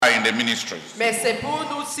the ministries. Mais c'est pour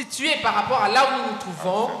nous situer par rapport à là où nous nous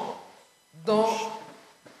trouvons dans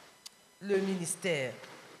le ministère.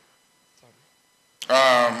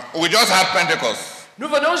 We just had Pentecost. Nous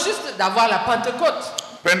venons juste d'avoir la Pentecôte.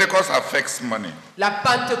 Pentecost affects money. La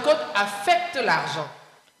Pentecôte affecte l'argent.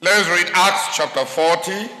 Let's read Acts chapter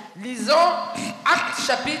 40. Lisons Actes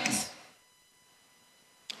chapitre,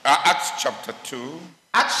 Acts chapter 2.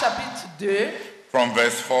 Actes chapitre 2, From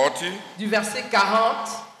verse 40 du verset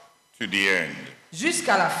 40 to the end.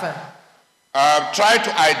 jusqu'à la fin. Try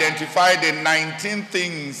to identify the 19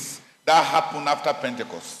 things that happened after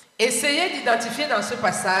Pentecost. Essayez d'identifier dans ce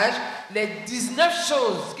passage les 19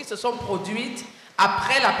 choses qui se sont produites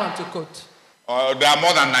après la Pentecôte. There are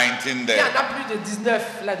more than 19 Il y there. en a plus de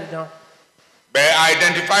 19 là-dedans. But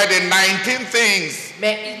identify the 19 things,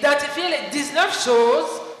 Mais identifiez les 19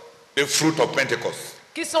 choses the fruit of Pentecost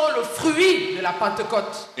qui sont le fruit de la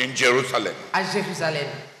Pentecôte in Jerusalem. à Jérusalem.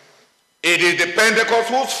 It is the Pentecost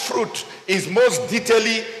whose fruit is most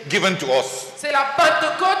detailedly given to us. C'est la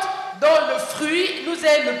Pentecôte dont le fruit nous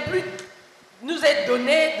est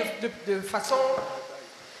donné de façon.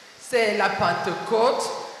 C'est la Pentecôte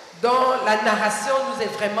dont la narration nous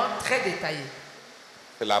est vraiment très détaillée.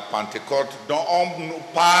 C'est la Pentecôte dont on nous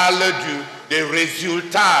parle des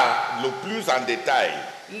résultats le plus en détail.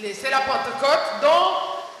 C'est la Pentecôte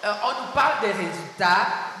dont on nous parle des résultats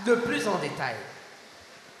le plus en détail.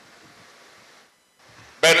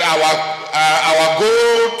 But our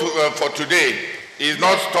goal for today is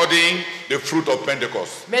not studying the fruit of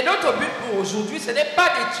Pentecost. Mais notre but pour aujourd'hui, ce n'est pas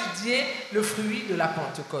d'étudier le fruit de la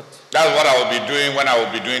Pentecôte. That's what I will be doing when I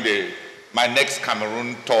will be doing my next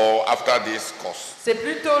Cameroon tour after this course. C'est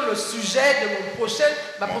plutôt le sujet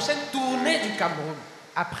de ma prochaine tournée du Cameroun,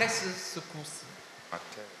 après ce cours-ci.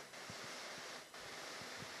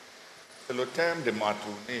 C'est le thème de ma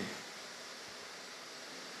tournée.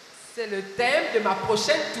 C'est le thème de ma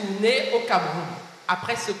prochaine tournée au Cameroun,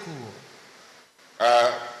 après ce cours.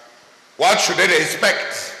 What should they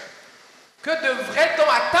expect? Que devrait-on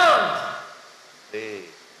attendre?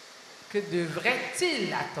 Que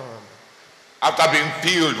devrait-il attendre? After being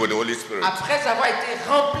filled with the Holy Spirit. Après avoir été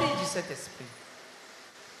rempli du Saint-Esprit.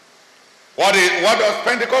 What does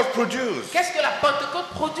Pentecost produce? Qu'est-ce que la Pentecôte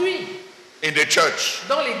produit In the church?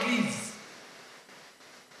 dans l'Église?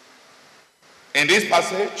 In this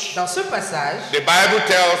passage, Dans ce passage, the Bible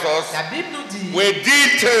tells us la Bible nous dit with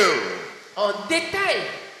detail, en détail,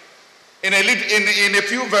 in a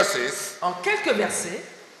few verses, en quelques versets,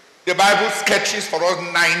 the Bible sketches for us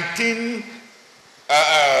 19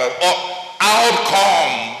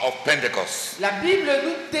 outcome of Pentecost. la Bible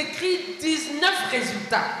nous décrit 19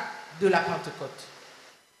 résultats de la Pentecôte.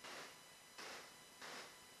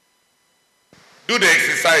 Do the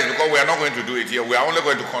exercise because we are not going to do it here. We are only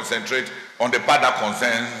going to concentrate on the part that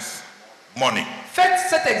concerns money. Faites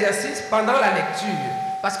cet exercice pendant la lecture,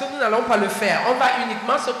 parce que nous n'allons pas le faire. On va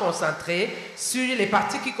uniquement se concentrer sur les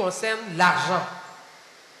parties qui concernent l'argent.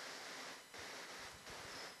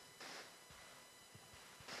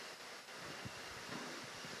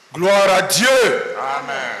 Gloire à Dieu.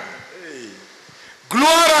 Amen. Hey.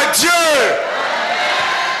 Gloire à Dieu.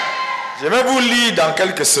 Je vais vous lire dans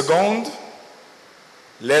quelques secondes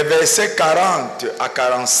les versets 40 à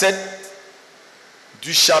 47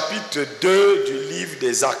 du chapitre 2 du livre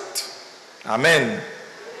des Actes. Amen.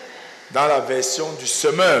 Dans la version du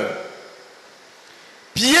semeur.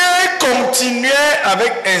 Pierre continuait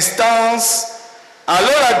avec instance à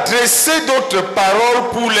leur adresser d'autres paroles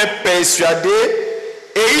pour les persuader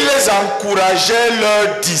et il les encourageait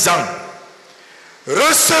leur disant: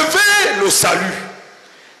 recevez le salut,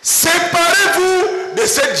 séparez-vous de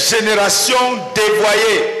cette génération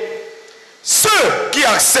dévoyée. Ceux qui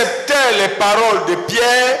acceptaient les paroles de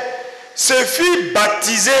Pierre se firent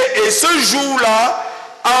baptiser et ce jour-là,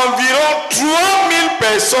 environ 3000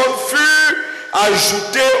 personnes furent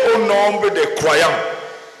ajoutées au nombre des croyants.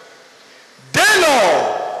 Dès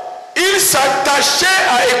lors, ils s'attachaient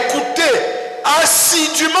à écouter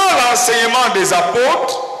assidûment l'enseignement des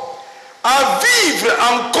apôtres, à vivre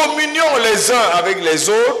en communion les uns avec les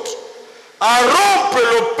autres, à rompre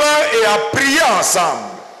le pain et à prier ensemble.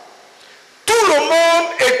 Tout le monde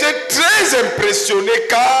était très impressionné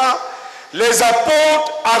car les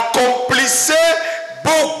apôtres accomplissaient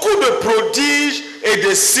beaucoup de prodiges et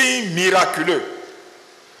de signes miraculeux.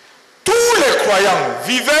 Tous les croyants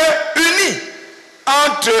vivaient unis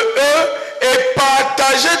entre eux et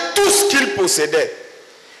partageaient tout ce qu'ils possédaient.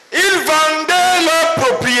 Ils vendaient leurs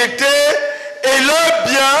propriétés et leurs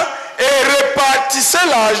biens et répartissaient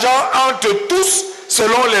l'argent entre tous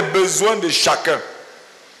selon les besoins de chacun.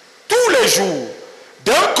 Tous les jours,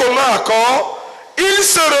 d'un commun accord, ils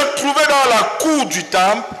se retrouvaient dans la cour du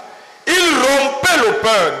temple, ils rompaient le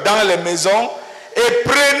pain dans les maisons et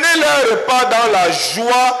prenaient leur repas dans la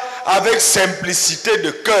joie avec simplicité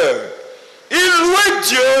de cœur. Ils louaient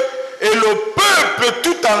Dieu et le peuple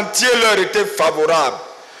tout entier leur était favorable.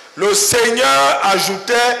 Le Seigneur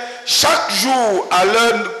ajoutait chaque jour à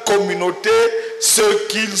leur communauté ceux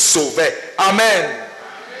qu'il sauvait. Amen.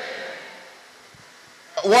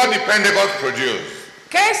 What did Pentecost produce?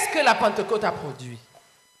 Qu'est-ce que la Pentecôte a produit?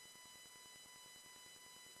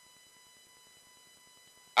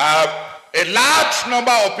 A large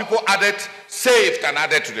number of people added, saved and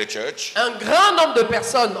added to the church. Un grand nombre de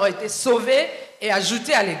personnes ont été sauvées et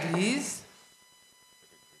ajoutées à l'Église.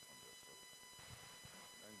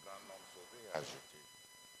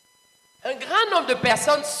 Un grand nombre de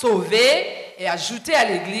personnes sauvées et ajoutées à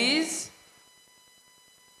l'Église.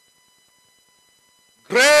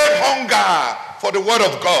 Great hunger for the word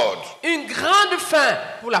of God. Une grande faim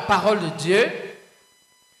pour la parole de Dieu.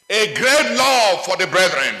 A great love for the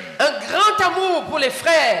brethren. Un grand amour pour les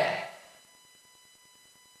frères.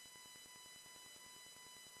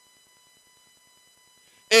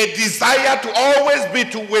 A desire to always be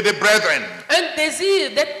with the brethren. Un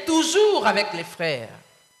désir d'être toujours avec les frères.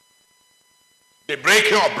 The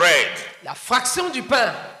breaking of bread. La fraction du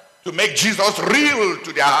pain. To make Jesus real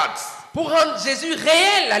to their hearts. Pour rendre Jésus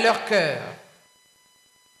réel à leur cœur.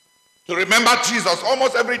 To remember Jesus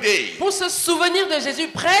almost every day. Pour se souvenir de Jésus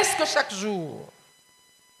presque chaque jour.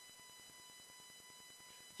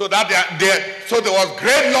 So there was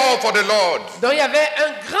great love for the Lord. Donc il y avait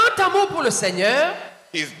un grand amour pour le Seigneur.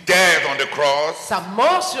 His death on the cross Sa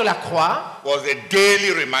mort sur la croix was a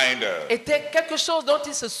daily reminder. était quelque chose dont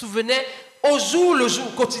il se souvenait au jour le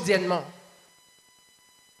jour, quotidiennement.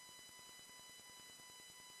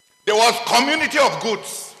 There was community of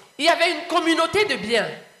goods. Il y avait une communauté de biens.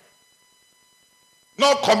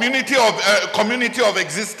 Not community of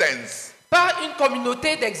existence. Pas une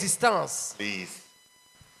communauté d'existence. Please.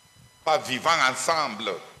 Pas vivant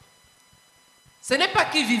ensemble. Ce n'est pas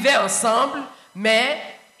qu'ils vivaient ensemble, mais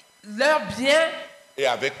leurs biens. Il y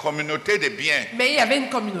avait communauté de biens. Mais il y avait une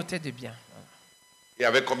communauté de biens. Il y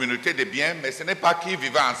avait communauté de biens, mais ce n'est pas qu'ils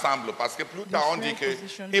vivaient ensemble, parce que plus tard on dit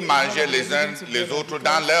qu'ils mangeaient les uns les autres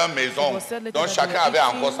dans leur maison. Donc chacun avait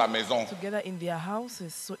encore sa maison.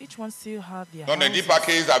 On ne dit pas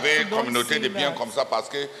qu'ils avaient communauté de biens comme ça, parce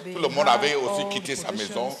que tout le monde avait aussi quitté sa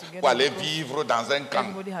maison pour aller vivre dans un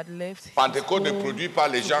camp. Pentecôte ne produit pas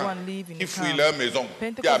les gens qui fuient leur maison.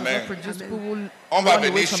 Dis Amen. On va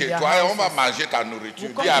venir chez toi et on va manger ta nourriture.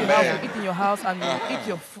 Dis Amen.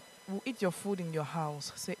 Will eat your food in your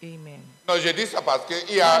house. Say amen. Non, je dis ça parce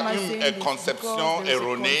qu'il y a une conception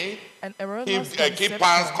erronée qui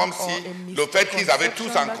pense comme si le fait qu'ils avaient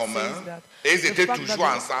tous en commun et ils étaient toujours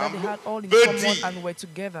ensemble veut dire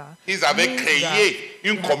qu'ils avaient créé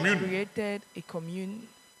une commune.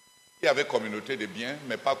 Il y avait communauté de biens,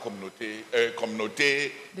 mais pas communauté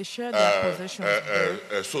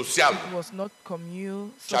sociale.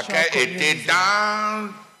 Chacun était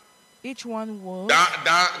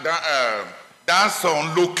dans son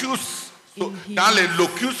locus, dans le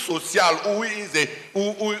locus social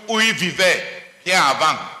où il vivait bien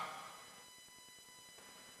avant.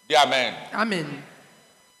 Dis Amen. Amen.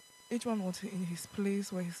 Each one was in his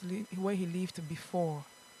place where he lived before.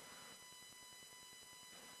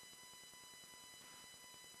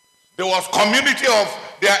 There was community of,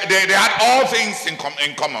 they had all things in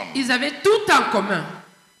common. Ils avaient tout en commun.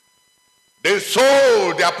 They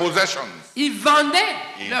sold their possessions. Ils vendaient.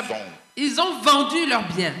 Ils ont vendu leurs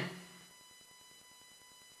biens.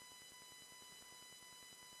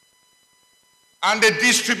 And they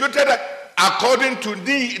distributed according to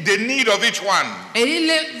the need of each one. Et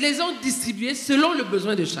ils les ont distribués selon le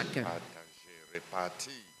besoin de chacun.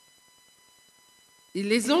 Ils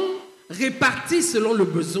les ont répartis selon le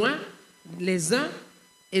besoin les uns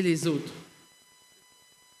et les autres.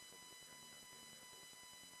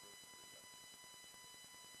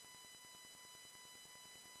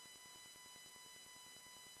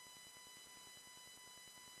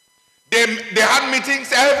 They had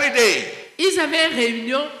meetings every day. Ils avaient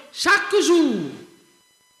réunion chaque jour.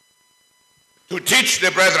 To teach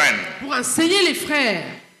the brethren. Pour enseigner les frères.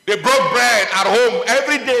 They broke bread at home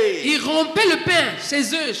every day. Ils rompaient le pain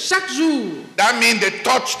chez eux chaque jour. That means they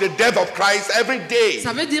touched the death of Christ every day.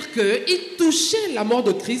 Ça veut dire qu'ils touchaient la mort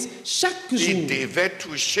de Christ chaque jour. Ils devaient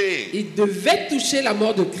toucher. Ils devaient toucher la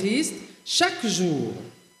mort de Christ chaque jour.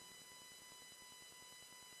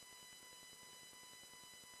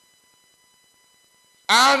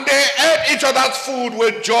 And they ate each other's food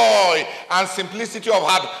with joy and simplicity of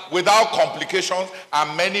heart, without complications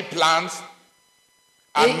and many plans.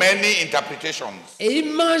 and many interpretations. Et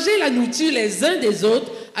ils mangeaient la nourriture les uns des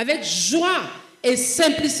autres avec joie et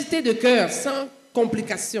simplicité de cœur, sans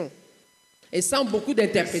complications et sans beaucoup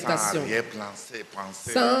d'interprétations.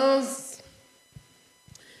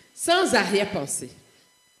 Sans arrière-pensée.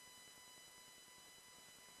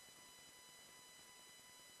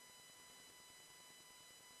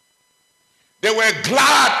 They were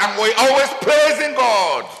glad and were always praising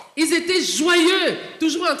God. Ils étaient joyeux,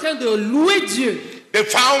 toujours en train de louer Dieu. They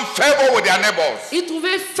found favor with their neighbors. Ils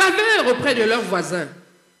trouvaient faveur auprès de leurs voisins.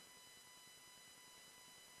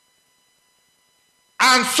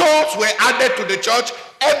 And souls were added to the church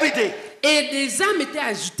every day. Et des âmes étaient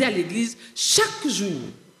ajoutées à l'église chaque jour.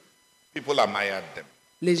 People admired them.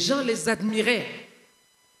 Les gens les admiraient.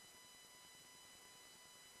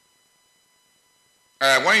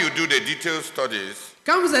 When you do the detailed studies,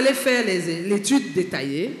 quand vous allez faire l'étude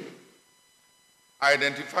détaillée,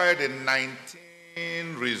 identify the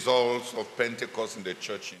 19 results of Pentecost in the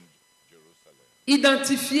church in Jerusalem.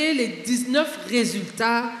 Identifiez les 19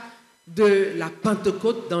 résultats de la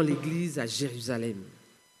Pentecôte dans l'église à Jérusalem.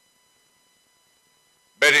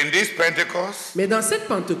 But in this Pentecost, mais dans cette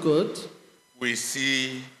Pentecôte, we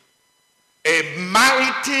see a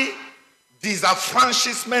mighty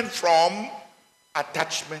disaffranchisement from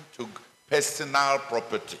attachment to personal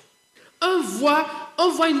property. On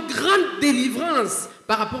voit une grande délivrance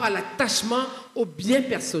par rapport à l'attachement aux biens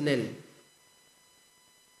personnels.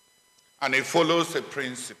 And it follows a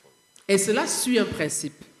principle. Et cela suit un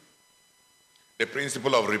principe. The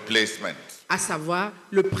principle of replacement. À savoir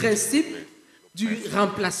le principe du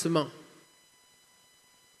remplacement.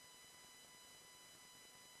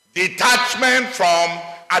 Detachment from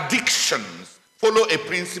addictions follow a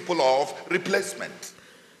principle of replacement.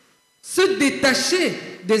 Se détacher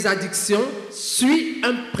des addictions suit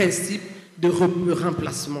un principe de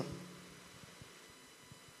remplacement.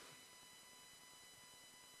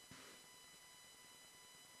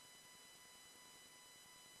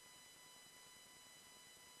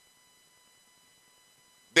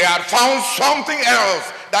 They had found something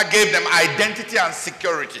else that gave them identity and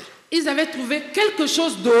security. Ils avaient trouvé quelque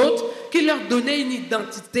chose d'autre qui leur donnait une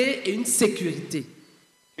identité et une sécurité.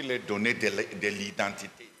 Qui leur donnait de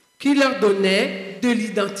l'identité. Qui leur donnait de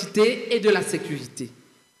l'identité et de la sécurité.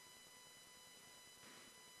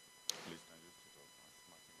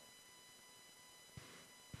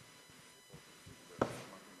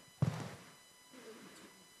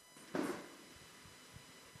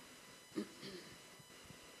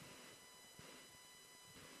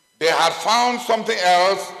 They had found something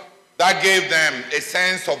else that gave them a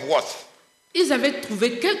sense of worth. Ils avaient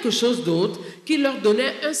trouvé quelque chose d'autre qui leur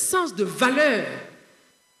donnait un sens de valeur.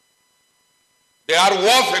 They had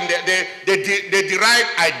worth and they derived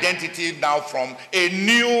identity now from a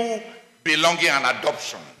new belonging and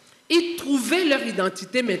adoption. Ils trouvaient leur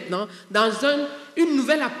identité maintenant dans une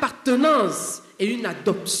nouvelle appartenance et une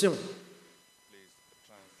adoption.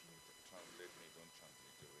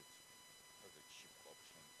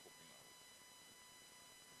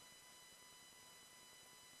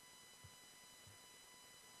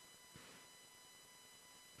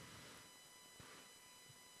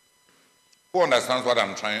 Who understands what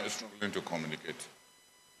I'm struggling to communicate?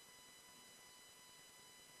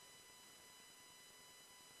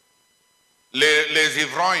 Les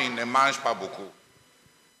ivrognes ne mangent pas beaucoup.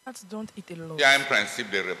 Don't eat a lot. Il y a un principe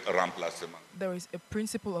de remplacement. There is a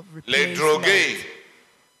principle of replacement. Les drogués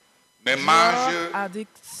ne mangent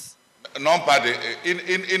addicts non pas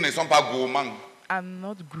ils ne sont pas gourmands. are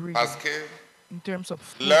not greedy Parce que in terms of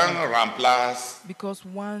food, l'un remplace. because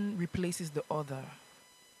one replaces the other.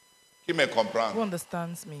 Qui me comprend? Who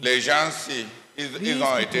understands me? Les gens-ci, ils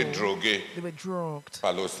ont été drogués They were drugged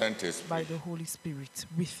par le Saint-Esprit. by the Holy Spirit,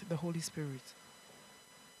 with the Holy Spirit.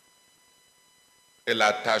 Et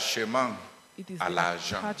l'attachement It is à the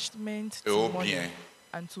l'argent attachment et au to money bien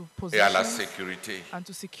and to et à la possessions sécurité and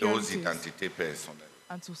to et aux securities identités personnelles.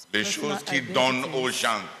 and to Les personal choses qui donnent identities, aux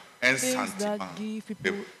gens un things that sentiment give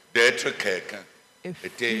people d'être quelqu'un. a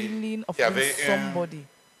Était- feeling of il y avait being somebody.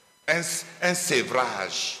 Un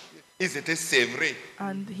sévrage. Ils étaient sévrés.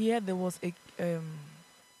 And here there was a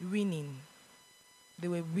winning. They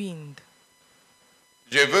were weaned.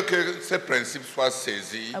 Je veux que ce principe soit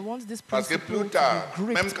saisi I want this parce que principle plus tard, to be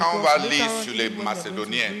même gripped, quand on because va later lire on, sur les even when we are going to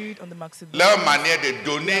Macédoniens, read on the Macedonians, leur manière de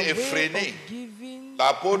donner est their way freinée. of giving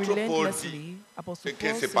L'apôtre Paul relentlessly, dit Apostle que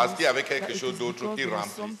Paul c'est says parce qu'il y avait that quelque it chose is d'autre because qui there was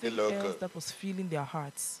remplissait something leur else cœur. that was filling their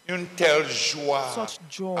hearts. Une telle joie Such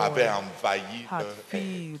joy avait envahi had leur être.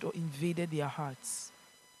 filled or invaded their hearts.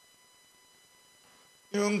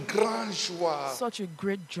 Une grande joie. Such a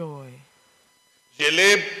great joy. Je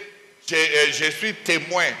l'ai je suis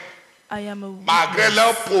témoin. Malgré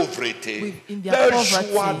leur pauvreté, leur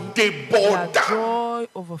joie débordante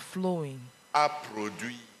a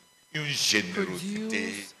produit une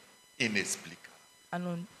générosité inexplicable.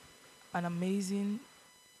 An amazing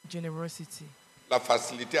generosity. La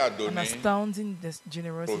facilité à donner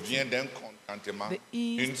provient d'un contentement,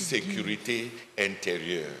 une sécurité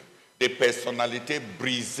intérieure, des personnalités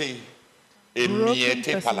brisées et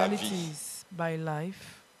miettées par la vie.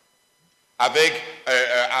 Avec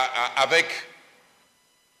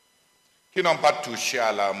qui n'ont pas touché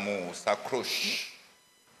à l'amour, s'accrochent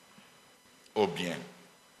au bien.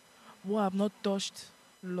 Who have not touched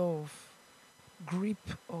love, grip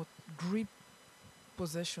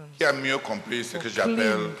possessions. Qui a mieux compris ce que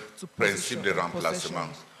j'appelle principe de remplacement.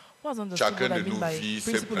 Chacun de nous vit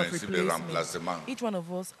ce principe de remplacement.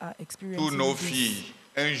 Tous nos filles,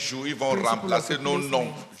 un jour, ils vont remplacer nos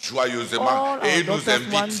noms joyeusement et ils nous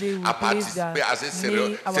invitent à participer à cette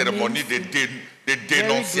cérémonie de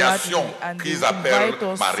dénonciation qu'ils appellent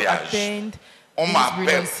mariage. On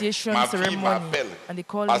m'appelle, ma fille m'appelle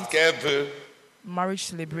parce qu'elle veut marriage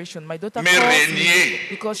celebration. My daughter me régner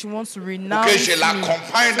because she wants to renounce pour que je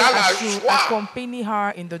l'accompagne dans la joie. Accompany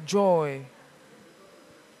her in the joy.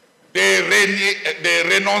 De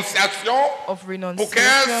rénonciation pour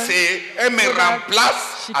qu'elle me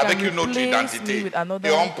remplace avec une autre identité.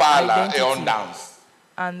 Et on parle et on danse.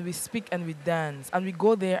 And we speak and we dance. And we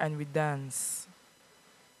go there and we dance.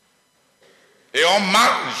 Et on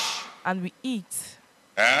mange. And we eat.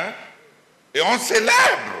 Hein? Et on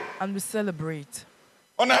célèbre. And we celebrate.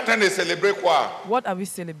 On est en train de célébrer quoi? What are we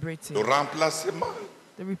celebrating? Le remplacement.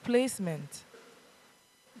 The replacement.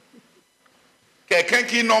 Quelqu'un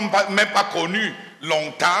qui n'ont même pas connu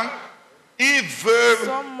longtemps, ils veulent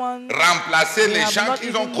remplacer les gens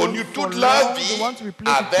qu'ils ont connus toute leur vie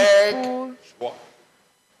avec joie.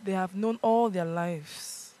 They have known all their lives.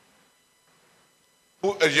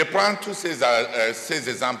 Je prends tous ces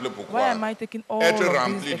exemples pourquoi être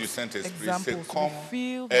rempli du Saint-Esprit, c'est comme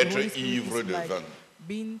être ivre de vin.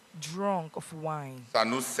 Being drunk of wine. Ça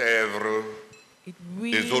nous sert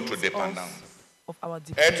des autres dépendances.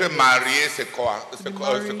 Être marié, c'est quoi? C'est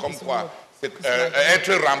comme quoi?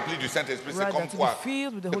 Être rempli du Saint-Esprit, c'est comme quoi?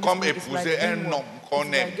 C'est comme épouser un homme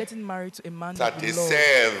qu'on aime. Ça te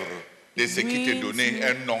sert de ce qui te donnait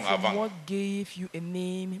un nom avant. What gave you a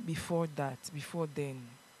name before that, before then?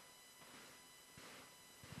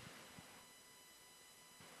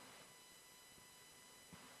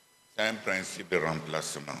 C'est un principe de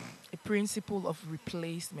remplacement. A principle of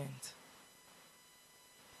replacement.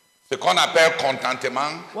 Ce qu'on appelle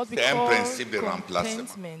contentement, c'est un principe de remplacement.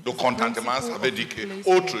 Le contentement, ça veut dire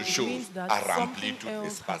qu'autre chose a rempli tout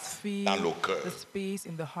l'espace dans le cœur.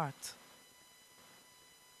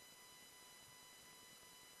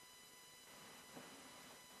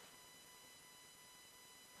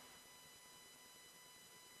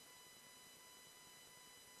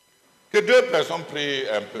 Que deux personnes prient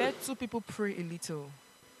un peu. Let two people pray a little.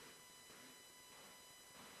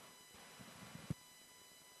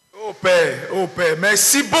 Oh Père,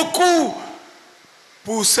 merci beaucoup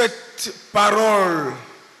pour cette parole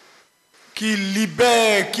qui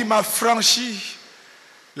libère, qui m'a franchi.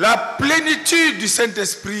 La plénitude du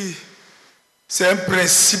Saint-Esprit, c'est un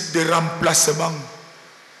principe de remplacement.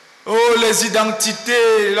 Oh, les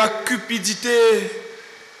identités, la cupidité,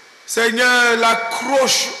 Seigneur,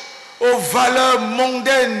 l'accroche aux valeurs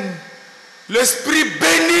mondaines. L'Esprit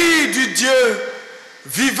béni du Dieu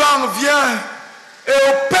vivant vient et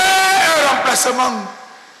opère un remplacement.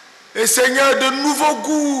 Et Seigneur, de nouveaux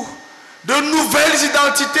goûts, de nouvelles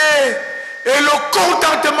identités et le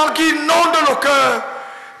contentement qui inonde le cœur.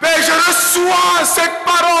 Père, je reçois cette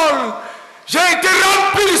parole. J'ai été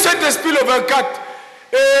rempli du Saint-Esprit le 24.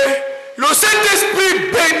 Et le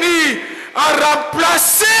Saint-Esprit béni a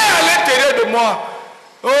remplacé à l'intérieur de moi.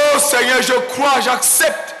 Oh Seigneur, je crois,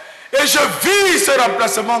 j'accepte et je vis ce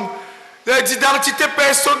remplacement. Les identités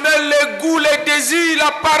personnelles, les goûts, les désirs,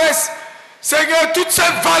 la paresse. Seigneur, toutes ces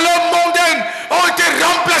valeurs mondaines ont été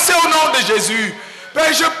remplacées au nom de Jésus.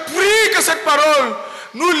 Père, je prie que cette parole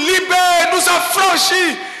nous libère, nous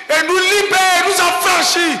affranchit et nous libère, nous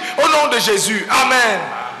affranchit au nom de Jésus. Amen.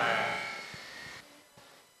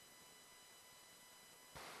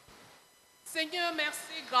 Seigneur,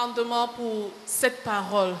 merci grandement pour cette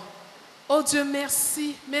parole. Oh Dieu,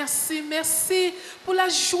 merci, merci, merci pour la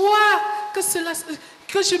joie que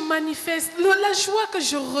je manifeste, la joie que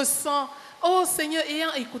je ressens. Oh Seigneur,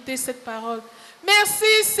 ayant écouté cette parole.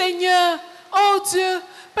 Merci Seigneur, oh Dieu,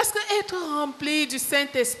 parce qu'être rempli du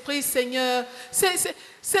Saint-Esprit, Seigneur,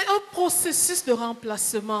 c'est un processus de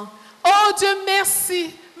remplacement. Oh Dieu,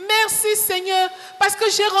 merci. Merci Seigneur, parce que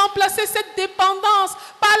j'ai remplacé cette dépendance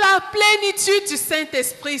par la plénitude du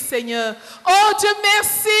Saint-Esprit, Seigneur. Oh Dieu,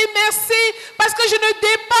 merci, merci, parce que je ne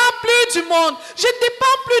dépends plus du monde. Je ne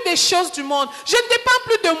dépends plus des choses du monde. Je ne dépends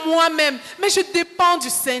plus de moi-même, mais je dépends du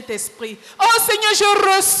Saint-Esprit. Oh Seigneur, je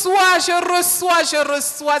reçois,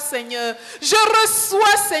 Seigneur. Je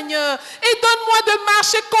reçois, Seigneur. Et donne-moi de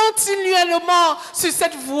marcher continuellement sur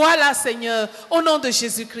cette voie-là, Seigneur. Au nom de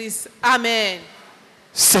Jésus-Christ. Amen.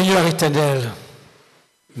 Seigneur éternel,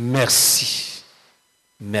 merci.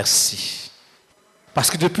 Merci.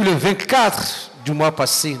 Parce que depuis le 24 du mois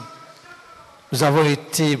passé, nous avons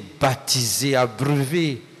été baptisés,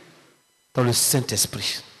 abreuvés dans le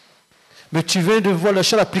Saint-Esprit. Mais tu viens de voir le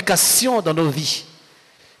champ d'application dans nos vies.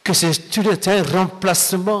 Que c'est un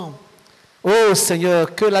remplacement. Oh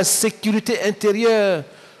Seigneur, que la sécurité intérieure,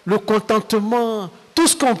 le contentement, tout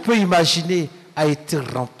ce qu'on peut imaginer a été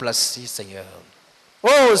remplacé, Seigneur.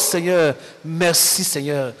 Oh Seigneur, merci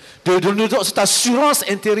Seigneur de nous donner cette assurance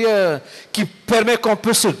intérieure qui permet qu'on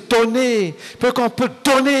peut se donner, qu'on peut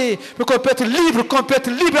donner, qu'on peut être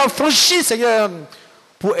libre, affranchi Seigneur,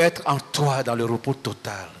 pour être en toi dans le repos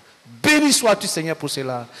total. Béni sois-tu Seigneur pour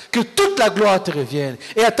cela, que toute la gloire te revienne.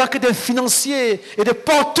 Et en tant que des financiers et des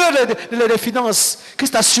porteurs des finances, que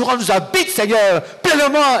cette assurance nous habite Seigneur,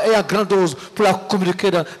 pleinement et à grande dose pour la communiquer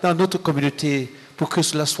dans notre communauté. Pour que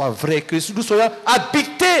cela soit vrai, que nous soyons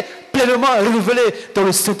habités, pleinement renouvelés dans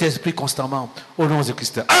le Saint-Esprit constamment. Au nom de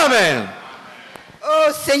Christ. Amen.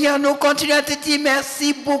 Oh Seigneur, nous continuons à te dire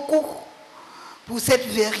merci beaucoup pour cette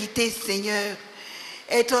vérité, Seigneur.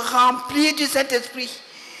 Être rempli du Saint-Esprit.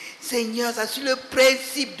 Seigneur, ça c'est le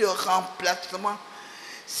principe de remplacement.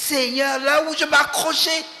 Seigneur, là où je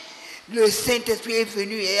m'accrochais, le Saint-Esprit est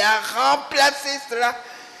venu et a remplacé cela.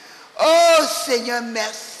 Oh Seigneur,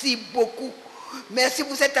 merci beaucoup. Merci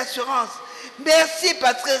pour cette assurance. Merci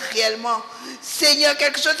parce que réellement, Seigneur,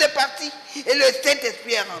 quelque chose est parti et le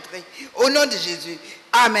Saint-Esprit est rentré. Au nom de Jésus.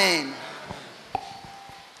 Amen.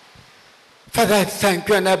 Father, I thank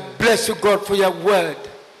you and I bless you, God, for your word.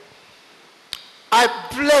 I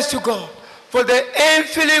bless you, God, for the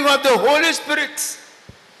infilling of the Holy Spirit.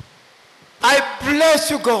 I bless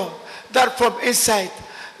you, God, that from inside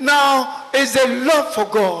now is a love for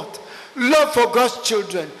God, love for God's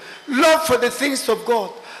children, love for the things of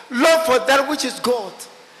God, love for that which is God,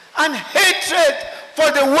 and hatred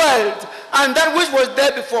for the world and that which was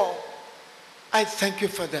there before. I thank you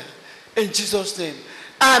for that. In Jesus' name,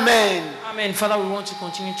 amen. Amen. Father, we want to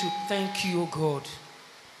continue to thank you, O God,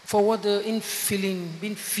 for what the infilling,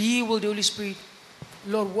 being filled with the Holy Spirit,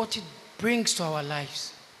 Lord, what it brings to our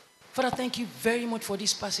lives. Father, thank you very much for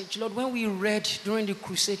this passage. Lord, when we read during the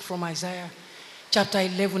crusade from Isaiah chapter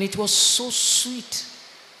 11, it was so sweet.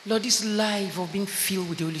 Lord, this life of being filled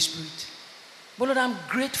with the Holy Spirit. But Lord, I'm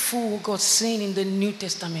grateful, God, saying in the New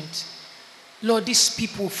Testament, Lord, these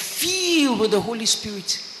people filled with the Holy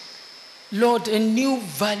Spirit, Lord, a new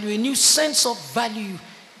value, a new sense of value,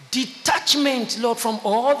 detachment, Lord, from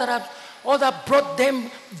all that brought them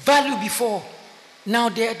value before. Now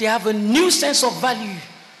they have a new sense of value,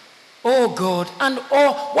 oh God, and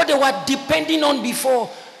all what they were depending on before,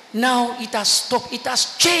 now it has stopped, it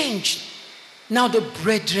has changed. Now the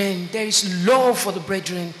brethren, there is love for the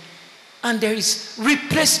brethren, and there is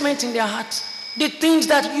replacement in their hearts. The things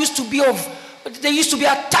that they used to be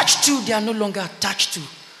attached to, they are no longer attached to.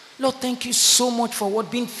 Lord, thank you so much for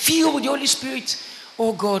what being filled with the Holy Spirit,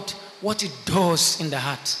 oh God, what it does in the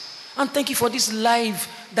heart. And thank you for this life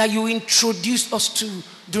that you introduced us to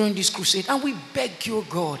during this crusade. And we beg you,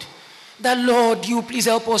 God, that Lord, you please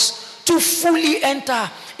help us to fully enter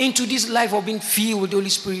into this life of being filled with the Holy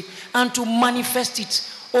Spirit and to manifest it,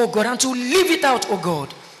 oh God, and to live it out, oh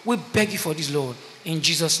God. We beg you for this, Lord. In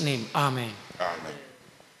Jesus' name, amen. Amen.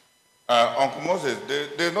 Uncle Moses,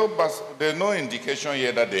 there's no indication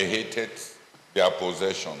here that they hated their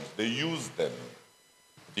possessions. They used them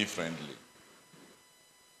differently.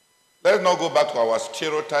 Let's not go back to our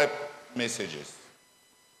stereotype messages.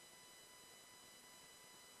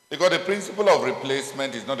 Because the principle of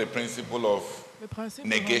replacement is not the principle of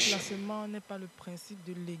negation. Le remplacement n'est pas le principe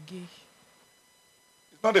de léguer.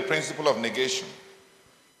 It's not the principle of negation.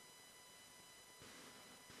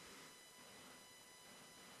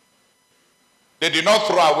 They did not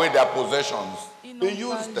throw away their possessions. They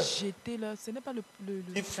used them. Ce n'est pas le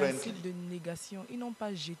principe de négation. Ils n'ont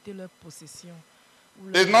pas jeté leurs possessions.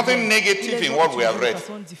 There's nothing negative in what we have read.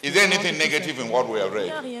 Is there anything negative in what we have read?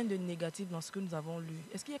 Il n'y a rien de négatif dans ce que nous avons lu.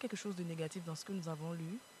 Est-ce qu'il y a quelque chose de négatif dans ce que nous avons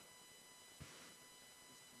lu?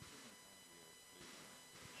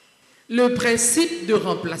 Le principe de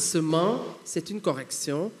remplacement, c'est une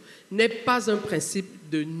correction, n'est pas un principe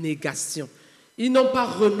de négation. Ils n'ont pas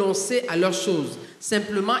renoncé à leurs choses.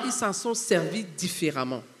 Simplement, ils s'en sont servis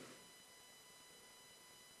différemment.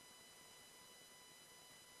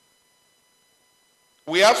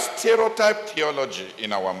 We have stereotype theology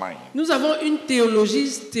in our mind. Nous avons une théologie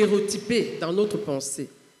stéréotypée dans notre pensée.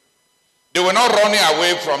 They were not running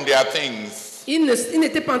away from their things. Ils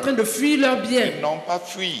n'étaient pas en train de fuir leurs biens. Ils n'ont pas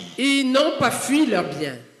fui. Ils n'ont pas fui leurs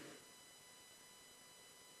biens.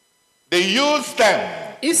 They used them.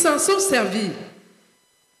 Ils s'en sont servis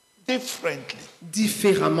differently.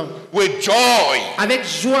 Différemment. With joy. Avec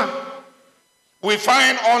joie. We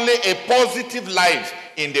find only a positive life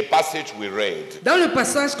in the passage we read. Dans le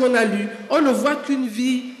passage qu'on a lu, on ne voit qu'une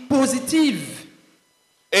vie positive.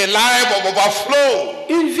 A life of overflow.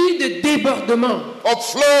 Une vie de débordement.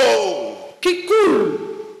 Of flow. Qui coule.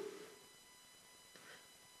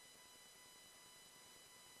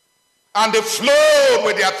 And they flowed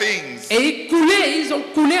with their things. Et ils ont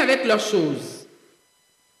coulé avec leurs choses.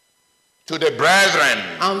 To the brethren.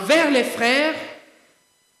 Envers les frères.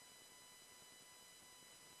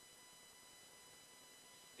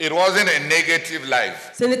 It wasn't a negative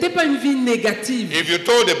life. Ce n'était pas une vie négative. If you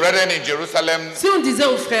told the brethren in Jerusalem, si on disait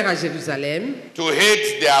aux frères à Jérusalem to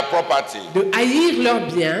hate their property, de haïr leurs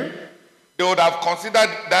biens, they would have considered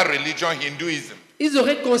that religion Hinduism. Ils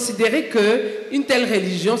auraient considéré qu'une telle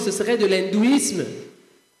religion, ce serait de l'hindouisme.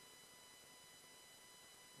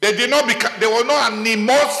 There was no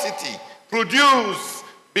animosity produced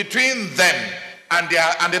between them and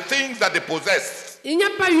the things that they possessed. Il n'y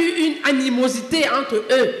a pas eu une animosité entre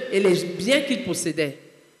eux et les biens qu'ils possédaient.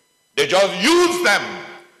 They just used them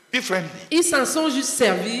differently. Ils s'en sont juste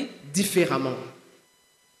servis différemment.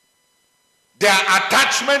 Their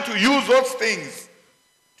attachment to use those things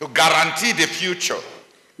to guarantee the future.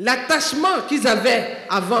 L'attachement qu'ils avaient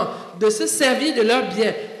avant de se servir de leurs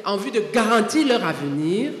biens en vue de garantir leur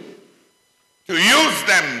avenir. To use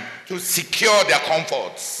them to secure their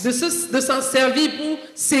comforts. De s'en servir pour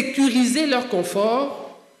sécuriser leur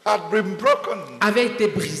confort. Had been broken. Avait été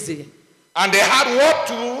brisé. And they had what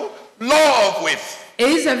to love with. Et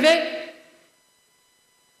ils avaient.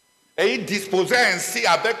 Et ils disposaient ainsi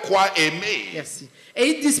avec quoi aimer. Merci. Et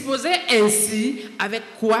ils disposaient ainsi avec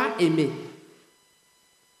quoi aimer.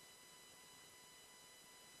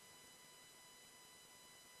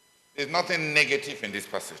 There's nothing negative in this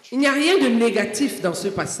passage. Il n'y a rien de négatif dans ce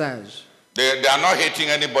passage. They are not hating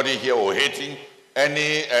anybody here or hating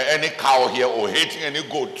any cow here or hating any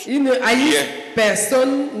goat. Ils ne haïssent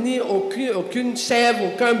personne, ni aucune chèvre,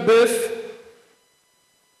 aucun bœuf.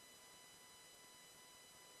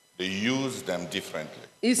 They use them differently.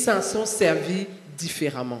 Ils s'en sont servis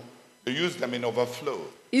différemment. They use them in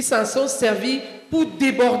overflow. Ils s'en sont servis pour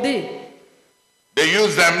déborder. They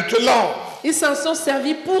use them to love. Ils s'en sont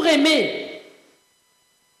servis pour aimer.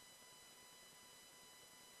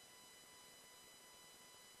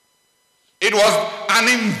 It was an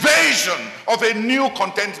invasion of a new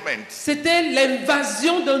contentment. C'était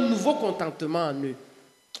l'invasion d'un nouveau contentement en eux.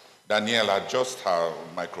 Daniela, just her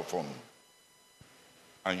microphone.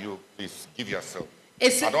 And you, please, give yourself. Et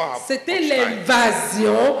c'était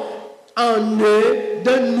l'invasion en eux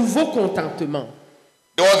d'un nouveau contentement.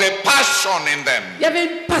 There was a passion in them. Il y avait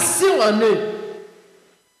une passion en eux.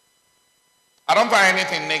 I don't find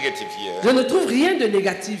anything negative here. Je ne trouve rien de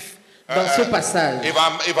négatif dans ce passage. If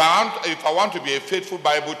I want to be a faithful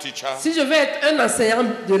Bible teacher, si je veux être un enseignant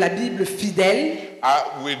de la Bible fidèle,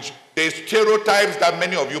 the stereotypes that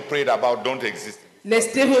many of you prayed about don't exist. Les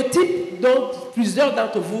stéréotypes dont plusieurs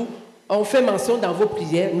d'entre vous ont fait mention dans vos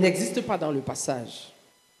prières n'existent pas dans le passage.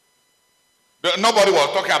 Nobody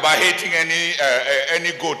was talking about hating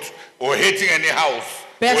any goat or hating any house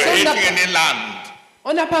or hating any land.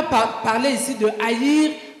 On n'a pas parlé ici de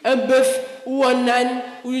haïr un bœuf ou un âne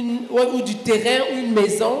ou du terrain ou une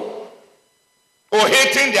maison. Or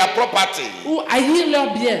hating their property. Ou haïr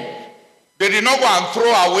leurs biens. They did not go and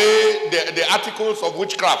throw away the articles of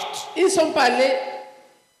witchcraft. Ils sont pas allés.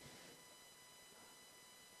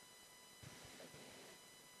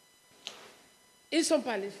 Ils sont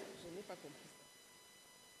pas allés. Je n'ai pas compris.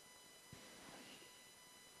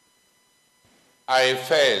 À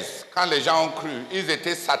Éphèse, quand les gens ont cru, ils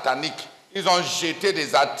étaient sataniques. Ils ont jeté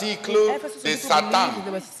des articles de Satan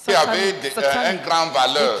qui avaient une grande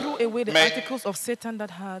valeur. They threw away the articles of Satan that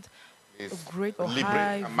had a great or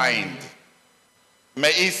high mind.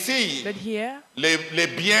 Mais ici, here, les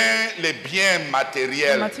biens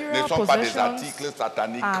matériels ne sont pas des articles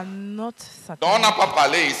sataniques. Donc on n'a pas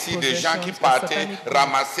parlé ici des gens qui partaient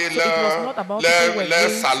ramasser leur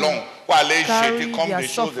salon pour aller jeter comme des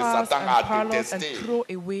choses de Satan à détester. Throw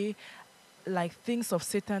away like things of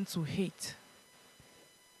Satan to hate.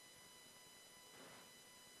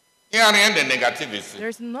 Il n'y a rien de négatif ici. There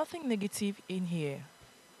is nothing negative in here.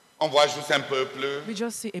 On voit juste un peuple We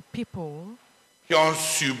just see a people qui ont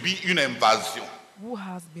subi une invasion. Who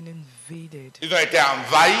has been invaded. Ils ont été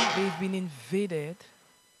envahis. They've been invaded.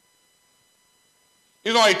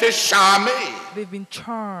 Ils ont été charmés. They've been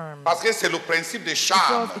charmed. Parce que c'est le principe de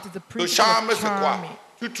charme. Le charme, c'est quoi?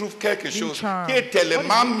 Tu trouves quelque chose qui est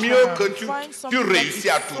tellement mieux que tu réussis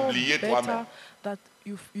à t'oublier toi-même. That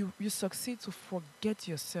you succeed to forget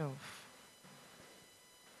yourself.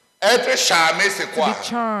 Être charmé, c'est quoi? To be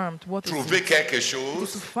charmed, what trouver quelque chose. It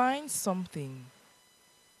is to find something.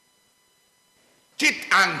 Qui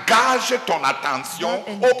engage ton attention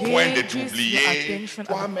au point de t'oublier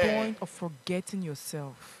toi-même.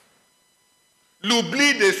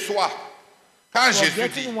 L'oubli de soi. Quand Jésus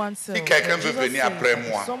dit, si quelqu'un veut venir après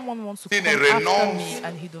moi,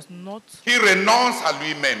 s'il renonce à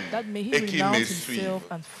lui-même et qu'il me suive,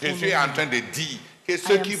 Jésus est en train de dire que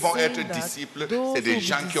ceux qui vont être disciples, c'est des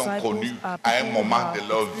gens qui ont connu à un moment de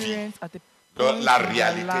leur vie la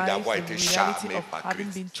réalité d'avoir été charmé par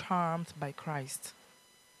Christ.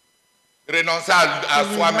 Renoncer à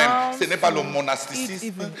soi-même, ce n'est pas le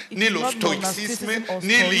monasticisme, ni le stoïcisme,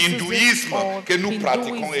 ni l'hindouisme que nous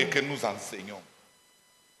pratiquons et que nous enseignons.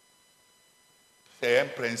 C'est un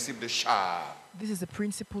principe de charme. This is a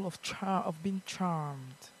principle of being charmed.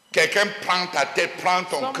 Quelqu'un prend ta tête, prend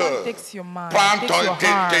ton cœur, prend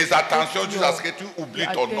tes attentions jusqu'à ce que tu oublies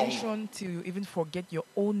ton nom. To even forget your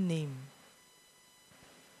own name.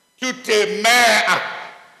 Tu te mets à...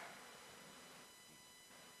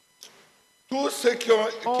 Tous ceux qui ont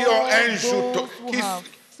un jour,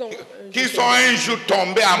 qui sont un jour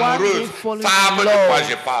tombés amoureux savent de quoi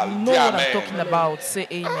je parle. Dis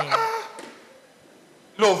Amen.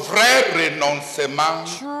 Le vrai renoncement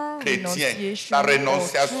chrétien, la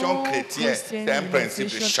renonciation chrétienne, c'est un principe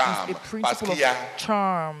de charme. Parce qu'il y a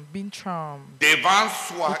devant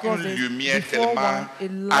soi une lumière tellement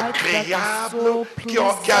agréable qui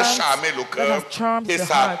a charmé le cœur que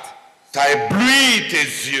ça éblouit tes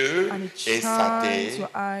yeux et ça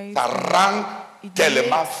rend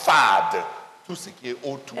tellement fade tout ce qui est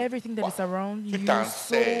autour. Tu t'en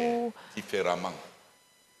sers différemment.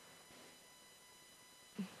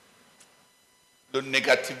 Le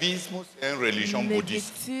négativisme, c'est une religion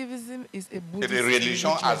bouddhiste. C'est des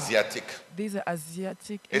religions asiatiques.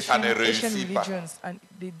 Et ça ne réussit pas.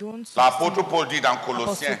 L'apôtre Paul dit dans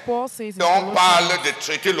Colossiens, on parle de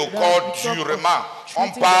traiter le corps durement.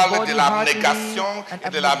 On parle de l'abnégation et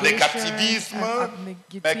de l'abnégativisme,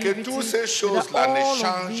 mais que toutes ces choses-là ne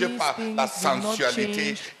changent pas la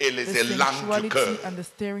sensualité et les élans du cœur.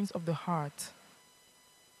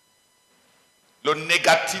 Le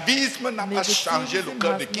négativisme n'a pas changé le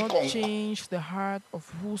cœur de quiconque. Il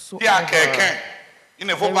y a quelqu'un, il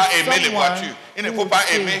ne faut pas aimer les voitures, il ne faut pas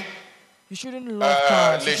aimer les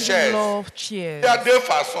chaises. Il y a deux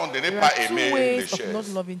façons de ne pas aimer les chaises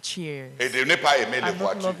et de ne pas aimer les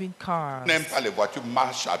voitures. N'aime pas les voitures,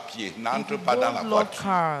 marche à pied, n'entre pas dans la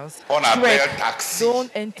voiture. On appelle taxi,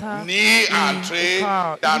 ni entrer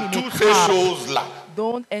dans toutes ces choses-là.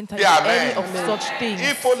 Don't enter any of such things.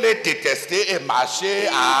 Il faut les détester et marcher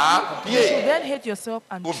à pied. You should then hate yourself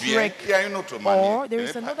and trek. Il y a une autre Or there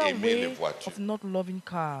is another way of not loving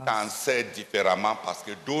cars. T'en sais différemment parce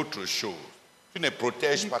que d'autres choses. Tu ne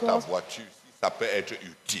protèges pas ta voiture si ça peut être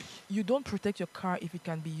utile. You don't protect your car if it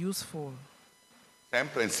can be useful. C'est un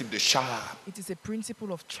principe de charme. It is a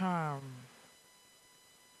principle of charm.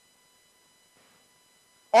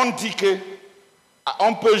 On dit que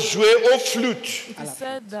on peut jouer aux flûtes,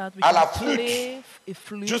 à la flûte,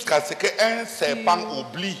 jusqu'à ce qu'un serpent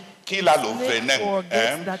oublie qu'il a le venin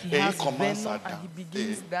et il commence à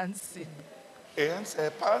danser. Et un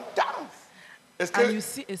serpent danse. Est-ce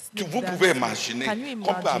que vous pouvez imaginer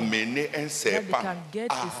qu'on peut amener un serpent à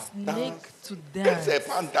danser? Un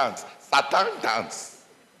serpent danse, Satan danse.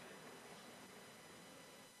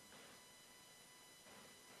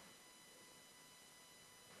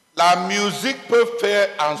 La musique peut faire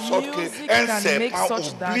en sorte qu'un serpent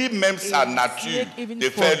oublie même sa nature de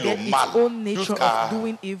faire le mal jusqu'à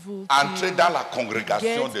entrer dans la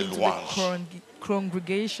congrégation de louanges.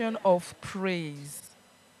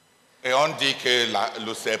 Et on dit que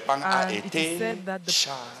le serpent a été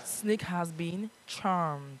charmé.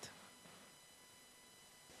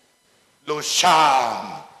 Le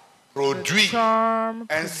charme produit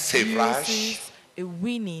un sévrage, a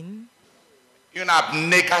winning, une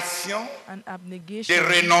abnégation,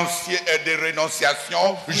 des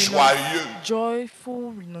rénonciations joyeuses.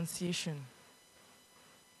 Joyful renunciation.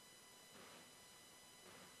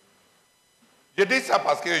 Je dis ça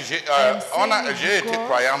parce que j'ai été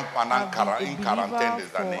croyant pendant une quarantaine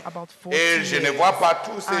d'années. Et je ne vois pas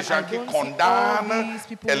tous ces gens qui condamnent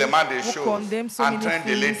tellement de choses en train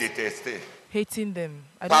de les détester.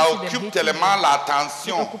 Ça occupe tellement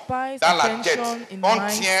l'attention dans la tête. On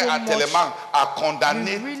tient tellement à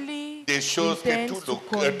condamner des choses que tout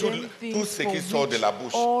ce qui sort de la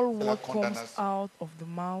bouche, c'est la condamnation.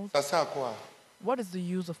 Ça sert à quoi?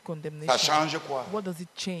 Ça change quoi? What does it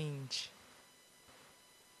change?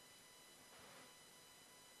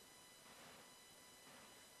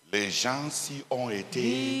 Les gens s'y ont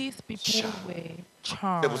été charmés.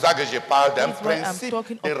 C'est pour ça que je parle d'un principe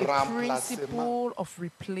de remplacement.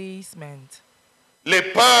 Les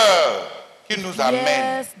peurs qui nous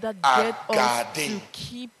amènent à garder,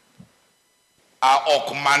 à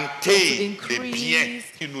augmenter les biens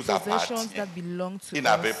qui nous appartiennent. Ils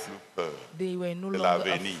n'avaient plus peur de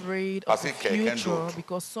l'avenir. Parce que quelqu'un d'autre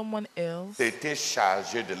s'était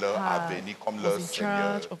chargé de leur avenir comme leur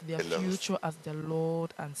Seigneur et leur Sauveur.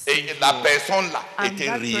 Et la personne-là était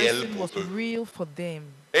réelle pour eux.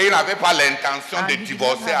 Et ils n'avaient pas l'intention de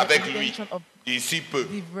divorcer avec lui d'ici peu.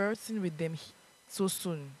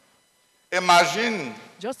 Imagine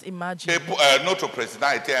que notre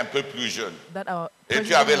président était un peu plus jeune. Et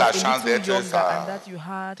tu avais la chance d'être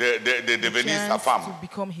de devenir sa femme.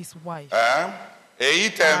 Hein? Et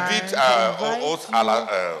il t'invite à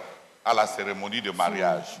la cérémonie de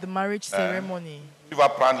mariage. Tu vas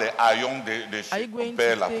prendre les haillons de chez ton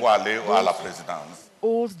père là pour aller à la présidence.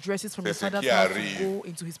 C'est ce qui arrive.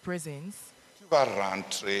 Tu vas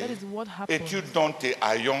rentrer et tu donnes tes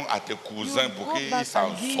haillons à tes cousins pour qu'ils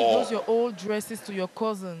s'en sortent.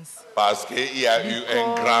 Parce qu'il y a eu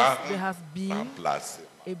un grand remplacement.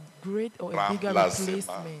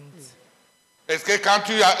 Est-ce que quand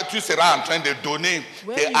tu seras en train de donner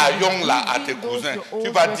tes haillons là à tes cousins, tu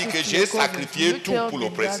vas dire que j'ai sacrifié tout pour le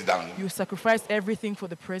président? You sacrificed everything for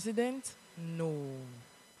the president? No.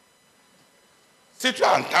 Si tu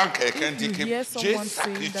entends quelqu'un dire que j'ai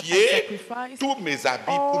sacrifié tous mes habits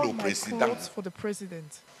pour le président,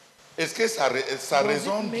 est-ce que ça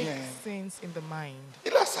résonne bien?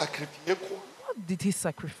 Il a sacrifié quoi? What did he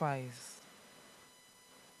sacrifice?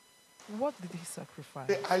 What did he sacrifice?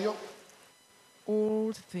 Des haillons.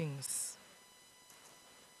 Old things.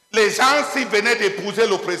 Les gens s'y venaient d'épouser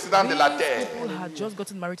le président de la terre. People had just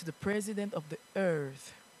gotten married to the president of the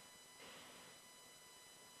earth.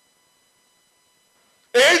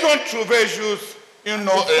 Et ils ont trouvé juste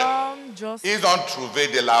ils ont trouvé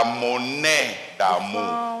de la monnaie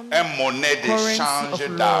d'amour, une monnaie d'échange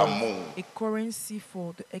d'amour. Ils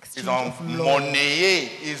ont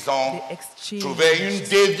monnayé, ils ont trouvé une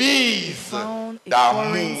devise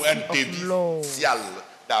d'amour, une devise sociale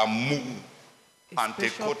d'amour.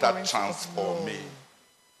 Pentecôte a transformé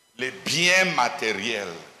les biens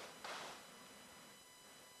matériels,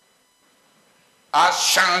 a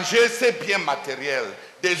changé ces biens matériels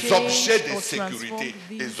des objets de sécurité,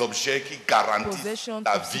 des objets qui garantissent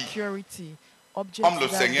la vie. Comme le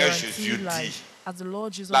Seigneur Jésus dit,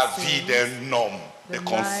 la vie d'un homme ne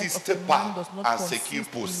consiste pas en ce qu'il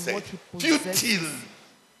possède, fut-il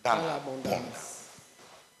dans l'abondance.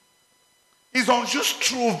 Ils ont juste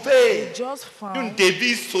trouvé une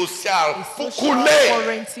devise sociale pour couler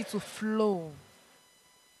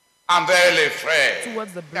envers les frères. Il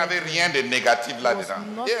n'y avait rien de négatif là-dedans.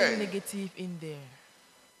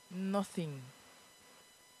 Nothing.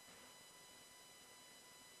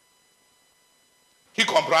 Qui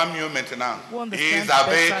comprend mieux maintenant? Ils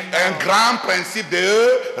avaient un grand principe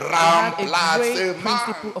de remplacement.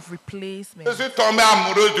 Je suis tombé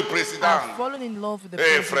amoureuse du président.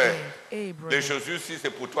 Hey frère, les chaussures-ci,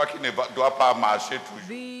 c'est pour toi qui ne dois pas marcher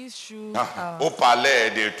toujours. Au palais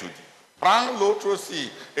et d'étudier. Prends l'autre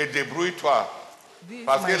aussi et débrouille-toi.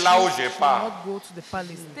 Parce que là où je pars,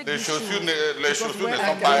 les chaussures ne sont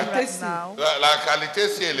pas... La qualité,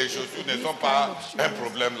 si les chaussures ne sont pas un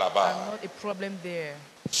problème là-bas.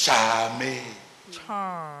 Charmé,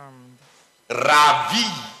 ravi,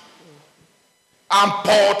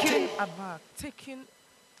 emporté.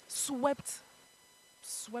 Swept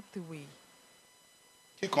away.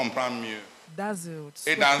 Qui comprend mieux?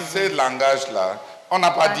 Et dans ce langage-là, on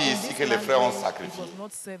n'a pas dit ici que les frères ont sacrifié.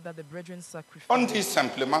 On dit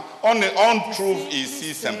simplement, on trouve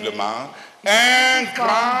ici simplement un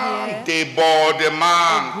grand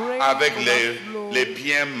débordement avec les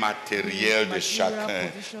biens matériels de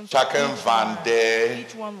chacun. Chacun vendait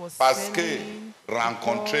parce que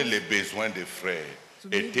rencontrer les besoins des frères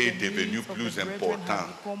était devenu plus important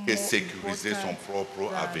que sécuriser son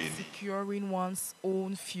propre avenir.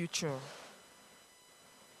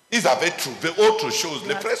 Ils avaient trouvé autre chose.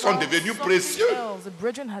 Les frères sont devenus précieux.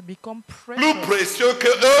 Plus précieux que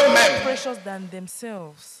eux-mêmes.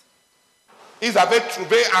 Ils avaient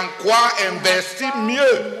trouvé en quoi investir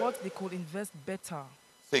mieux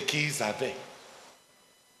ce qu'ils avaient.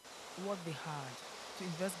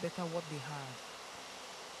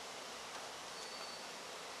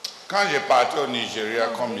 Quand j'ai parti au Nigeria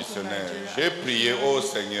comme missionnaire, j'ai prié au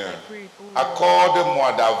Seigneur,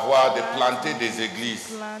 accorde-moi d'avoir de planter des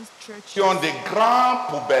églises qui ont des grandes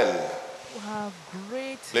poubelles.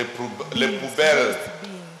 Les poubelles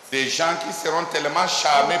des gens qui seront tellement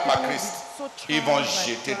charmés par Christ, ils vont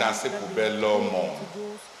jeter dans ces poubelles leur monde,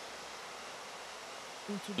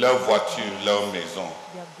 leur voiture, leur maison,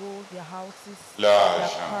 leur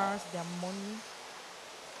argent,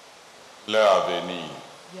 leur avenir,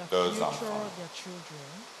 leurs enfants.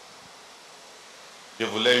 Je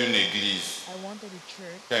voulais une église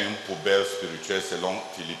qui a une poubelle spirituelle selon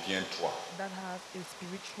Philippiens 3.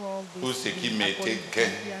 Tout ce qui m'était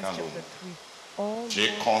gain dans le monde,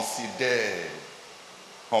 je considère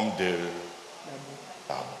comme de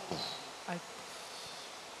la boue.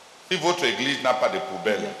 Si votre église n'a pas de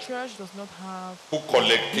poubelle, pour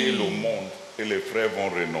collecter le monde, et les frères vont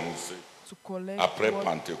renoncer après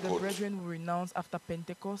Pentecôte.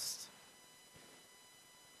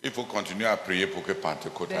 Il faut continuer à prier pour que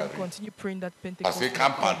Pentecôte arrive. Parce que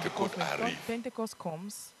quand Pentecôte arrive,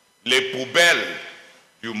 les poubelles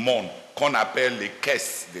du monde qu'on appelle les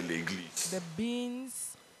caisses de l'église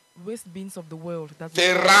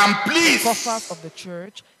se remplissent.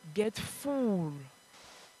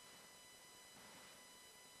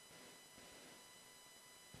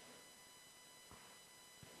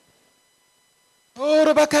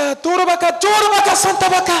 Santa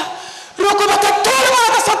Baka, Rokobaka,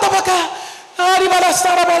 Torabaka, Santa Baka, Aribala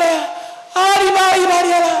Sarabala,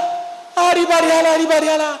 Aribariala, Aribariala,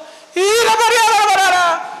 Aribariala, Ira Bariala,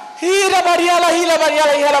 Ira Bariala, Ira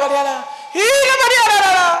Bariala, Ira Bariala, Ira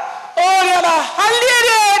Bariala, Oriala,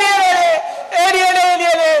 Haliere, Eliele,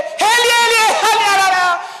 Heliele, Haliara,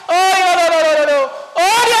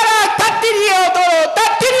 Oriala, Tatirio,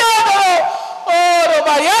 Tatirio, Oro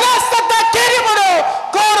Bariala, Santa Kerimono,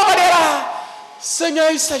 Goro Bariala.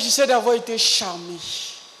 Seigneur, il s'agissait d'avoir été charmé,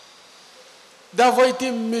 d'avoir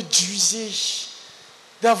été médusé,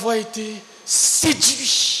 d'avoir été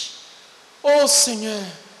séduit. Oh Seigneur,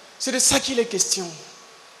 c'est de ça qu'il est question.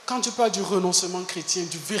 Quand tu parles du renoncement chrétien,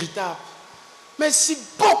 du véritable. Mais si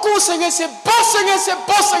beaucoup, Seigneur, c'est bon, Seigneur, c'est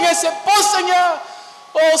bon, Seigneur, c'est bon, Seigneur.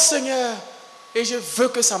 Oh Seigneur, et je veux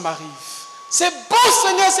que ça m'arrive. C'est bon,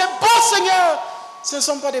 Seigneur, c'est bon, Seigneur. Ce ne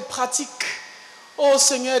sont pas des pratiques, oh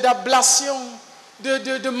Seigneur, d'ablation,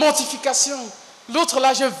 de mortification. L'autre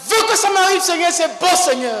là, je veux que ça m'arrive, Seigneur, c'est bon,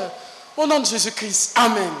 Seigneur. Au nom de Jésus-Christ,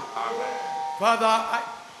 Amen. Amen. Father,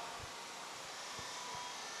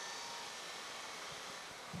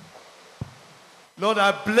 Lord,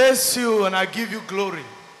 I bless you and I give you glory.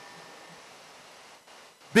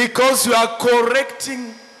 Because you are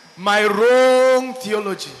correcting my wrong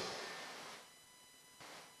theology.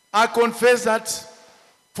 I confess that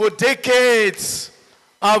for decades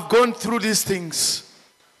I've gone through these things.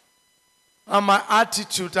 And my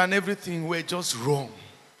attitude and everything were just wrong.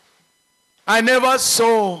 I never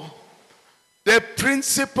saw the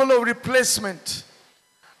principle of replacement.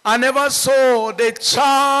 I never saw the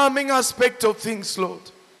charming aspect of things, Lord.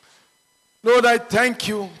 Lord, I thank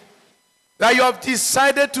you that you have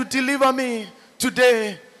decided to deliver me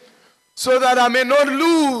today so that I may not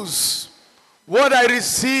lose what I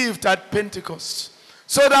received at Pentecost,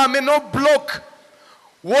 so that I may not block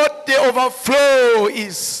what the overflow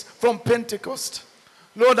is from Pentecost.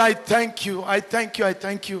 Lord, I thank you, I thank you, I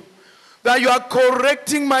thank you that you are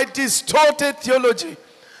correcting my distorted theology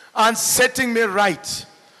and setting me right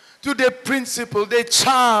to the principle, the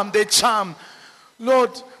charm.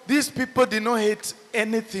 Lord, these people did not hate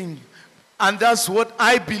anything. And that's what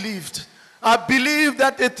I believed. I believed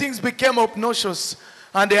that the things became obnoxious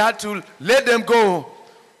and they had to let them go.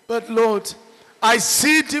 But Lord, I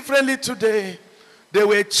see differently today. They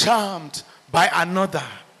were charmed by another.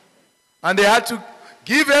 And they had to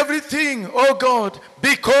give everything, oh God,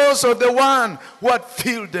 because of the one who had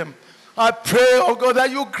filled them. I pray, oh God, that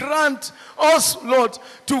you grant us, Lord,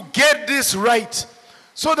 to get this right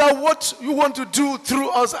so that what you want to do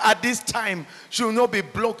through us at this time should not be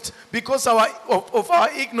blocked because of our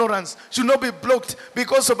ignorance, should not be blocked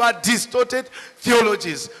because of our distorted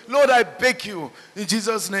theologies. Lord, I beg you, in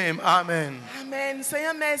Jesus' name, amen. Amen.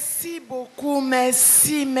 Seigneur, merci beaucoup,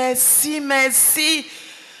 merci, merci, merci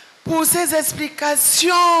pour ces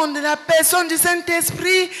explications de la personne du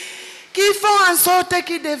Saint-Esprit qui font en sorte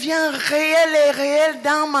qu'il devient réel et réel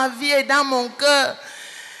dans ma vie et dans mon cœur.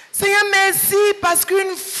 Seigneur, merci parce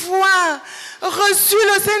qu'une fois reçu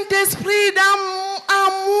le Saint-Esprit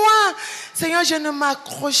en moi, Seigneur, je ne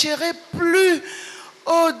m'accrocherai plus,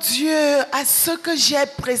 oh Dieu, à ce que j'ai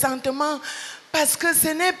présentement, parce que ce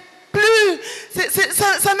n'est plus,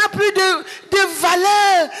 ça n'a plus de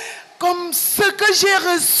valeur comme ce que j'ai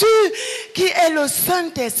reçu, qui est le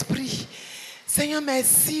Saint-Esprit. Seigneur,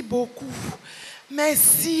 merci beaucoup.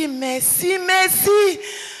 Merci, merci, merci.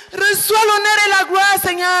 Reçois l'honneur et la gloire,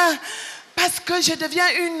 Seigneur, parce que je deviens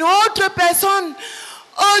une autre personne.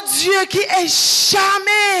 Oh Dieu, qui est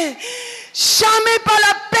jamais par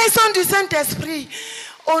la personne du Saint-Esprit.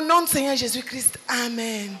 Au nom de Seigneur Jésus-Christ.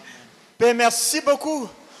 Amen. Père, merci beaucoup,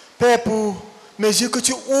 Père, pour mes yeux que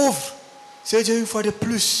tu ouvres. C'est Dieu une fois de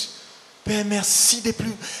plus. Père, merci de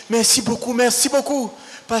plus. Merci beaucoup.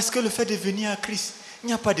 Parce que le fait de venir à Christ, il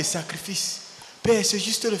n'y a pas de sacrifice. Père, c'est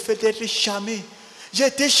juste le fait d'être charmé. J'ai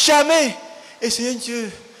été charmé. Et Seigneur Dieu,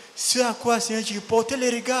 ce à quoi, Seigneur Dieu, porter les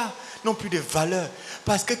regards n'ont plus de valeur.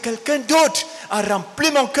 Parce que quelqu'un d'autre a rempli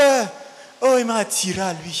mon cœur. Oh, il m'a attiré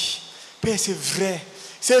à lui. Père, c'est vrai.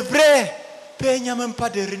 C'est vrai. Père, il n'y a même pas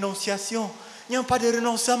de renonciation. Il n'y a pas de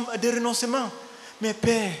renoncement. Mais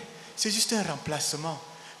Père, c'est juste un remplacement.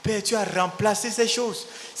 Père, tu as remplacé ces choses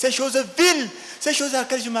viles, ces choses à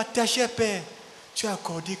laquelle je m'attachais, Père. Tu as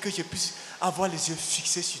accordé que je puisse avoir les yeux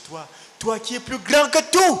fixés sur toi. Toi qui es plus grand que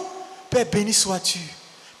tout. Père, béni sois-tu.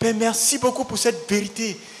 Père, merci beaucoup pour cette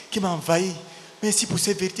vérité qui m'a envahi. Merci pour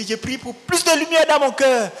cette vérité. Je prie pour plus de lumière dans mon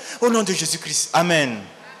cœur. Au nom de Jésus-Christ. Amen.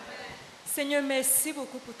 Seigneur, merci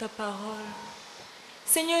beaucoup pour ta parole.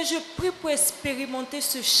 Seigneur, je prie pour expérimenter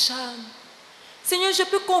ce charme. Seigneur, je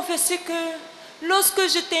peux confesser que lorsque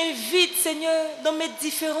je t'invite, Seigneur, dans mes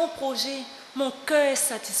différents projets, mon cœur est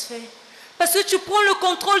satisfait. Parce que tu prends le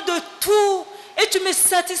contrôle de tout et tu me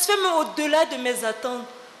satisfais même au-delà de mes attentes.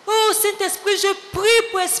 Oh Saint-Esprit, je prie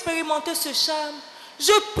pour expérimenter ce charme.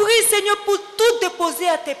 Je prie, Seigneur, pour tout déposer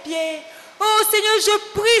à tes pieds. Oh Seigneur,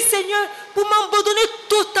 je prie, Seigneur, pour m'abandonner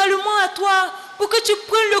totalement à toi, pour que tu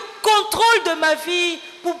prennes le contrôle de ma vie,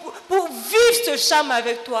 pour vivre ce charme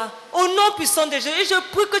avec toi, au nom puissant de Jésus. Et je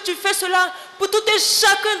prie que tu fais cela pour tout et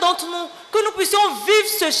chacun d'entre nous, que nous puissions vivre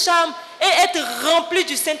ce charme et être remplis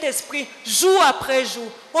du Saint-Esprit, jour après jour.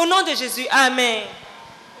 Au nom de Jésus, Amen.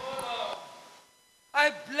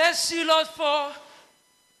 I bless you, Lord, for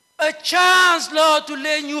a chance, Lord, to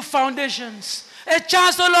lay new foundations. A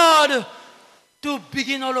chance, oh Lord, to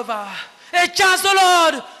begin all over. A chance, oh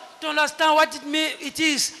Lord, to understand what it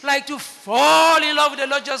is like to fall in love with the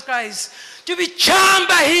Lord Jesus Christ. To be charmed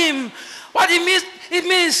by Him. What it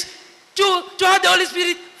means to have the Holy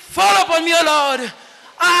Spirit fall upon me, oh Lord.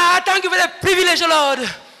 I thank you for the privilege, oh Lord.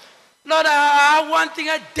 Lord, I have one thing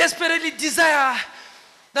I desperately desire,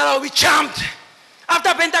 that I will be charmed.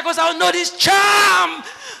 After Pentecost, I will know this charmed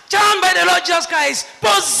by the Lord Jesus Christ,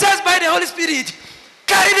 possessed by the Holy Spirit,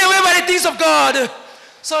 carried away by the things of God,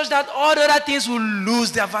 such that all the other things will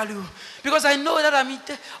lose their value. Because I know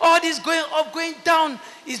that all this going up, going down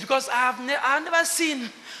is because I have never seen.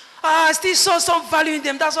 I still saw some value in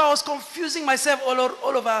them. That's why I was confusing myself all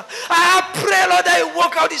over. I pray, Lord, that you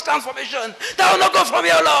work out this transformation. That will not go from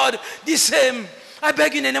here, Lord. The same. I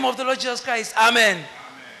beg you in the name of the Lord Jesus Christ. Amen.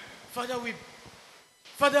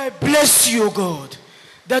 Father, I bless you, O God,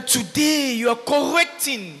 that today you are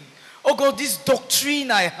correcting, oh God, this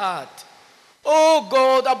doctrine I had. Oh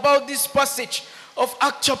God, about this passage of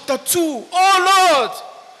Acts chapter 2. Oh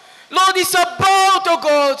Lord, it's about, oh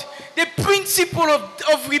God, the principle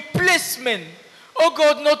of replacement. Oh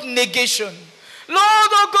God, not negation. Lord,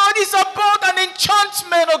 oh God, it's about an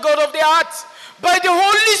enchantment, oh God, of the heart by the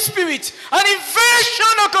Holy Spirit. An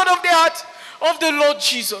invasion, oh God, of the heart of the Lord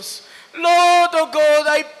Jesus. Lord, oh God,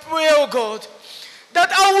 I pray, oh God,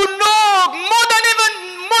 that I will know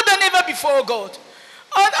more than ever before, oh God,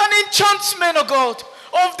 an enchantment, oh God,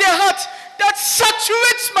 of the heart that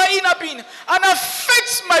saturates my inner being and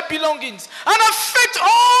affects my belongings and affects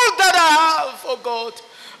all that I have, oh God.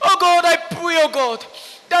 Oh God, I pray, oh God,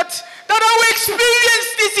 that I will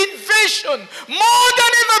experience this invasion more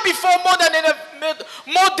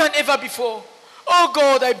than ever before. Oh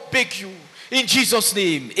God, I beg you. In Jesus'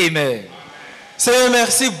 name, amen. Seigneur,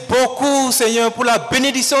 merci beaucoup, Seigneur, pour la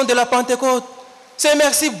bénédiction de la Pentecôte. C'est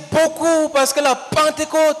merci beaucoup parce que la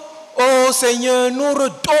Pentecôte, oh Seigneur, nous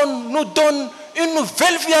donne une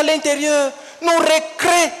nouvelle vie à l'intérieur, nous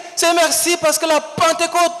recrée. C'est merci parce que la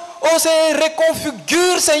Pentecôte, oh Seigneur,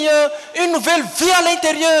 reconfigure, Seigneur, une nouvelle vie à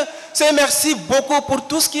l'intérieur. C'est merci beaucoup pour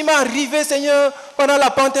tout ce qui m'est arrivé, Seigneur, pendant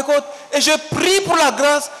la Pentecôte. Et je prie pour la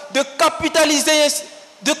grâce de capitaliser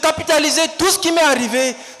tout ce qui m'est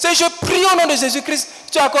arrivé. C'est je prie au nom de Jésus-Christ.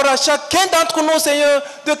 Tu accordes à chacun d'entre nous, Seigneur,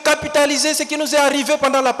 de capitaliser ce qui nous est arrivé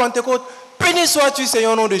pendant la Pentecôte. Béni sois-tu,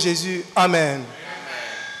 Seigneur, au nom de Jésus. Amen.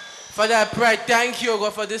 Father, I pray, thank you,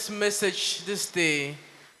 God, for this message this day.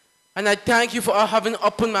 And I thank you for having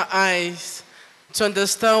opened my eyes to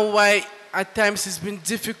understand why at times it's been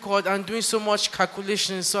difficult and doing so much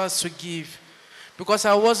calculation so as to give. Because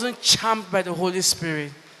I wasn't charmed by the Holy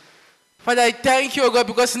Spirit. Father, I thank you, God,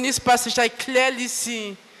 because in this passage I clearly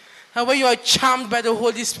see that when you are charmed by the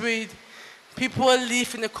Holy Spirit, people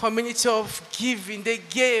live in a community of giving. They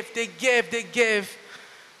give.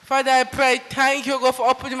 Father, I pray, thank you, God, for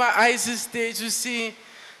opening my eyes this day to see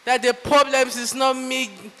that the problems is not me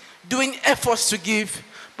doing efforts to give,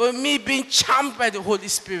 but me being charmed by the Holy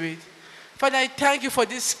Spirit. Father, I thank you for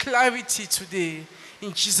this clarity today.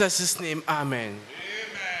 In Jesus' name, amen.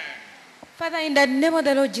 Father, in the name of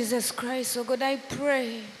the Lord Jesus Christ, oh God, I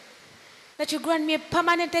pray that you grant me a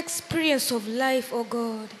permanent experience of life, oh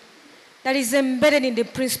God, that is embedded in the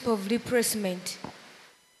principle of replacement.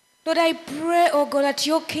 Lord, I pray, oh God, that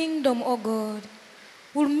your kingdom, oh God,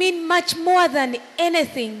 will mean much more than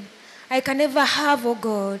anything I can ever have, oh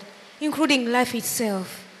God, including life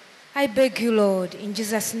itself. I beg you, Lord, in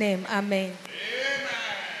Jesus' name, amen.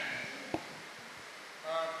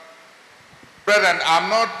 Brethren, I'm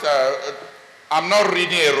not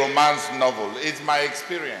reading a romance novel. It's my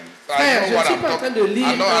experience. I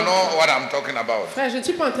know what I'm talking about. Frère, je ne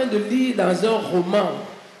suis pas en train de lire dans un roman.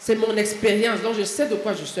 C'est mon expérience, donc je sais de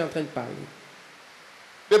quoi je suis en train de parler.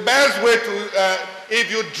 The best way to, if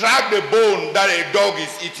you drag the bone that a dog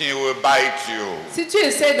is eating, it will bite you. Si tu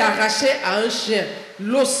essaies d'arracher à un chien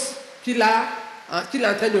l'os qu'il est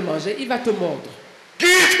en train de manger, il va te mordre.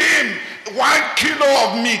 Give him 1 kilo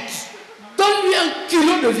of meat. Donne-lui 1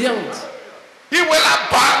 kilo de viande. He will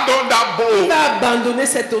abandon that bone. Il va abandonner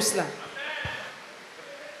cet os-là.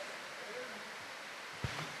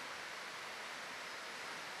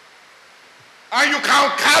 And you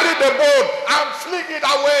can carry the bone and fling it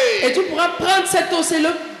away. Et tu pourras prendre cet os et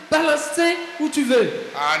le balancer où tu veux.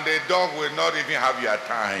 And the dog will not even have your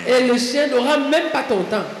time. Et le chien n'aura même pas ton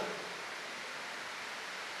temps.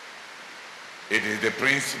 It is the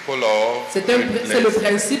principle of c'est le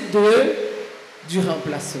principe du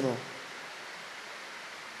remplacement.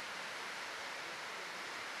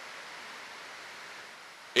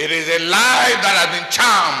 It is a life that has been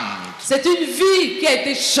charmed. C'est une vie qui a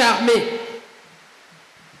été charmée.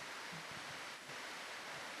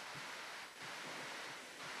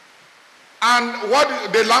 And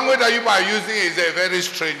the language that you are using is a very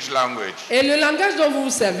strange language. Et le langage dont vous vous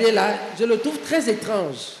servez là, je le trouve très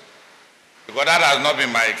étrange. Because that has not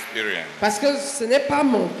been my experience. Parce que ce n'est pas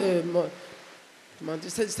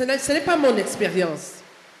ce n'est pas mon expérience.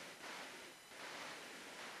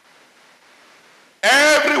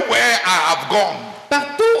 Everywhere I have gone.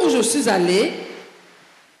 Partout où je suis allé.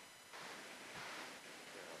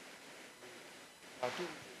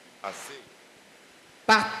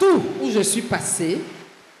 Partout où je suis passé,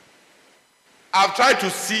 I've tried to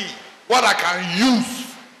see what I can use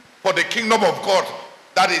for the kingdom of God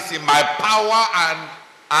that is in my power and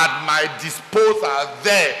at my disposal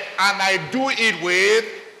there. And I do it with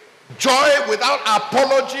joy, without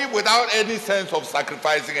apology, without any sense of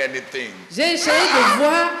sacrificing anything. J'ai essayé de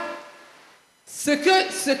voir ce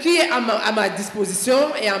qui est à ma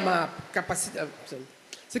disposition et à ma capacité.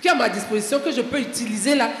 Ce qui est à ma disposition que je peux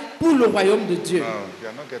utiliser là pour le royaume de Dieu. No, you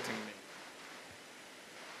are not getting me.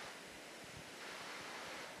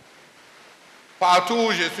 Partout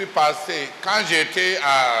où je suis passé, quand j'étais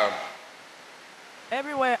à...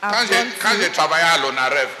 Quand j'ai travaillé à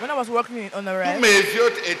l'ONAREF, tous mes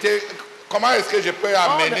yeux étaient... Comment est-ce que je peux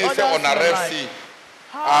amener ce ONAREF-ci?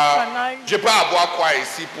 Je peux avoir quoi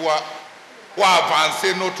ici pour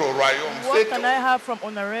avancer notre royaume? What can I have from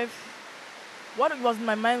ONAREF? What was in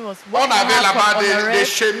my mind was on avait là-bas des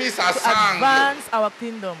chemises à sangle. Advance our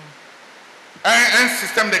kingdom. Un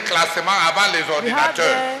système de classement avant les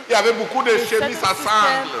ordinateurs. Il y avait beaucoup de chemises à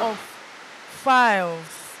sangle. Files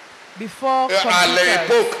before à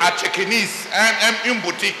l'époque, à Tchekinis, une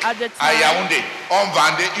boutique à Yaoundé, on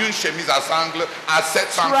vendait une chemise à sangle à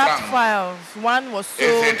 700 francs. Files. One was sold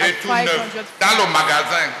et c'était tout neuf. Dans le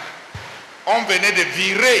magasin, on venait de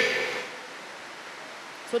virer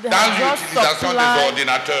dans l'utilisation des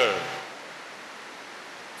ordinateurs.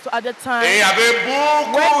 So at the time, et il y avait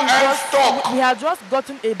beaucoup un stock we had just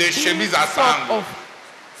gotten a de chemises à sangle. Of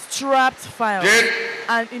strapped files.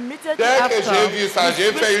 And immediately dès que after, j'ai vu ça,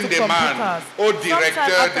 j'ai fait une demande au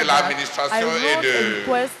directeur de l'administration et de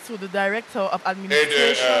request to the director of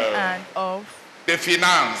administration and of des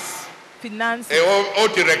finances finances et au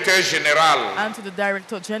directeur général and to the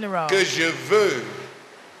director general que je veux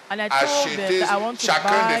acheter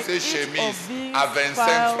chacun de ces chemises à 25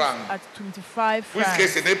 francs at 25 francs puisque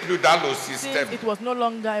ce n'est plus dans le système. It was no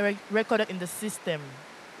longer recorded in the system.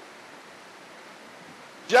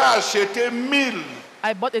 J'ai acheté 1000.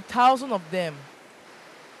 I bought 1,000 of them.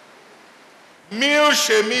 1000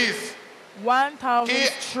 chemises. 1,000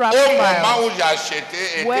 strap au files. moment où j'ai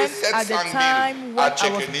acheté When était at the 700 time 000 when à I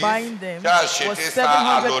was buying them, j'ai acheté was ça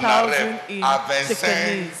à 700,000 in à 25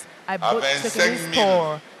 Chekenese. I bought Chekenese 000.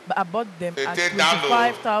 store, but I bought them at C'était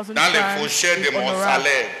 25,000 dans les fourchettes de mon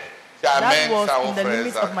salaire. That was ça in the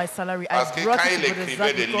limits of my salary. Parce I que brought quand it il to the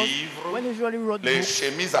écrivait des because livres, when he usually wrote les books,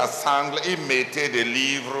 chemises à sangle, il mettait des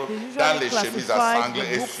livres he dans usually les chemises à classified sangle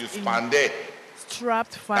the et books suspendait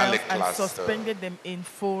strapped dans files les and clusters. suspended them in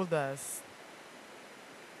folders.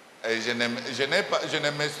 Et je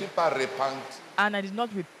ne me suis pas repenti. And I did not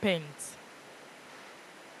repent.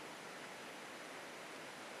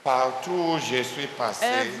 Partout où je suis passé,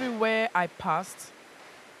 Everywhere I passed,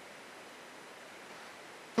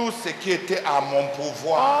 tout ce qui était à mon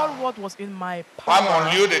pouvoir, all what was in my pas mon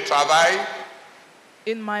power, lieu de travail,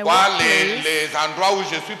 in my pas workplace, les endroits où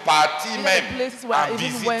je suis parti even même the places where I en even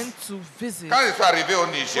visite. went to visit. Quand je suis arrivé au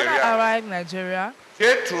When I Nigeria, arrived in Nigeria,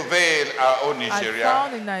 j'ai trouvé au I Nigeria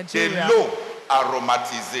found in de Nigeria l'eau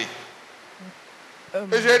aromatisée.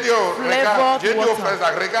 Et j'ai dit, flavored au water. frère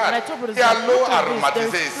Zach, And I regarde, told brothers, il y a look l'eau at this, aromatisée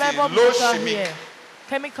there's ici, flavored l'eau water chimique, here,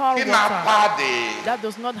 chemical qui n'a water pas that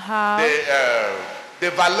does not have de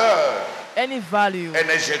valeur any value,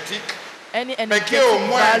 énergétique, any mais qui est au energetic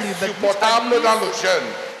moins value, but which supportable at dans le least jeûne.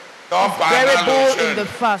 Donc pendant bearable le in jeûne, the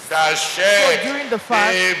fast. j'achète So during the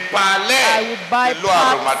fast, des palais I would buy de l'eau packs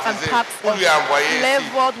and aromatisée packs pour of lui envoyer ici,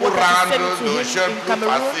 flavored pour water to send rendre it to le him jeûne in plus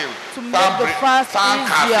Cameroon facile, to make the fast sans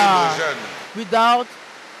casser le easier jeûne. without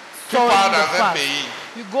Tu soiling pars the dans un fast. pays,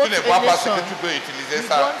 You go tu ne to vois a pas ce nation, que tu peux utiliser you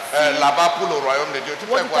ça don't see là-bas pour le royaume de Dieu. Tu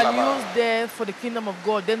what fais you quoi can là-bas? use there for the kingdom of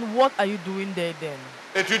God, then what are you doing there then?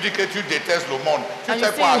 Et tu dis que tu détestes le monde. Tu And you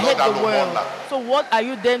fais say quoi you alors hate dans the le world. monde là? So what are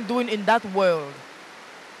you then doing in that world?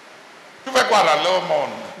 Tu fais quoi dans leur monde?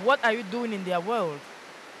 What are you doing in their world?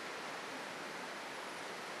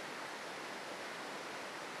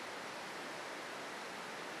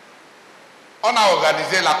 On a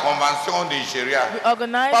organisé la convention au Nigeria. We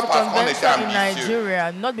organized Pas a parce qu'on était convention in ambitieux.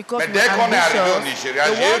 Nigeria, not because Mais we dès were qu'on est arrivé au ambitious. Nigeria,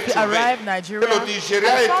 The j'ai once we trouvé arrived in que Nigeria, le Nigeria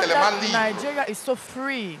I est found tellement that libre. Nigeria is so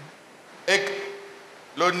free. Et que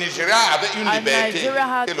le Nigeria avait une And liberté Nigeria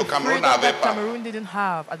had que le a Cameroun freedom n'avait that pas. Cameroon didn't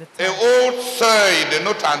have at the Et time. au seuil de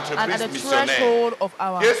notre And at entreprise the missionnaire, threshold of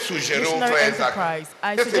our j'ai suggéré au missionary frère Zach enterprise,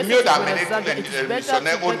 I que c'est suggested mieux to d'amener Brother tous Zach les that it's better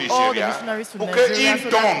missionnaires to au get all the Nigeria missionaries to pour Nigeria qu'ils so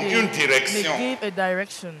that donnent they une may direction give a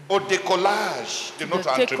direction au décollage de to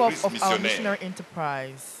notre the take-off entreprise of our missionnaire. missionary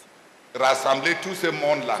enterprise. Rassembler tout ce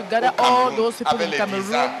monde-là To au gather all Cameroun those people avec in les Cameroon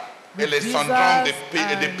visas et with les visas syndromes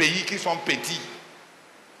des and pays qui sont petits.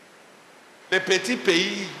 Les petits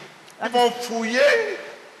pays, ils vont fouiller.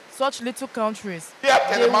 such little countries. Il y a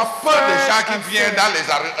They tellement will peu de gens search qui and viennent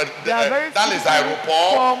search. There are very dans few les people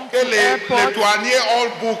aéroports come que to les airports. douaniers ont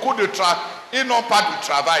beaucoup de travail. Ils n'ont pas de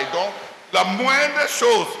travail. Donc, la moindre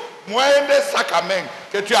chose, moindre sac à main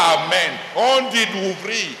que tu amènes, on dit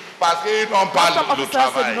d'ouvrir parce qu'ils n'ont pas Some le officers say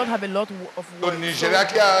they travail. don't have a lot of work. Au Nigeria,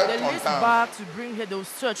 qui a They ton list temps? back to bring here, they will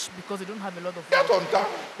search because they don't have a lot of Qui a work. ton temps?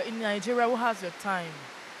 But in Nigeria, who has your time?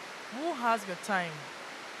 Who has your time?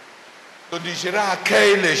 Le Nigeria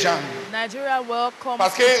accueille les gens Nigeria welcomes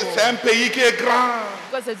parce que people c'est un pays qui est grand.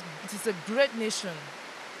 because it is a great nation.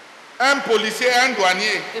 Un policier, un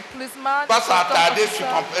douanier A policeman va a custom s'attarder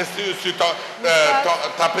officer sur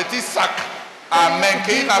ta petit sac à main will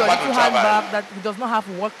qu'il give n'a your pas de little travail. handbag that he does not have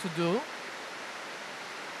work to do.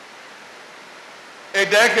 Et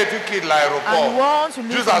dès que tu quittes And l'aéroport, once you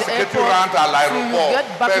leave jusqu'à the ce que tu airport, rentres à till you l'aéroport, get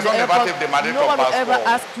back to the personne ne va te airport, demander no ton one will ever passeport.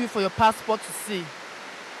 ask you for your passport to see.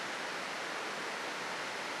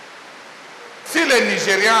 Si les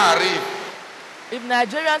Nigériens arrivent If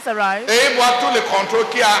Nigerians arrive, et ils voient tous les contrôles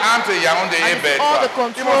qu'il y a entre Yaoundé et and see all Bertois,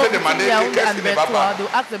 the ils vont control se between demander Yaoundé qu'est-ce and qui ne va Bertois, pas. they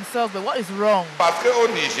will ask themselves, but what is wrong? Parce qu'au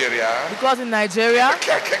Nigeria, Because in Nigeria,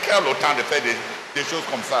 quelqu'un a le temps de faire des choses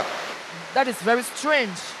comme ça. that is very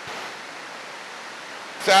strange.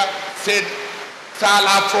 Ça, C'est à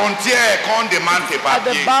la frontière qu'on demande tes At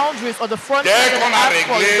the papiers. boundaries or the frontier Dès that qu'on a ask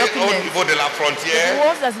for réglé the au documents, niveau de la frontière, the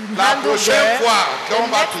ones that is la handled prochaine there, fois qu'on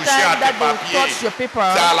the va next toucher à time tes that they will papiers, touch your paper,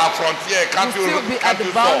 c'est à la frontière quand you tu, still be quand at tu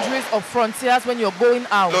the sors. boundaries of frontiers when you're going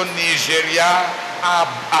out. Le Nigeria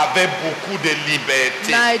avait beaucoup de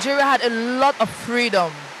liberté. Nigeria had a lot of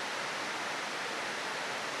freedom.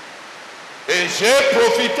 Et j'ai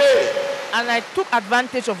profité. And I took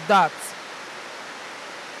advantage of that.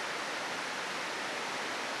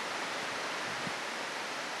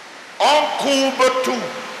 On courbe tout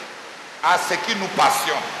à ce qui nous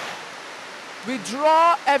passionne. We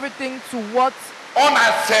draw everything to what on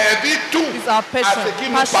a servi tout is our passion. à ce qui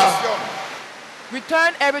nous passionne. We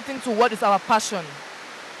turn everything to what is our passion,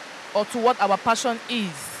 or to what our passion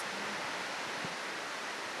is.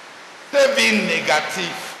 C'est vie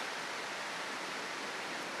négative.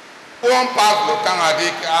 Où on passe le temps à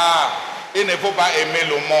dire il ne faut pas aimer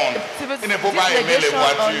le monde, il ne faut pas aimer les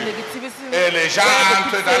voitures. Et les gens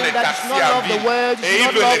entrent dans les taxis à ville et ils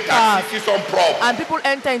veulent les taxis qui sont propres. And people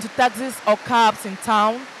enter into taxis or cabs in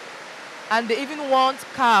town, and they even want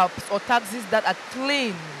cabs or taxis that are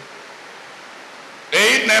clean.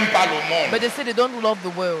 Et ils n'aiment pas le monde. But they say they don't love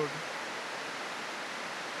the world.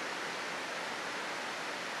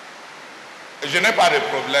 Je n'ai pas de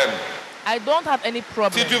problème. I don't have any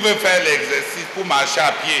problem. Si tu veux faire l'exercice pour marcher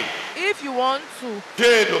à pied, if you want to, tu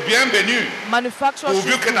es le bienvenu.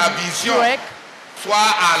 Pourvu que ta vision soit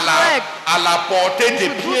à la portée des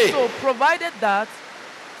pieds. So, provided that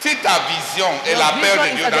si ta vision est la paix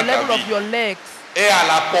de Dieu dans ta vie et à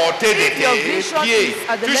la portée de tes pieds,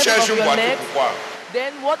 tu cherches une voiture pourquoi?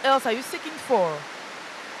 Then what else are you seeking for?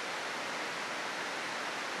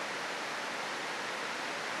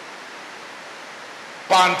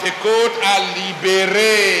 Pentecôte a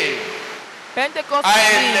libéré, a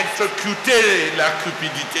électrocuté la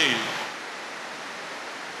cupidité.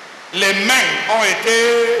 Les mains ont été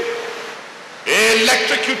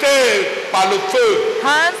électrocutées par le feu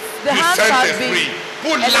du Saint-Esprit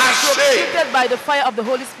pour lâcher by the fire of the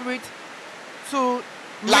Holy Spirit to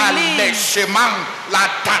l'attachement,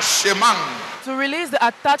 to release the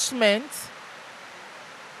attachment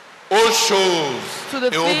aux choses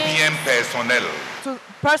et aux biens personnels. To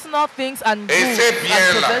personal things and goods et ces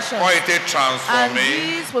biens-là ont été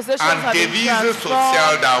transformés en devises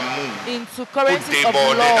sociales d'amour pour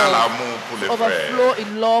déborder dans l'amour pour les frères. Overflow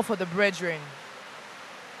in love for the brethren.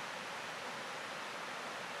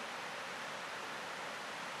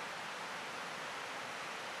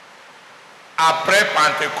 Après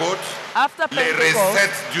Pentecôte, les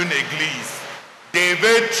recettes d'une église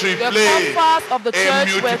devaient tripler et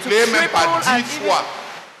multiplier même par 10 fois.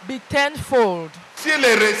 Be tenfold. Si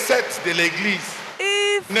les recettes de l'église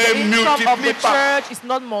ne multiplient pas, is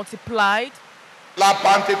not multiplied, la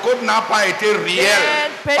Pentecôte n'a pas été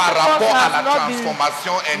réelle par rapport à la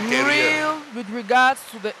transformation intérieure. With regards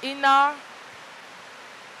to the inner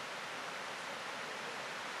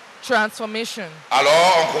transformation.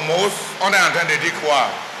 Alors on commence, on est en train de dire quoi?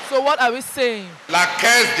 So what are we saying? La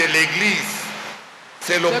caisse de l'église,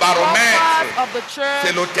 c'est le baromètre,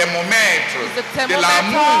 c'est le thermomètre de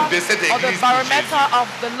l'amour de cette église. The barometer of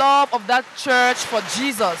the love of that church for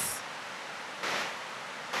Jesus.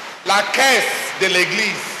 La caisse de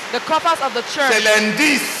l'église, the coffers of the church, c'est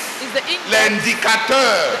l'indice,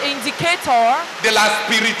 l'indicateur de la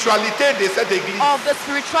spiritualité de cette église. Of the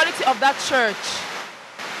spirituality of that church.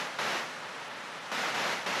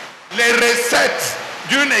 Les recettes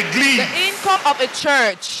d'une église, the income of a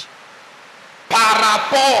church, par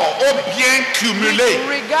rapport aux biens cumulés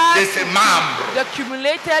de ses membres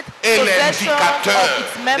et l'indicateur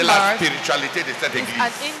de la spiritualité de cette église.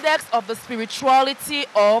 An index of the spirituality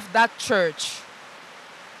of that church.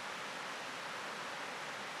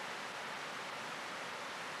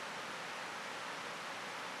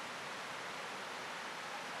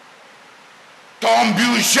 Ton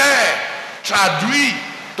budget traduit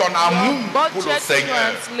ton amour pour le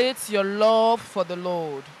Seigneur. Translates your love for the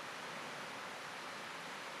Lord.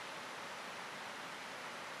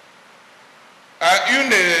 Une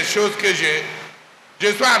des choses que je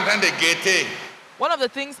suis en train de guetter one of the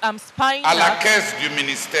things I'm spying à la caisse du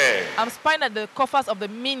ministère. I'm spying at the coffers of the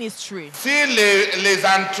ministry. Si les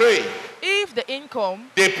entrées if the income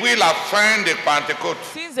depuis la fin de Pentecôte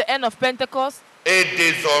since the end of Pentecost et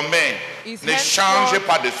désormais ne change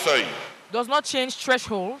pas de seuil, does not change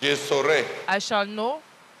threshold, je saurai. I shall know.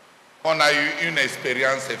 On a eu une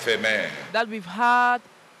expérience éphémère. That we've had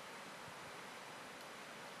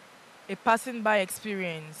a passing by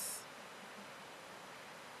experience.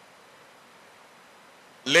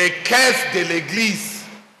 Les caisses de l'église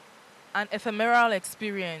An ephemeral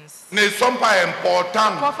experience. Ne sont pas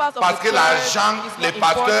importants parce que l'argent, les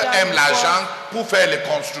pasteurs aiment l'argent pour faire les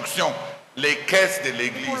constructions. Les caisses de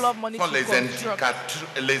l'église sont les indicateurs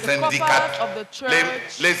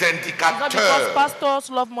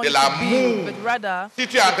de l'amour. Si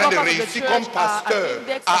tu es en train de réussir comme pasteur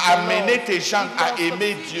à amener tes gens à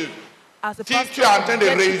aimer Dieu, si tu es en train de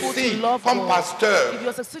réussir comme pasteur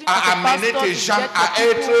à amener tes gens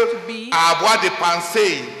à avoir des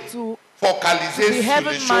pensées focalisées sur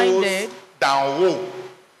les choses d'en haut,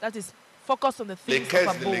 les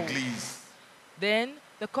caisses de l'église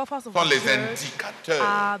sont les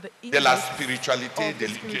indicateurs de la spiritualité de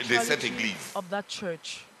cette église.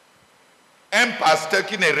 Un pasteur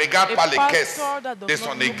qui ne regarde pas les caisses de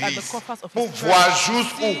son église pour voir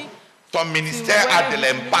jusqu'où son ministère a de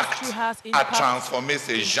l'impact à transformer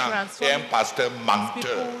ces gens, est un pasteur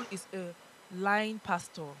menteur.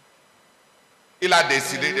 Il a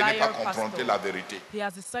décidé de ne pas confronter la vérité.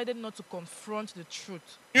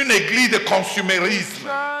 Une église de consumérisme,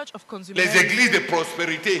 les églises de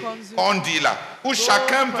prospérité, on dit là, où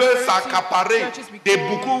chacun veut s'accaparer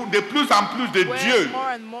de plus en plus de Dieu.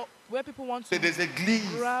 C'est des églises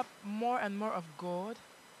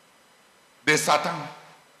de Satan.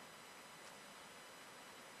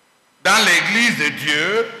 Dans l'église de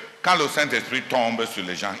Dieu, quand le Saint-Esprit tombe sur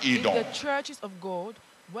les gens, ils donnent.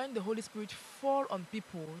 When the Holy Spirit falls on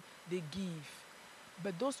people, they give.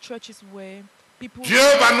 But those churches where people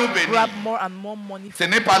grab more and more money ce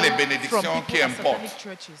n'est pas les bénédictions qui importent.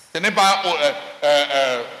 Ce n'est pas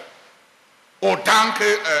autant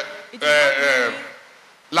que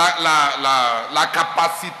la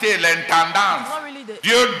capacité, l'intendance.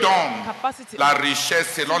 Dieu donne la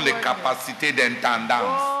richesse selon les capacités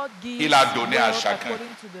d'intendance qu'il a donné à chacun.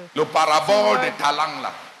 Le parabole des talents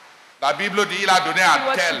là. La Bible dit qu'il a donné à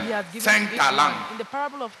tel 5 talents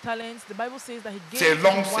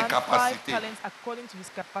selon ses capacités.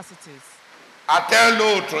 À tel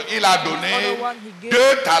autre, il a donné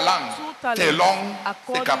 2 talents selon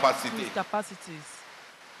ses capacités.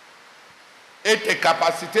 Et tes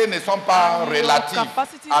capacités ne sont pas relatives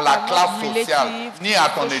à la classe sociale, ni à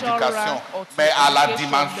ton éducation, mais à la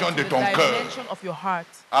dimension de ton cœur,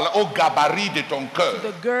 au gabarit de ton cœur.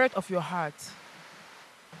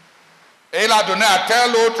 Et il a donné à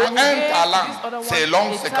tel autre un talent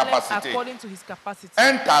selon ses capacités.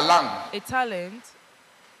 Un talent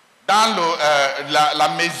dans la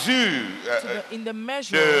mesure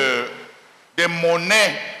de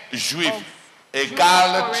monnaie juive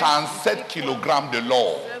égale 37 kg de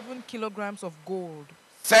l'or.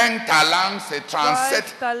 5 talents, c'est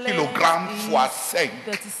 37 kg fois 5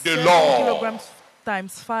 de l'or.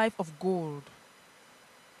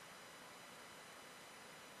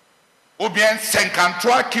 Ou bien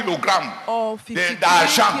 53 kg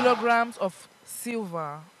d'argent.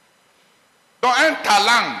 Donc un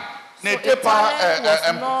talent n'était pas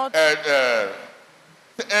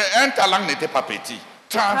un talent n'était pas petit.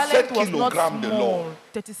 37 kg de l'or.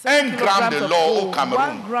 1 gramme de l'or au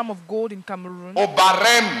Cameroun. Au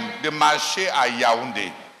barème de marché à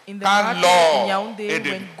Yaoundé. Quand l'or est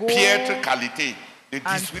de piètre qualité, de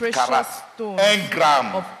 18 carats, 1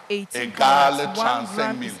 gramme égale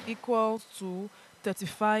 35 000.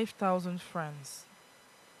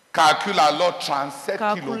 Calcule alors 37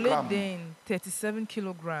 kg.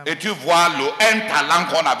 Et tu vois un talent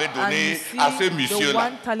qu'on avait donné à ce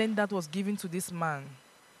monsieur-là.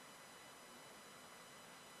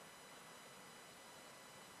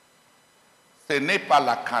 Ce n'est pas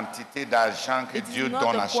la quantité d'argent que Dieu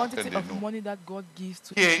donne à chacun de nous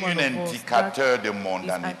qui est un indicateur de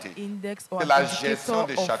mondanité. C'est la gestion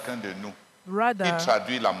de chacun de nous qui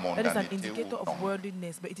traduit la mondanité ou non.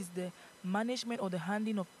 But it is the management or the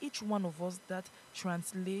handling of each one of us that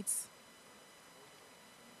translates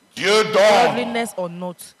Dieu donne godliness or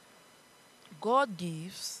not. God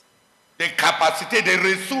gives des capacités, des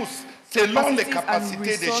ressources selon les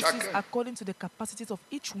capacités de chacun. According to the capacities of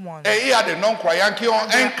each one. Et il y a des non-croyants qui ont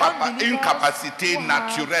une capacité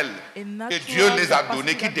naturelle que Dieu les a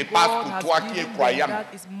donnée qui dépasse pour toi qui es croyant.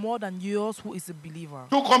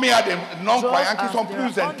 Tout comme il y a des non-croyants qui sont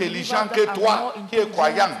plus intelligents que toi qui es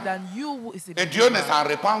croyant. Et Dieu ne s'en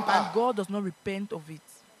repent pas.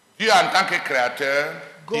 Dieu en tant que créateur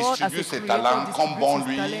distribue ses talents comme bon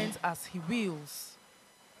lui.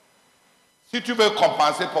 Si tu veux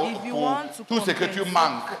compenser pour tout ce que tu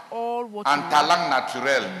manques en talent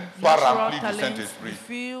naturel, sois rempli du Saint-Esprit.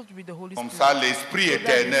 Comme ça, l'Esprit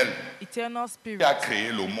éternel qui a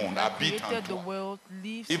créé le monde habite en toi.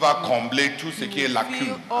 Il va combler tout ce qui est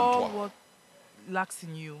lacune en toi.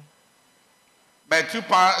 Mais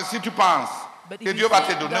si tu penses que Dieu va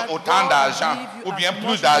te donner autant d'argent ou bien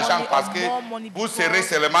plus d'argent parce que vous serez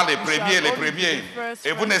seulement les premiers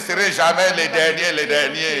et vous ne serez jamais les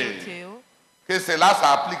derniers. Que cela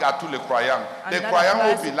s'applique à tous les croyants. Les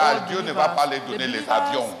croyants au village, Dieu ne va pas les donner les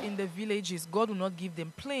avions. In the villages, God will not give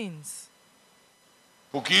them planes.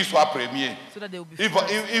 Pour qu'ils soient premiers. So that they will be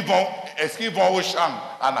est-ce qu'ils vont au champ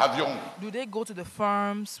en avion? Do they go to the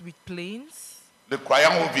farms with planes? Les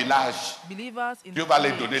croyants au village, Dieu va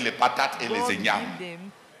les donner les patates et les ignames.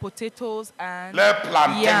 Leurs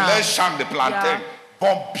plantains, leurs champs de plantains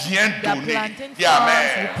vont bien donner. Dis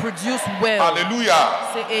Amen. Alléluia.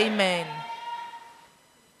 Say amen.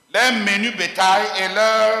 Leurs menus bétail et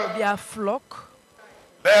their flock,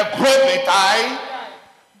 leurs gros bétail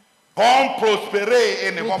vont prospérer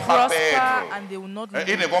et ne vont pas perdre.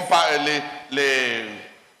 Ils ne vont pas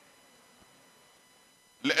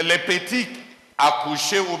les petits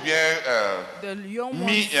accouchés ou bien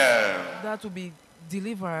mis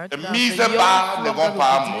bas ne vont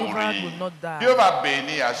pas mourir. Dieu va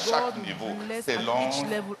bénir à chaque niveau selon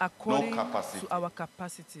nos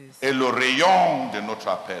capacités et le rayon de notre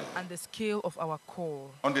appel.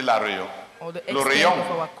 On dit le rayon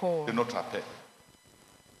de notre appel.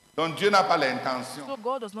 Donc Dieu n'a pas l'intention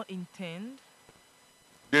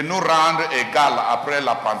de nous rendre égal après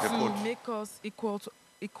la Pentecôte.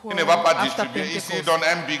 Il ne va pas distribuer. Ici, il donne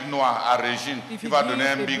un big noir à Régine. Il va donner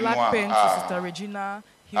un big noir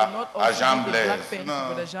à Jean Blaise.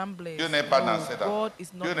 Non, Dieu n'est pas dans cette affaire.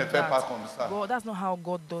 Dieu ne fait pas comme ça.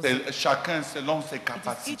 C'est chacun selon ses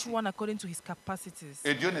capacités.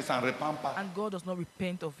 Et Dieu ne s'en repent pas.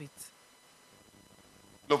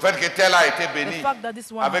 Le fait que tel a été béni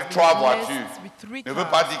avec 3 voitures ne veut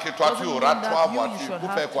pas dire que toi tu auras 3 voitures.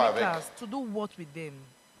 Pour faire quoi avec?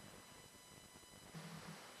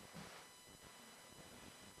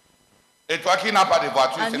 Et toi qui n'as pas de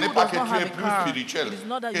voiture, ce n'est pas que tu es plus spirituel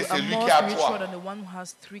que celui qui a 3.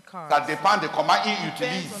 Ça dépend de comment il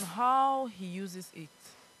utilise.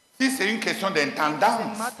 Si c'est une question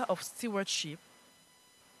d'intendance,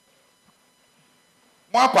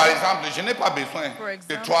 moi par exemple, je n'ai pas besoin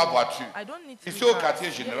de 3 voitures. Ici au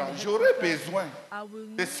quartier général, j'aurais besoin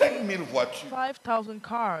de 5000 voitures.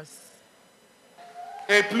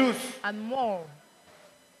 Et plus.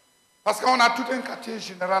 Parce qu'on a tout un quartier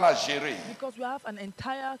général à gérer.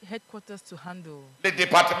 Les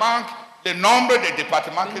départements, le nombre de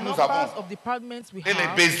départements que nous avons et les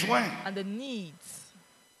besoins.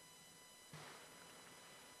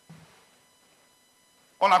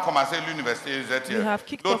 On a commencé l'université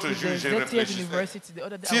l'autre jour, j'ai réfléchi.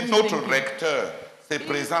 Si notre recteur se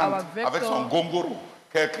présente avec son gongoro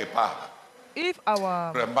quelque part,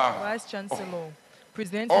 vraiment,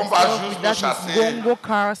 on va juste le chasser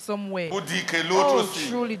pour dire que l'autre aussi.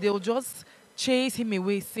 Truly, they'll just chase him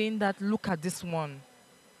away, saying that, look at this one.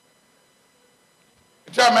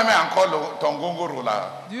 Tu as même encore ton gongoro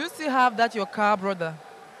là. Do you still have that your car, brother?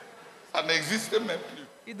 Ça n'existe même plus.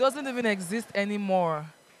 It doesn't even exist anymore.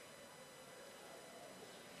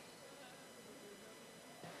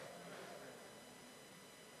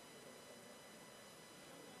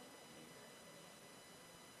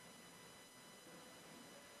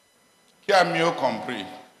 Qui a mieux compris?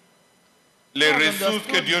 Les ressources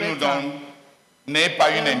que Dieu nous donne n'est pas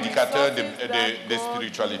un indicateur de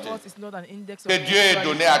spiritualité. Que Dieu ait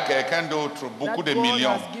donné à quelqu'un d'autre beaucoup de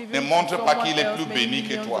millions ne montre pas qu'il est plus béni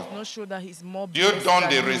que toi. Dieu donne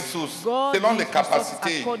des ressources selon les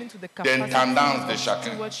capacités d'intendance de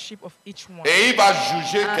chacun. Et il va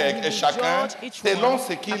juger chacun selon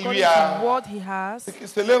ce qu'il lui a,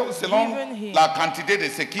 selon la quantité de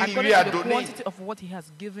ce qu'il lui a donné.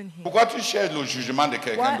 Pourquoi tu cherches le jugement de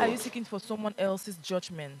quelqu'un d'autre?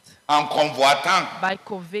 En convoitant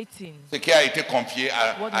ce qui a été confié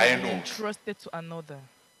à un autre.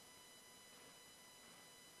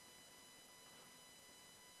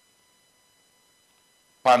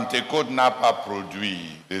 Pentecôte n'a pas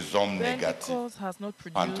produit des hommes négatifs.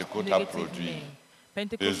 Pentecôte a produit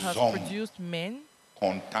des hommes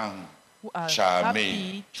contents,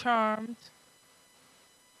 charmés.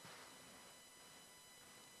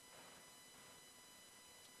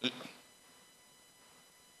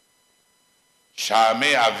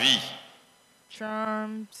 Charmé à vie.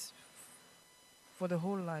 Charmed for the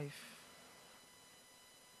whole life.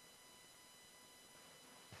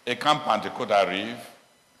 Et quand Pentecôte arrive,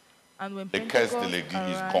 les caisses de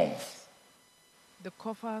l'église gonflent. The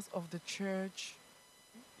coffers of the church.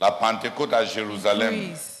 La Pentecôte à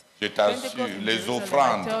Jérusalem, je t'assure, les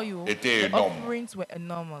offrandes étaient énormes. The offerings were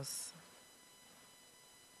enormous.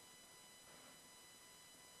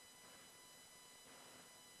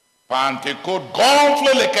 Pentecôte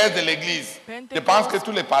gonfle les caisses de l'église. Je pense que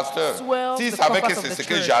tous les pasteurs, s'ils savaient que c'est ce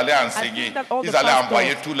que j'allais enseigner, ils allaient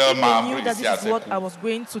envoyer tous leurs membres ici à ce cours. I was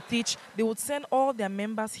going to teach, they would send all their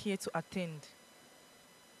members here to attend.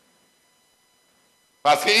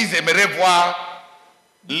 Parce qu'ils aimeraient voir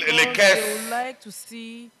les caisses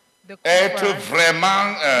être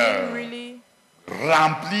vraiment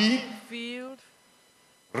remplies,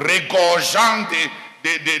 regorgeant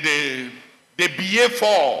des billets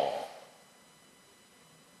forts.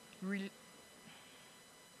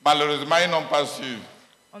 Malheureusement, ils n'ont pas su.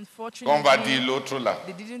 On va dire l'autre là.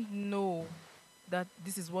 They didn't know that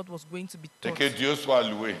this is what was going to be Et taught. que Dieu soit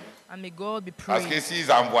loué. And may God be Parce praised. que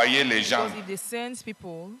s'ils envoyaient les gens Because if they send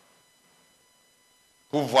people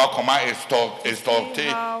pour voir comment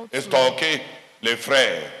extorquer les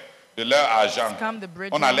frères de leur argent,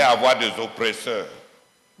 on allait avoir des oppresseurs.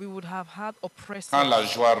 we would have had oppressors. Quand la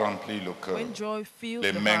joie remplit le cœur, When joy fills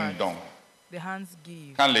les the mains heart, donnent. the hands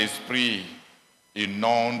give. Quand l'esprit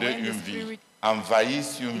inonde When the une vie, Spirit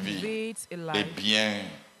envahisse une vie, invades a les life, biens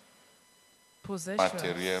possessions,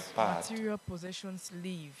 matériels partent. material possessions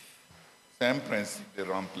leave. C'est un principe de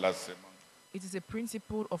remplacement. It is a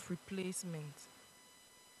principle of replacement.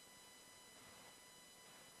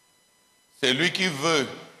 C'est lui qui veut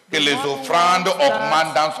que les offrandes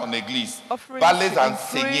augmentent dans son église, va les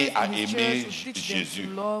enseigner à aimer Jésus,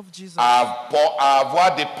 à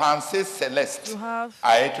avoir des pensées célestes,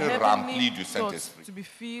 à être remplis du Saint-Esprit,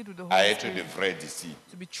 à être de vrais disciples.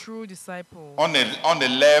 On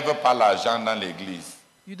ne lève pas l'argent dans l'église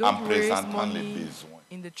en présentant les besoins,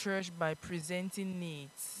 in the church by presenting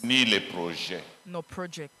needs, ni les projets. no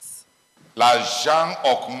projects. L'argent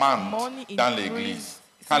augmente dans l'église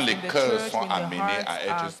quand les cœurs sont amenés à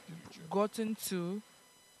être spirituels. Gotten to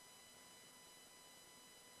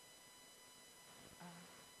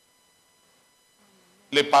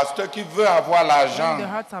Les pasteurs qui veulent avoir l'argent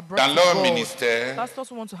dans leur ministère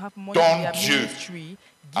donnent Dieu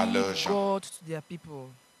à leurs gens. God to their people.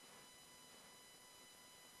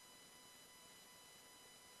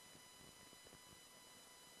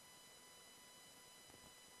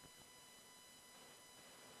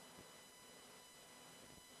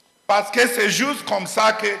 Parce que c'est juste comme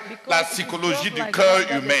ça que la psychologie du cœur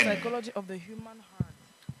humain.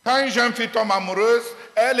 Quand une jeune fille tombe amoureuse,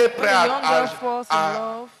 elle est prête à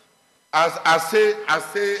se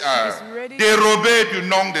dérober du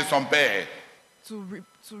nom de son père.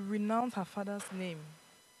 To renounce her father's name.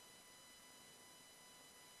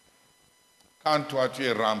 Quand toi tu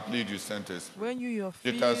es rempli du Saint-Esprit, When you are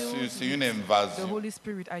je t'assure, c'est une the invasion. Holy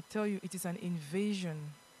Spirit, I tell you, it is an invasion.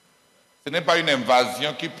 Ce n'est pas une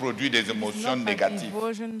invasion qui produit des émotions négatives.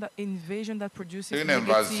 Invasion that produces C'est une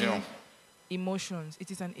invasion. negative emotions.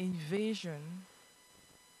 It is an invasion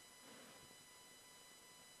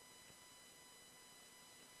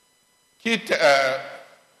qui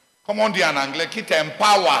comme on dit en anglais, qui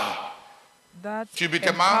t'empower. that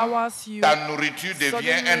Subitement, empowers you. ta nourriture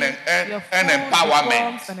devient Your un food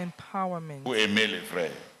empowerment becomes an empowerment pour aimer les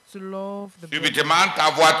frères. to love the Subitement,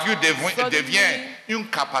 ta voiture devient Suddenly, une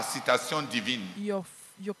capacitation divine. your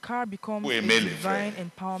car becomes Pour a aimer les divine frères.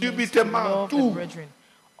 empowerment to Subitement, love tout. the brethren.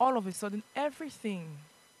 All of a sudden, everything,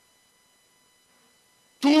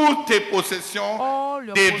 Toutes tes possessions all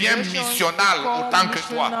your deviennent possessions missionales become autant que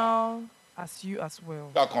toi. missional as you as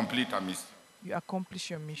well. Tu accomplis ta mission. You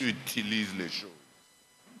accomplish your Tu mission. utilises les choses.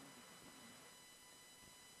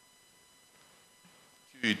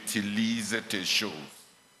 Tu utilises tes choses.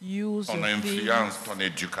 Use Ton your influence, things, ton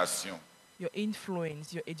éducation. your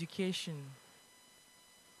influence, your education.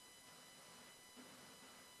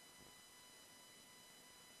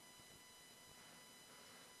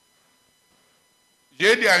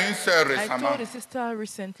 J'ai dit à une sœur I récemment, told a sister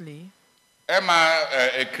recently, elle m'a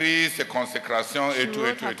écrit ses consécrations et she tout, et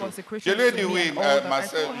wrote tout, her et tout. consecration Je lui ai to dit me oui, and all that. ma I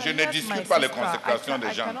sœur, told her, je ne "Yes, my discute pas les sister, consécrations des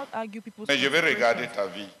I gens. cannot argue people's Mais je vais regarder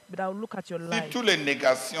consecrations, ta vie. but I'll look at your Si life. toutes les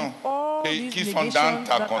négations All qui these sont dans negations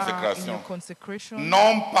ta that are in consécration your consecration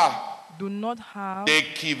n'ont pas do not have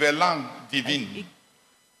d'équivalent divin,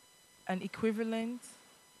 an equivalent,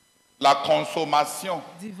 la consommation.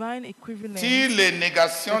 divine equivalent. Si les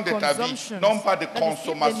négations The de ta vie consumptions, n'ont pas de that is, if the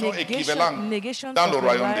consommation équivalente negations dans of le your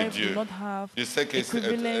royaume de life Dieu, do not have je sais que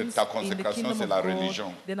equivalence ta in the consécration, kingdom c'est of la God,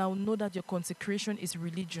 religion. then I will know that your consecration is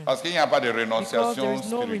religion. Parce qu'il n'y a pas de Because there renonciation is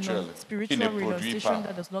no spirituelle qui spiritual ne produit renunciation pas.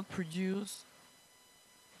 that does not produce.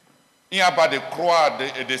 Il n'y a pas de croix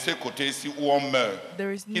de ce côté-ci où on meurt,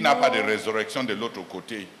 There is qui n'a pas de no résurrection de l'autre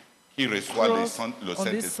côté, qui reçoit le cross le on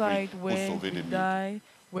this Saint-Esprit side pour where sauver des we milliers. die,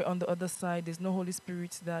 where on the other side there's no Holy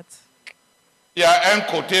Spirit that Il y a un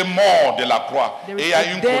côté mort de la croix et il y a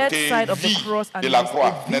un côté vie de la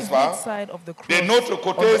croix, n'est-ce pas? De notre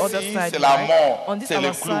côté, c'est la mort, c'est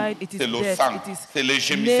le clou, c'est le sang, c'est le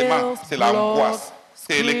gémissement, c'est l'angoisse,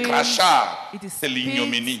 c'est le crachat, c'est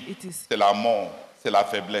l'ignominie, c'est la mort, c'est la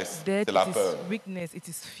faiblesse, c'est la peur,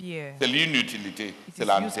 c'est l'inutilité, c'est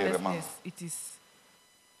l'enterrement.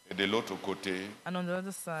 Et de l'autre côté,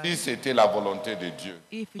 si c'était la volonté de Dieu,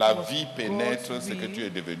 la vie pénètre ce que tu es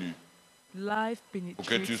devenu. Life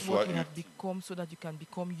penetrates what you have become so that you can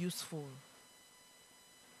become useful.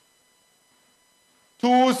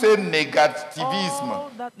 Tout ce négativisme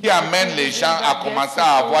qui amène les gens à commencer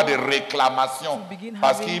à avoir des réclamations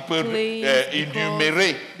parce qu'ils peuvent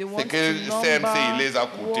énumérer ce que CMC les a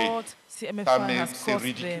coûté. C'est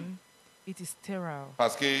ridicule.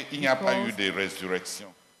 Parce qu'il n'y a pas eu de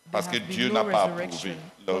résurrection. Parce que Dieu n'a pas approuvé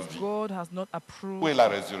leur vie. Où est la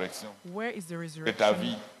résurrection de ta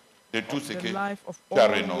vie? De tout ce que tu as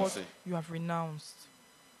renoncé.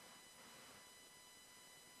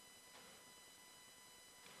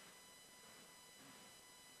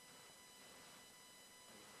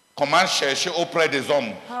 Comment chercher auprès des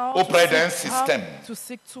hommes, auprès d'un système,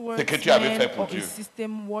 ce que tu avais fait pour Dieu?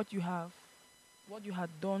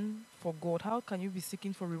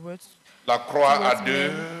 La croix a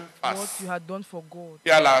deux faces. Il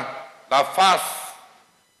y a la face.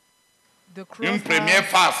 Une première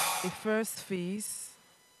face,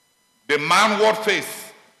 the manward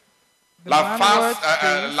face,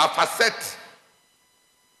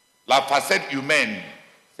 la facette humaine,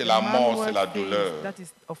 c'est la mort, c'est la douleur,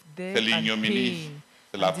 c'est l'ignominie,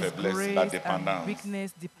 c'est la faiblesse, c'est la dépendance.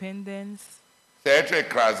 C'est être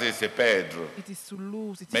écrasé, c'est perdre.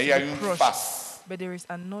 Mais il y a une face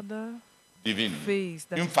divine,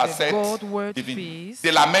 une facette divine.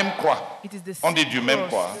 C'est la même croix. On dit du même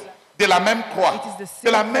croix. De la même croix, de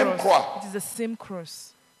la même croix,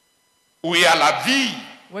 où il y a la vie,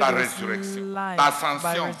 la résurrection,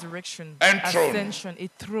 l'ascension, un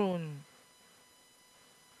trône,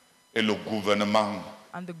 et le gouvernement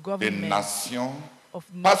des nations,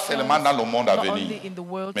 pas seulement dans le monde à venir,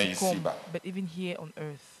 mais ici-bas.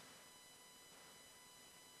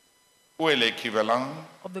 Où est l'équivalent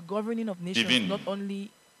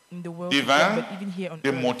divin, de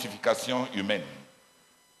mortification humaine?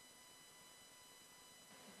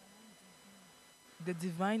 The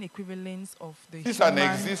divine equivalence of the si ça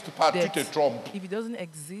n'existe pas, tu te trompes. If it doesn't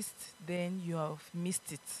exist, then you have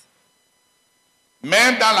missed it.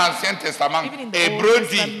 Même dans l'Ancien Testament, Hébreu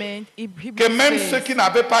dit que même ceux qui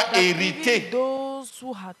n'avaient pas hérité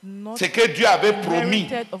ce que Dieu avait promis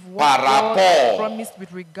par rapport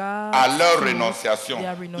à leur renonciation,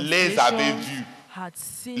 les avait vus,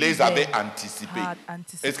 les avait anticipés.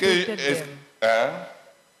 Est-ce que...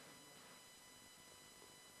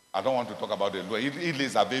 I don't want to talk about the loi. Il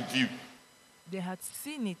les avait vus. They had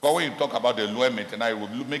seen it. But when you talk about the loi maintenant, it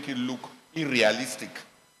will make it look irrealistic.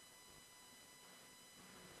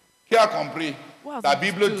 Qui a compris? La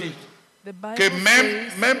Bible dit que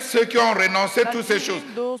même ceux qui ont renoncé à toutes ces choses,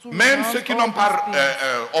 même ceux qui n'ont pas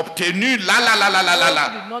obtenu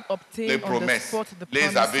les promesses,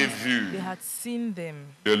 les avaient vus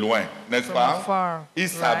de loin, n'est-ce pas? Ils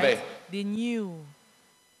savaient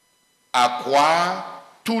à quoi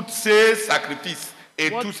tous ces sacrifices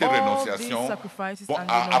et toutes ces renonciations,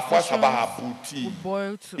 à quoi ça va aboutir?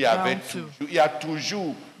 Il y a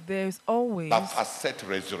toujours la facette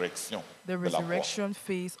résurrection the resurrection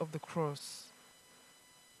phase of the cross.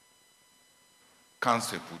 Quand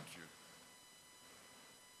c'est pour Dieu.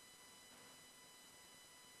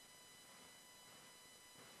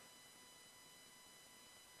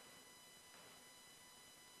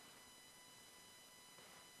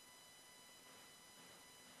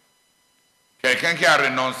 Quelqu'un qui a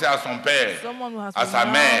renoncé à son père, à sa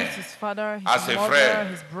mère, à ses frères.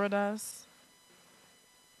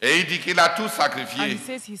 Et il dit qu'il a tout sacrifié.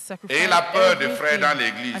 Et il a peur des frères dans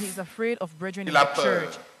l'église. Il a peur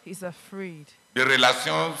des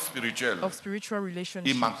relations spirituelles.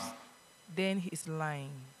 Il ment.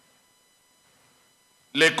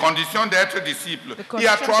 Les conditions d'être disciple. Il y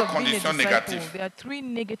a 3 conditions négatives.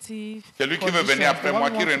 Celui qui veut venir après moi,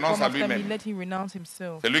 qui renonce à lui-même.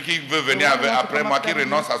 Celui qui veut venir après moi, qui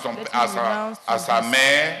renonce à sa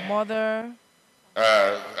mère,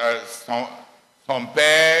 son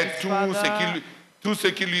père, tous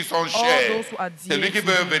ceux qui lui sont chers. Celui qui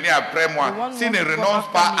veut venir après moi, s'il ne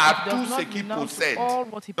renonce pas à tout ce qu'il possède.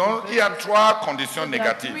 Donc il y a 3 conditions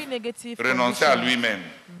négatives. Renoncer à lui-même,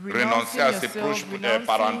 renoncer à ses proches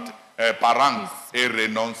parents et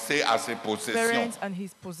renoncer à ses possessions.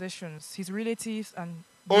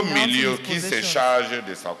 Au milieu, qui se charge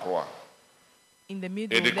de sa croix. in the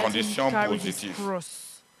middle, et des let conditions him carry positives. his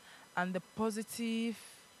cross. And the positive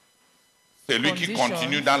Celui qui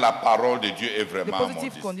continue dans la parole de Dieu est vraiment mon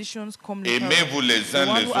disciple. Aimez-vous les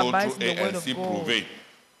uns les autres et ainsi prouvez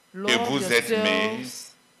que vous êtes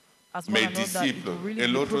mes disciples. Et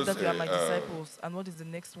l'autre, c'est... And what is the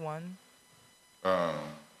next one?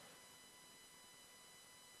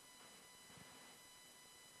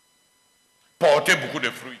 Porter beaucoup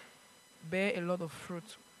de fruits. Bear a lot of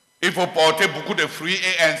fruit. Il faut porter beaucoup de fruits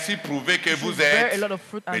et ainsi prouver que vous êtes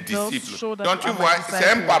mes disciples. Donc tu vois,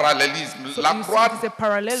 c'est un parallélisme. La croix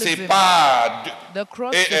sépare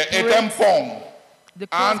est un pont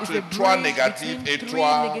entre trois négatifs et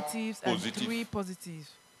trois positifs.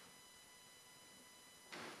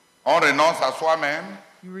 On renonce à soi-même.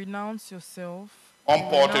 On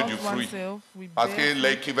porte du fruit. Parce que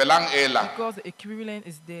l'équivalent est là.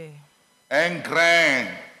 Un grain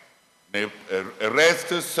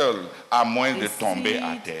reste seul à moins de tomber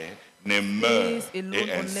à terre, ne meurt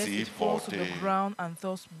et ainsi porter.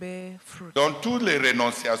 Donc toutes les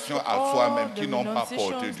renonciations à soi-même qui n'ont pas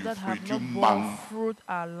porté du fruit, tu manques.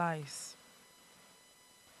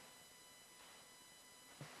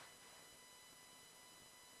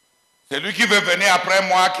 Celui qui veut venir après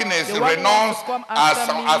moi, qui ne se renonce à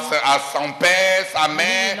son père, sa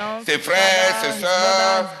mère, ses frères, ses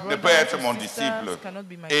sœurs, ne peut être mon disciple.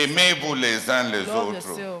 Aimez-vous les uns les autres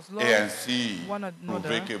et ainsi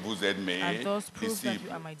prouvez que vous êtes mes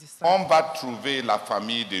disciples. On va trouver la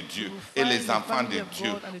famille de Dieu et les enfants de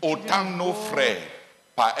Dieu, autant nos frères,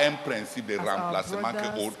 par un principe de remplacement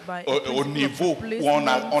qu'au niveau où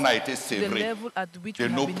on a été sévré de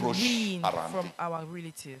nos proches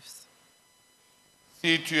parentés.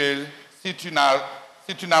 Si tu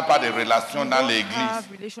n'as pas de relation dans l'église,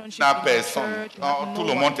 tu n'as personne, tout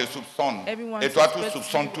le monde te soupçonne. Et toi, tu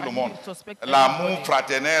soupçonnes tout le monde. L'amour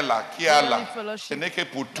fraternel là, qui a là, ce n'est que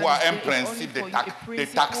pour toi un principe de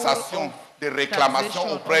taxation, de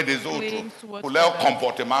réclamation auprès des autres pour leur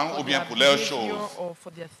comportement ou bien pour leurs choses.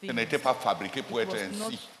 Ce n'était pas fabriqué pour être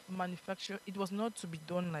ainsi.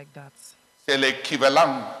 C'est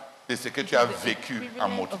l'équivalent de ce que tu as vécu en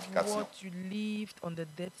mortification.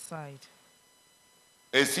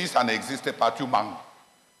 Et si ça n'existe pas, tu manques.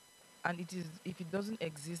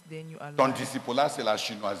 Ton disciple-là, c'est la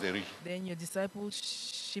chinoiserie.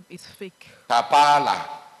 Ta part là,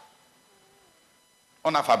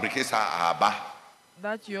 on a fabriqué ça à Abba. Ce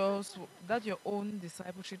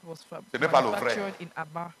n'est pas le vrai.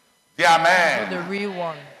 Dis Amen.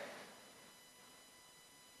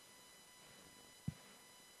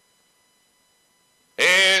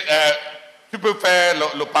 Et tu peux faire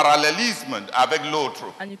le parallélisme avec l'autre.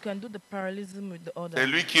 C'est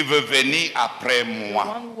lui qui veut venir après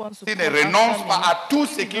moi. S'il ne renonce pas à tout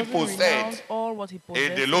ce qu'il possède. Et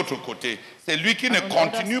de l'autre côté, c'est lui qui ne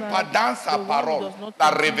continue pas dans sa parole, la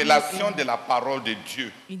révélation de la parole de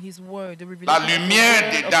Dieu. La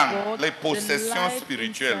lumière dedans, les possessions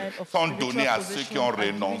spirituelles sont données à ceux qui ont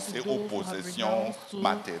renoncé aux possessions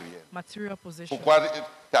matérielles. Pourquoi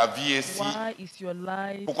ta vie est si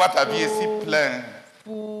pleine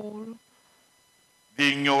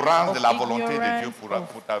d'ignorance de la volonté de Dieu pour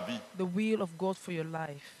ta vie?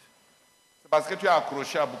 C'est parce que tu es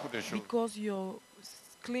accroché à beaucoup de choses.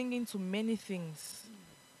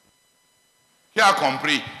 Tu as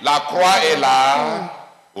compris, la croix est là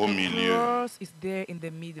au milieu.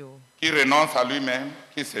 Qui renonce à lui-même,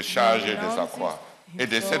 qui se charge de sa croix. Et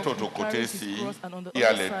de cet autre côté-ci, il y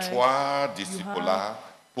a les trois disciples-là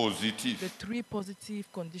positifs.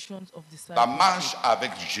 La marche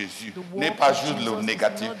avec Jésus n'est pas juste le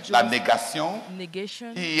négatif, la négation.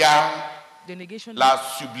 Il y a la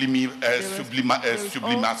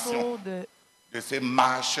sublimation de ces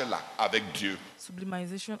marches-là avec Dieu.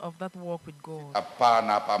 Ta part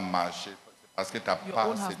n'a pas marché parce que ta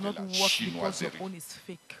part c'est de la chinoiserie.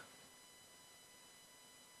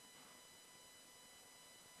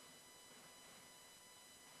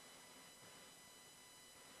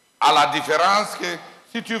 À la différence que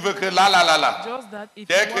si tu veux que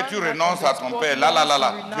dès que tu renonces à ton père,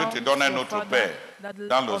 Dieu te donne un autre père.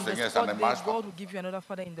 Dans le Seigneur, ça ne marche pas.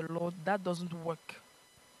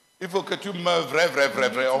 Il faut que tu meurs vrai,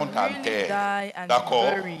 on t'enterre.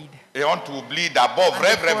 D'accord? Et on t'oublie d'abord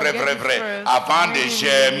vrai, avant de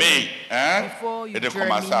germer. Hein? Et de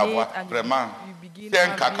commencer à voir vraiment.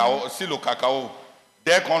 Si le cacao,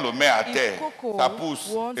 dès qu'on le met à terre, ça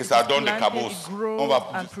pousse et ça donne des cabosses. On va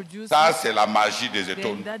pousser. Ça, c'est la magie des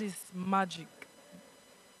étones.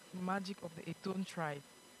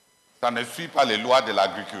 Ça ne suit pas les lois de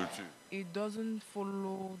l'agriculture. It doesn't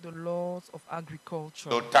follow the laws of agriculture.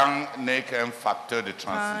 Le temps n'est qu'un facteur de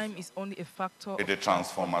Time transition is only a factor et de of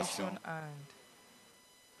transformation. and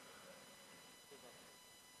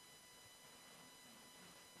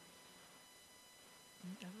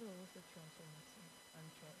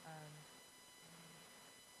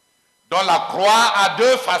Donc la croix a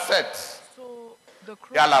deux facettes. so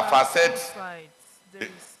Il y a la facette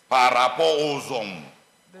par rapport aux hommes.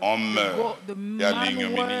 On meurt, il y a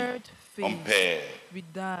l'ignominie, on perd, we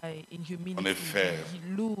die in humility, on est faible,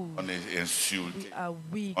 we lose, on est insulté, we are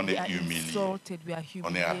weak, on we est are humilié, insulted, we are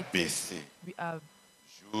on est humiliated, abaissé we are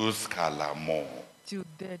jusqu'à la mort, till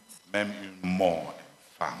death, même une mort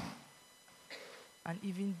infâme. and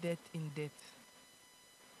even death in death.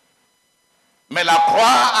 Mais la croix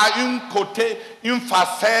a une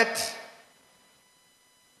facette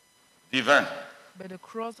divine. But the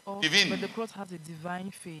cross has a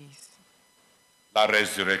divine face. La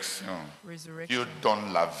résurrection. Dieu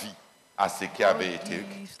donne la vie à ce qui avait été,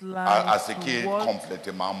 à ce qui est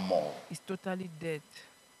complètement mort. Is totally dead.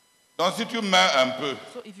 Donc si tu meurs un peu,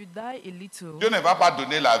 So if you die a little, Dieu ne va pas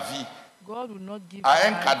donner la vie God will not give à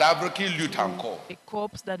un life cadavre qui lutte to encore. a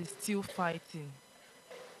corpse that is still fighting.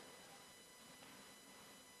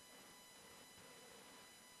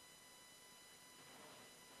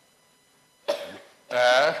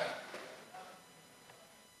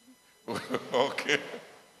 Ok.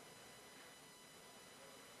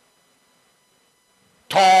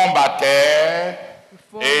 Tombe à terre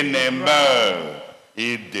et ne meurt.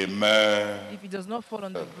 Il demeure. If it does not fall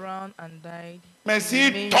on the ground and die, Mais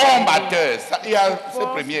s'il tombe à terre, il y a cette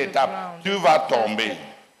première étape. Tu vas tomber.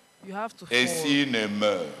 you have to Et fall. s'il ne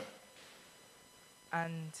meurt,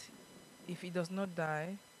 And if it does not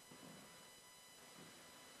die,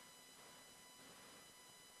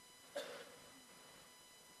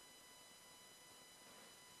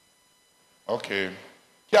 ok.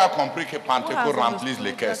 Qui a compris que who has Pentecôte remplisse understood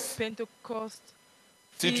les that caisses? Pentecost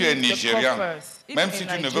Si tu es fills the nigérian, coffers? If même you're si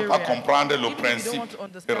tu ne Nigerian, veux pas comprendre le even if you don't principe want to de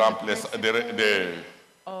understand the remplacement, principle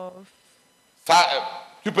of ça,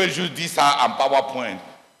 tu peux juste dire ça en PowerPoint.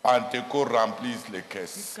 Pentecôte remplisse les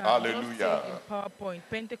caisses. you cannot Alléluia. say in PowerPoint,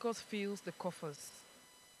 Pentecost fills the coffers.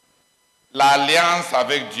 L'alliance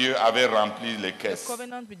avec Dieu avait rempli les The caisses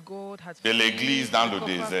covenant with God has de l'église filled dans the le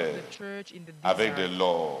coffers of désert the church in the avec de desert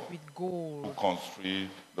l'or with gold pour construire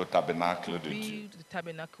le tabernacle to de Dieu. build the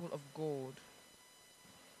tabernacle of gold.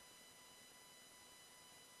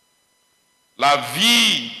 La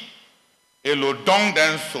vie et le don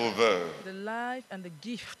d'un sauveur The life and the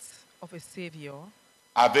gifts of a savior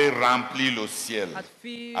avaient rempli le ciel had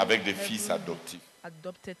filled avec des heaven fils with adoptifs.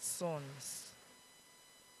 adopted sons.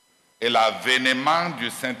 Et l'avènement du And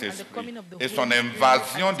the Saint-Esprit coming of the et Holy son Spirit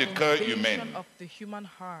invasion and du its cœur invasion humain of the human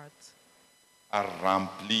heart a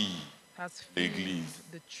rempli has l'Église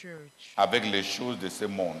filled the church avec les choses de ce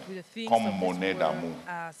monde with the things comme of this monnaie world d'amour,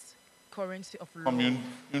 as currency of comme love,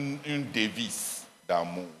 une devise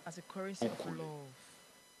d'amour. as a currency of love.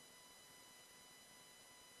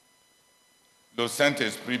 Le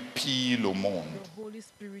Saint-Esprit pille le monde The Holy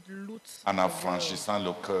Spirit loots en the world affranchissant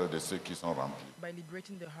le cœur de ceux qui sont remplis. by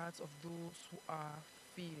liberating the hearts of those who are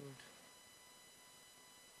filled.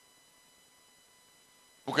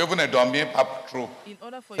 Pour que vous ne dormiez pas trop. In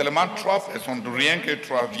order for Seulement you to trois not be personnes, sleeping, rien que only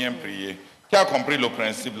trois, three viennent people prier. Qui a compris le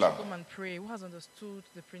principe là? come and pray. Who has understood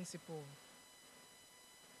the principle?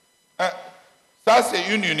 Ça,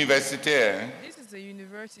 c'est une université. Hein? This is a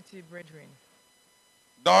university, brethren.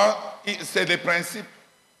 Donc, c'est le principe.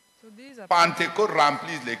 So these are Pentecôte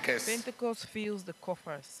remplissent les caisses. Pentecost fills the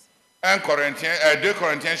coffers. 2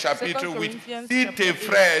 Corinthiens chapitre 8. Si tes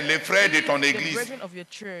frères, les frères de ton église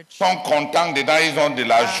sont contents dedans, ils ont de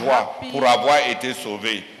la joie pour avoir été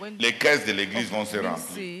sauvés, les caisses de l'église vont se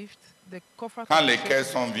remplir. Quand les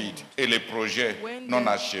caisses sont vides et les projets non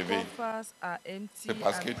achevés, c'est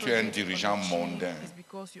parce que tu es un dirigeant mondain.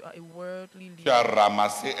 Tu as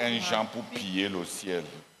ramassé un gens pour piller le ciel.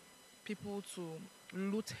 Tu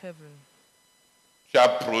as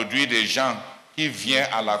produit des gens qui viennent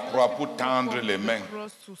à la croix pour tendre les mains,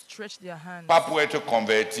 pas pour être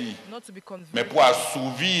convertis, mais pour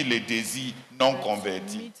assouvir les désirs non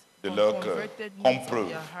convertis de leur cœur, comme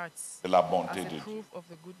preuve de la bonté de Dieu.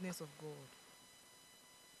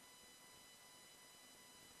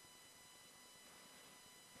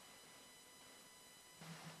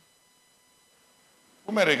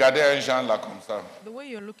 Vous me regardez un genre là comme ça. The way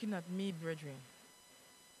you're looking at me, brethren.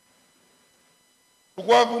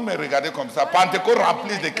 Pourquoi vous me regardez comme ça? Pentecôte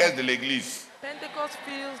remplit les caisses de l'église. Pentecost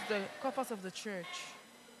fills the coffers of the church.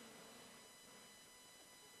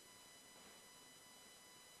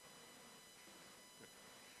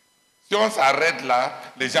 Si on s'arrête là,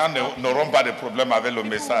 les gens n'auront pas de problème avec le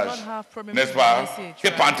message. N'est-ce pas? Que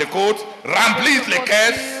Pentecôte remplisse les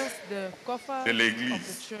caisses de l'église.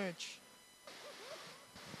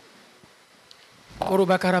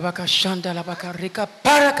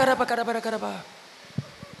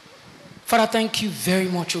 Father, thank you very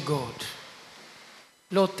much, oh God.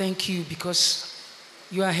 Lord, thank you because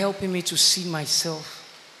you are helping me to see myself.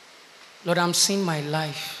 Lord, I'm seeing my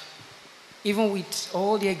life. Even with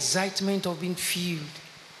all the excitement of being filled,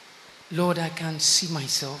 Lord, I can see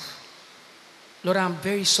myself. Lord, I'm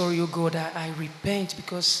very sorry, oh God. I repent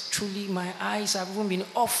because truly my eyes have even been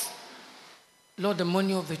off. Lord, the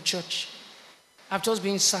money of the church. I've just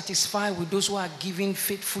been satisfied with those who are giving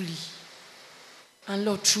faithfully. And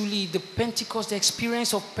Lord, truly, the Pentecost, the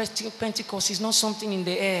experience of Pentecost is not something in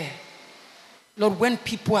the air. Lord, when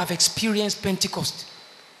people have experienced Pentecost,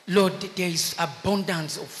 Lord, there is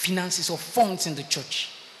abundance of finances, of funds in the church.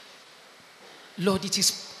 Lord, it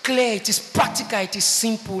is clear, it is practical, it is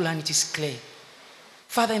simple, and it is clear.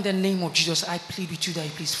 Father, in the name of Jesus, I plead with you that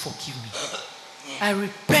you please forgive me. I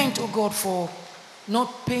repent, oh God, for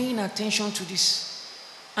not paying attention to this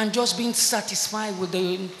and just being satisfied with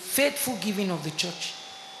the faithful giving of the church.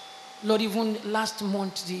 Lord, even last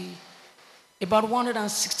month, about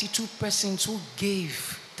 162 persons who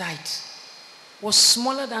gave tithes was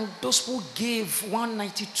smaller than those who gave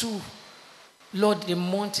 192, Lord, a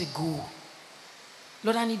month ago.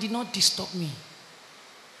 Lord, and it did not disturb me.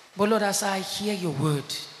 But Lord, as I hear your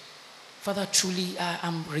word, Father, truly I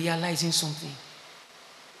am realizing something.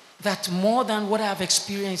 That more than what I have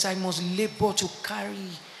experienced, I must labor to carry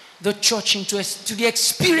the church into the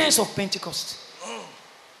experience of Pentecost.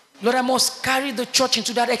 Lord, I must carry the church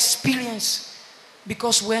into that experience.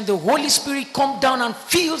 Because when the Holy Spirit comes down and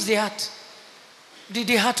fills the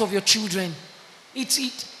heart of your children,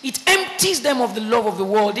 it empties them of the love of the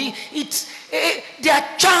world. They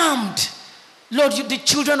are charmed. Lord, the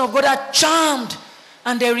children of God are charmed.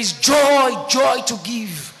 And there is joy to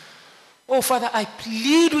give. Oh, Father, I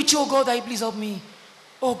plead with you, oh God, that you please help me.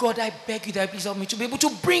 Oh God, I beg you that you please help me to be able to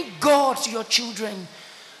bring God to your children,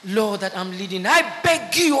 Lord, that I'm leading. I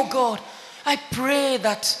beg you, oh God. I pray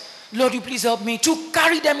that, Lord, you please help me to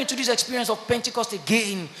carry them into this experience of Pentecost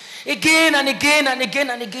again and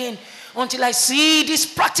again, until I see this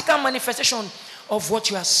practical manifestation of what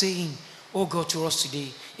you are saying, oh God, to us today.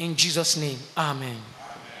 In Jesus' name, amen.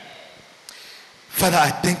 Father,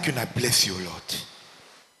 I thank you and I bless you, Lord,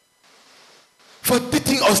 for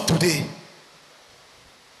teaching us today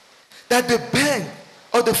that the bank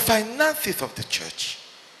or the finances of the church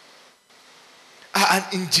are an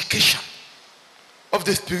indication of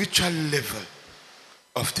the spiritual level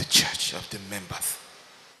of the church, of the members.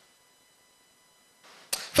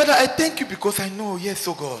 Father, I thank you because I know, yes,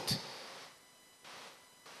 oh God,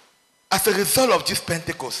 as a result of this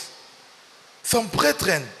Pentecost, some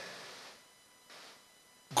brethren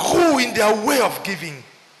grew in their way of giving.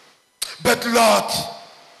 But Lord,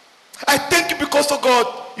 I thank you because, oh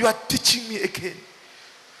God, you are teaching me again.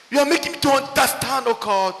 You are making me to understand, oh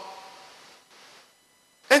God,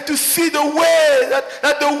 and to see the way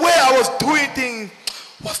that the way I was doing things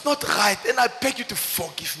was not right. And I beg you to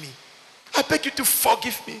forgive me. I beg you to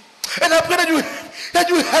forgive me. And I pray that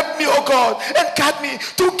you help me, oh God, and guide me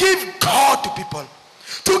to give God to people.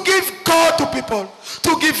 To give God to people.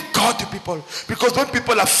 To give God to people. Because when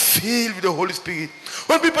people are filled with the Holy Spirit,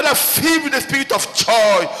 when people are filled with the spirit of joy,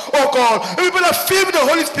 oh God, when people are filled with the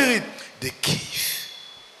Holy Spirit, they give.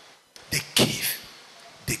 They give.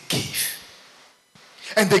 They give.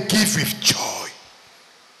 And they give with joy.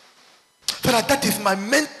 Father, that is my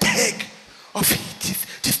main take of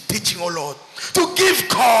this teaching, oh Lord. To give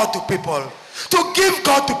God to people. To give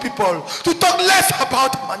God to people. To talk less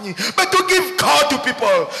about money, but to give God to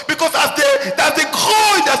people. Because as they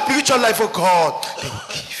grow in their spiritual life, oh God, they will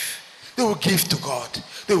give. They will give to God.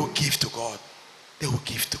 They will give to God. They will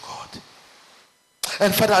give to God.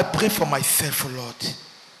 And Father, I pray for myself, oh Lord.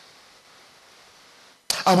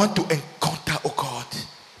 I want to encounter, oh God.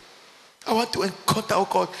 I want to encounter, oh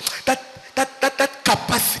God, that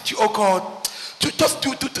capacity, oh God, to just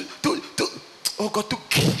oh God, to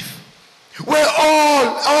give. Where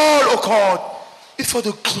all, oh God, is for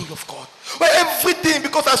the glory of God. Where everything,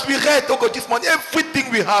 because as we read, oh God, this morning, everything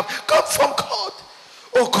we have comes from God.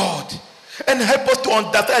 Oh God, and help us to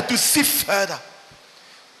understand, to see further.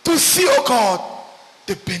 To see, oh God,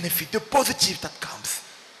 the benefit, the positive that comes.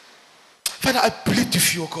 Father, I plead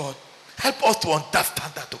with you, oh God. Help us to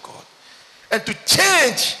understand that, oh God. And to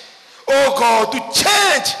change, oh God, to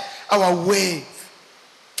change our ways.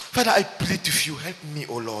 Father, I plead with you. Help me,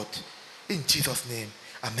 oh Lord. In Jesus' name,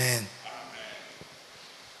 amen.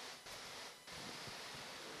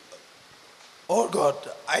 Oh God,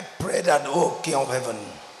 I pray that, oh King of Heaven,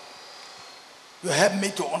 you help me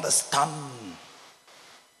to understand,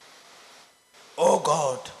 oh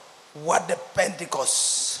God, what the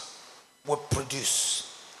Pentecost will produce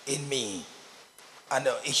in me and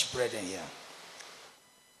each brethren here.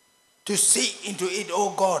 To see into it,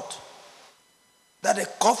 oh God, that the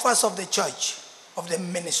coffers of the church, of the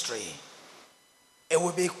ministry, it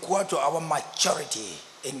will be equal to our maturity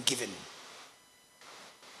in giving.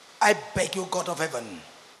 I beg you, God of heaven,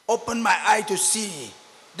 open my eye to see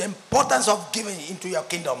the importance of giving into your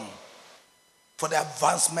kingdom for the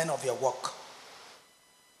advancement of your work.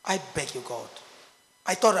 I beg you, God.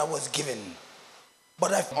 I thought I was giving,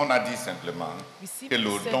 but On a dit simplement que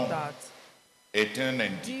le don est un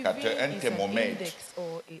indicateur, un thermomètre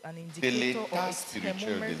de l'état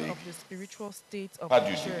spirituel de l'Église, pas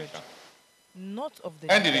du dirigeant.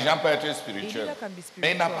 Un dirigeant peut être spirituel,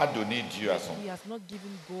 mais il n'a pas donné Dieu à son peuple.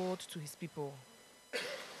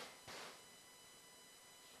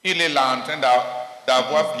 Il est là en train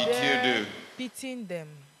d'avoir pitié d'eux.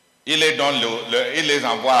 Il les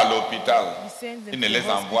envoie à l'hôpital. Il ne les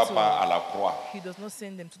envoie pas à la croix,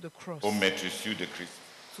 au meurtrissure de Christ.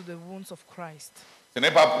 Ce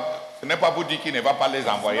n'est pas pour dire qu'il ne va pas les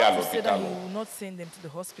envoyer à l'hôpital.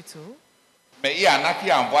 Mais il y en a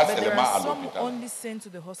qui envoient seulement à l'hôpital.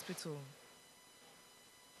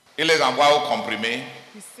 Il les envoie aux comprimés.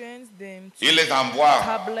 Il les envoie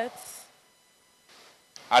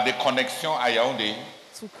à des connexions à Yaoundé.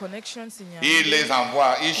 Il les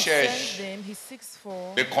envoie, il cherche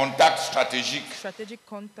des contacts stratégiques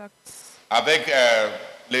avec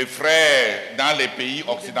les frères dans les pays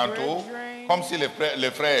occidentaux, comme si les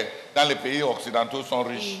frères dans les pays occidentaux sont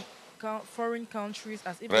riches.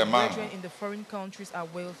 Vraiment.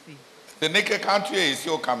 Ce n'est que quand tu es ici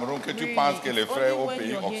au Cameroun que tu penses que les frères aux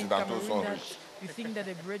pays occidentaux sont riches. You think that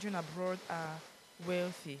the brethren abroad are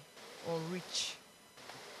wealthy or rich.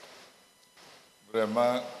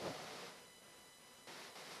 Vraiment.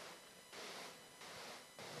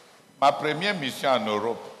 Ma première mission en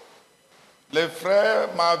Europe, les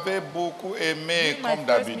frères m'avaient beaucoup aimé comme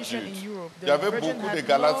d'habitude. J'avais beaucoup de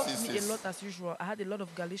Galates 6.6. I had a lot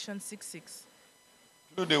of Galatians 6.6.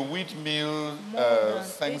 Plus de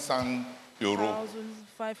 8500 euros.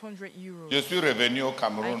 Je suis revenu au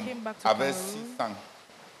Cameroun avec 600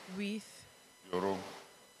 euros.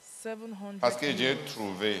 Parce que j'ai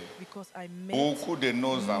trouvé beaucoup de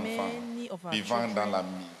nos enfants vivant dans la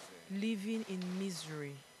misère.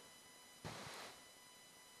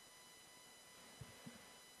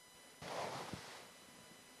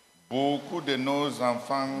 Beaucoup de nos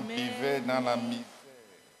enfants vivaient dans la misère.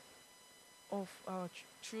 Of our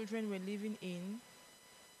children were living in.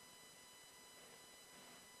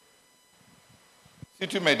 Si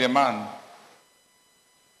tu me demandes,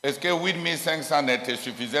 est-ce que 8500 ne te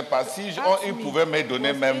suffisait pas? Si ils pouvaient me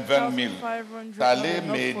donner même 20 000, ça allait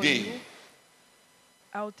m'aider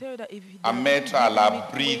à mettre à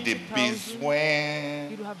l'abri des besoins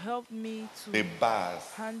de base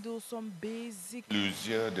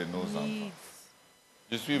plusieurs de nos enfants.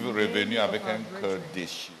 Je suis revenu avec un cœur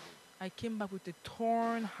déchiré. I came back with a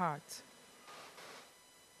torn heart.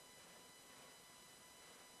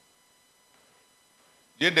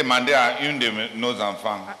 J'ai demandé à une de nos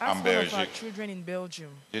enfants en Belgique.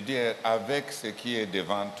 J'ai dit, avec ce qui est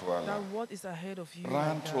devant toi, là,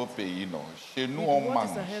 rentre au pays, non. Chez nous, on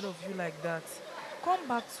mange. Come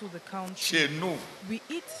back to the country. Chez nous, we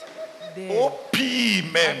eat there. Au pire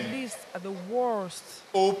même, at least at the worst,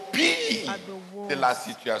 au pire de la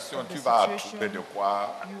situation, tu vas trouver de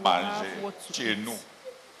quoi manger chez nous.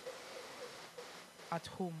 At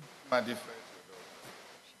home. M'a dit, frère,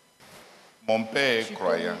 mon père est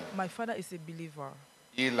croyant. My father is a believer.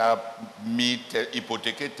 Il a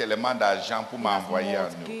hypothéqué tellement d'argent pour m'envoyer en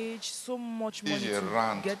Europe. So much money si je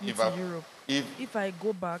rentre, if I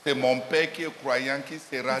go back, c'est mon père qui est croyant qui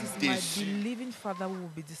sera déçu. My believing father will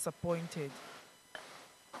be disappointed.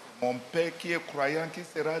 Mon père qui est croyant qui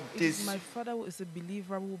sera déçu. My father is a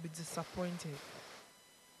believer will be disappointed.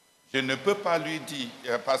 Je ne peux pas lui dire,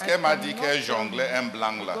 parce qu'elle m'a dit qu'elle jonglait un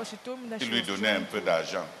blanc là, qui lui donnait un peu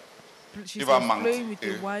d'argent. Il va mentir.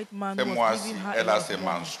 C'est moi si elle a ses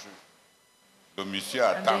menstrues. Le monsieur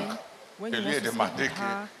attend que lui ait demandé que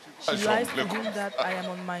she lies to him that I am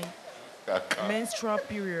on my menstrual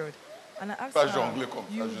period. And I asked her,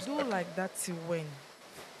 you do like that till when?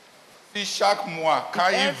 Si chaque mois, quand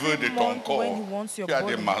il veut de ton corps, tu as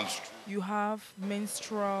des menstrues. You have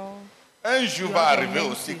menstrual. Un jour va arriver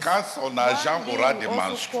aussi quand son argent aura des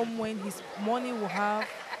menstrues. When his money will have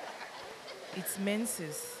its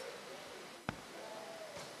menses.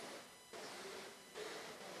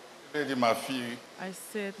 J'ai dit, ma fille, I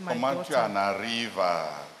said, my comment daughter, tu en arrives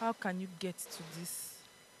how can you get to this?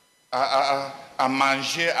 À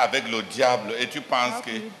manger avec le diable et tu penses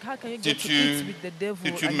que si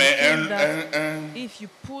tu mets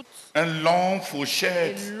un long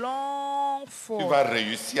fourchette, tu vas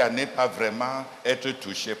réussir à ne pas vraiment être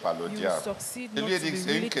touché par le diable. Je lui ai dit que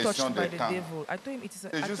c'est une question de temps.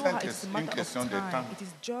 C'est juste une question de temps. It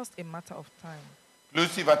is just a matter of time. Plus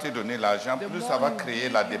il va te donner l'argent, plus ça va créer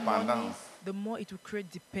la dépendance. The more it will create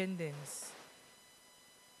dependence.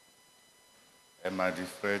 Elle m'a dit,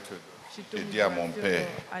 frère, j'ai dit à mon père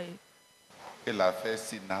que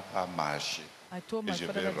l'affaire-ci n'a pas marché. Et je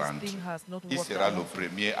vais rentrer. Il sera le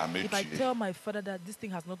premier à me tuer. If I tell my father that this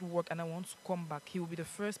thing has not worked and I want to come back, he will be the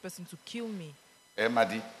first person to kill me. Elle m'a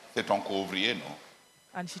dit, c'est ton co-ouvrier, non?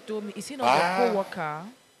 And she told me, is he not your co-worker?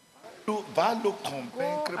 Va le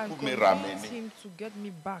convaincre pour me ramener. Him to get me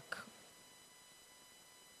back.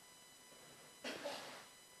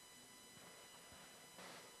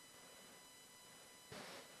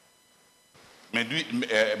 Mais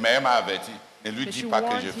elle m'a averti, ne lui dis pas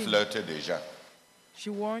que je flirte déjà.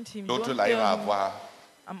 L'autre là, il va avoir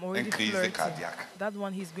une crise cardiaque. That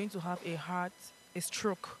one, he's going to have a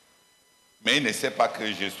stroke. Mais il ne sait pas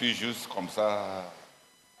que je suis juste comme ça.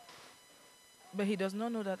 But he does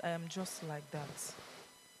not know that I am just like that.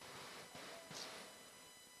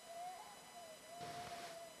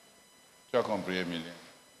 Tu as compris, Emilien?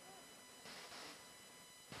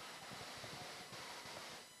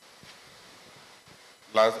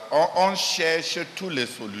 On cherche toutes les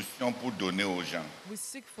solutions pour donner aux gens. We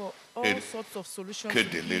seek for all sorts of solutions que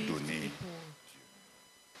de les donner.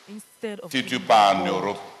 Instead of si tu pars en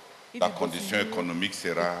Europe, la condition économique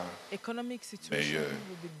sera meilleure.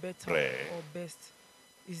 Will be better or best.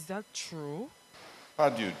 Is that true? Pas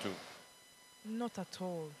du tout. Not at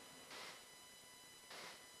all.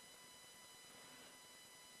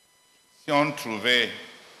 Si on trouvait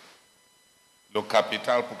le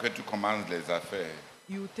capital pour que tu commences les affaires,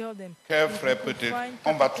 quel frère peut-être,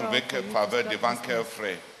 on va trouver quelle faveur devant quel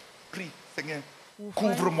frère. Prie, Seigneur,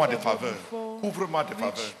 couvre-moi de faveur, couvre-moi de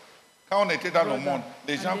faveur. Quand on était dans le monde,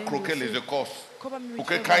 les gens croquaient les écorces pour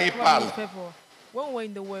que quand ils parlent, on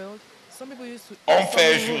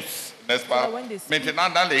fait juste, n'est-ce pas? Maintenant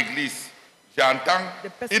dans l'église, j'entends,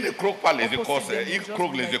 ils ne croquent pas les écorces, ils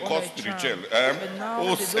croquent les écorces spirituelles.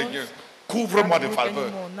 Oh Seigneur, couvre-moi de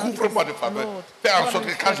faveur, couvre-moi de faveur. Fais en sorte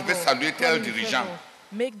que quand je vais saluer tel dirigeant,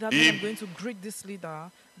 make that I'm going to greet this leader,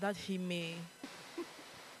 that he may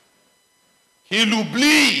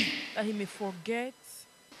forget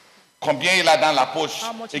combien il a dans la poche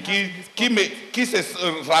et qui se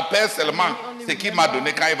rappelle seulement ce qu'il m'a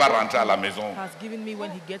donné quand il va rentrer à la maison. Has given me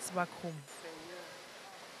when he gets back home.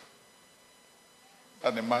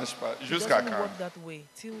 Ça ne marche pas. Jusqu'à quand? Work that way.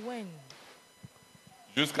 Till when?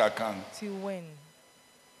 Jusqu'à quand? Till when?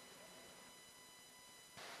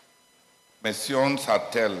 Mais si on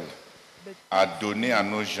s'attelle à donner à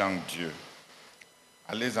nos gens Dieu,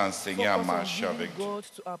 à les enseigner à marcher avec Dieu,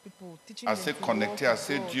 à se connecter à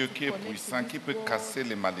ce Dieu qui est puissant, qui peut casser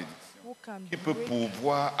les malédictions, qui peut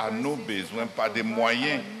pourvoir à nos besoins par des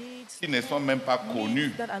moyens qui ne sont même pas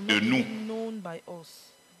connus de nous.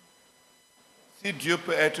 Si Dieu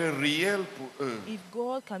peut être réel pour eux, if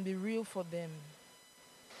God can be real for them,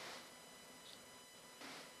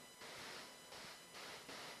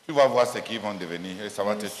 tu vas voir ce qu'ils vont devenir et ça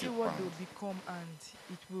va te surprendre.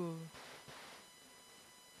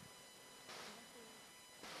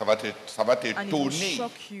 Ça va t'étonner.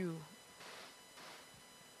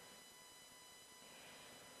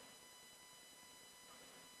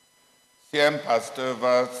 Si un pasteur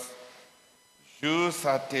va juste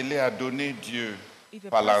s'atteler à donner Dieu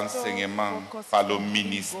par l'enseignement, par le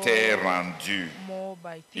ministère rendu,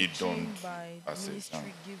 il donne à ces gens.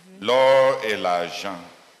 L'or et l'argent,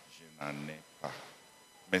 je n'en ai pas.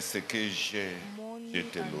 Mais ce que j'ai, je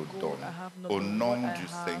te le donne. Au nom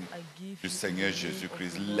du Seigneur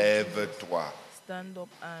Jésus-Christ, lève-toi. Stand up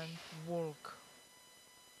and walk.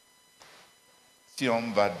 Si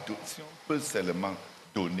on peut seulement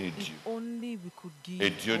donner Dieu, et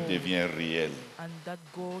Dieu devient réel. And that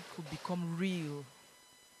God could become real.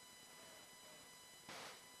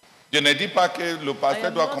 Je ne dis pas que le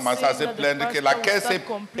pasteur doit commencer à se plaindre que la caisse est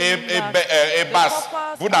basse.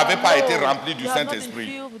 Vous n'avez pas été rempli du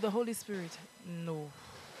Saint-Esprit. No.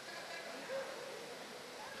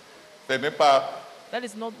 Ce n'est pas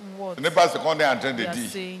ce qu'on est en train de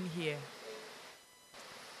dire.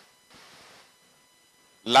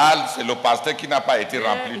 Là, c'est le pasteur qui n'a pas été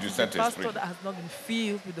rempli du Saint-Esprit.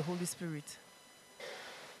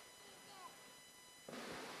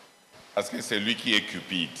 Parce que c'est lui qui est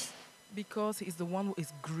cupide. Because he is the one who is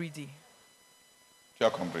greedy. Tu as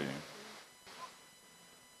compris?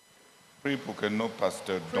 Prie pour que nos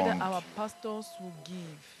pasteurs donnent. Pray that our pastors will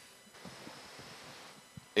give.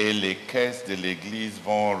 Et les caisses de l'église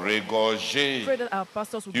vont regorger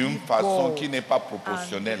d'une façon qui n'est pas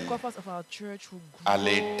proportionnelle à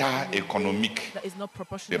l'état économique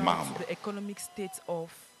des membres.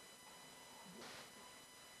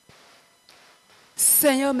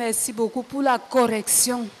 Seigneur, merci beaucoup pour la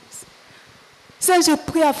correction. Seigneur, je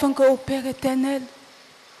prie afin que, au Père éternel,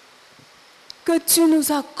 que tu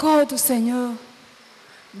nous accordes, Seigneur,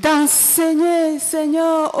 d'enseigner,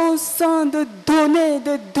 Seigneur, au sein de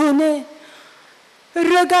donner.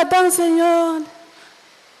 Regardant, Seigneur,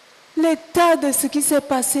 l'état de ce qui s'est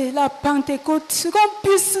passé, la Pentecôte, qu'on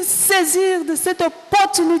puisse saisir de cette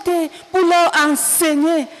opportunité pour leur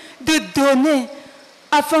enseigner, de donner,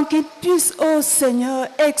 afin qu'ils puissent, oh Seigneur,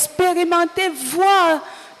 expérimenter, voir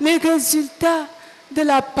les résultats de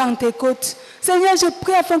la Pentecôte. Seigneur, je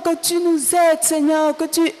prie afin que tu nous aides, Seigneur, que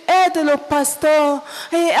tu aides le pasteur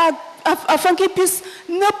et afin qu'il puisse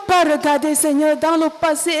ne pas regarder, Seigneur, dans le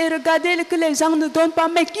passé et regarder que les gens ne donnent pas,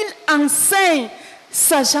 mais qu'il enseigne,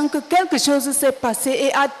 sachant que quelque chose s'est passé.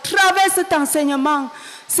 Et à travers cet enseignement,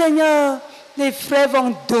 Seigneur, les frères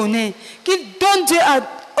vont donner. Qu'ils donnent Dieu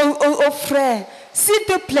aux frères. S'il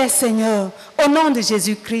te plaît, Seigneur, au nom de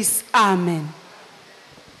Jésus-Christ. Amen.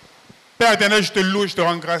 Père éternel, je te loue, je te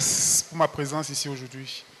rends grâce pour ma présence ici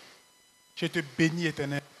aujourd'hui. Je te bénis,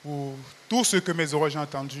 éternel, pour tout ce que mes oreilles ont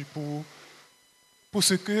entendu, pour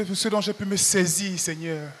ce dont j'ai pu me saisir,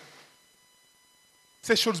 Seigneur.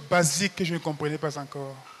 Ces choses basiques que je ne comprenais pas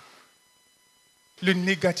encore. Le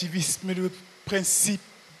négativisme, le principe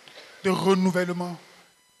de renouvellement.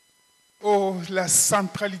 Oh, la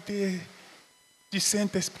centralité du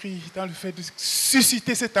Saint-Esprit dans le fait de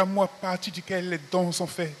susciter cet amour à partir duquel les dons sont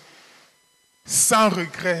faits. Sans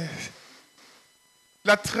regret.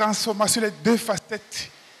 La transformation, les deux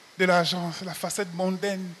facettes de l'argent, la facette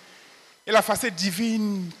mondaine et la facette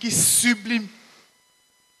divine qui sublime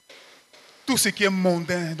tout ce qui est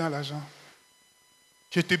mondain dans l'argent.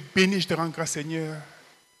 Je te bénis, je te rends grâce, Seigneur.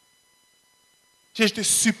 Je te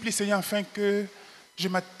supplie, Seigneur, afin que je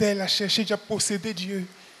m'attelle à chercher, à posséder Dieu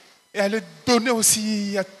et à le donner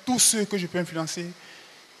aussi à tous ceux que je peux influencer.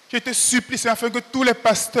 Je te supplie, Seigneur, afin que tous les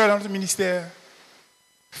pasteurs dans notre ministère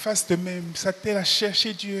fassent de même, s'attellent à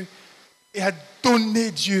chercher Dieu et à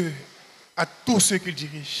donner Dieu à tous ceux qu'ils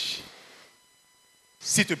dirigent.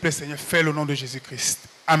 S'il te plaît, Seigneur, fais le nom de Jésus-Christ.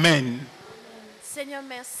 Amen. Seigneur,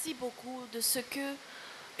 merci beaucoup de ce que,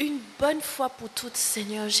 une bonne fois pour toutes,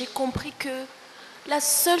 Seigneur, j'ai compris que la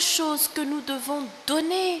seule chose que nous devons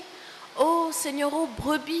donner, oh Seigneur, aux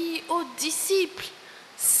brebis, aux disciples,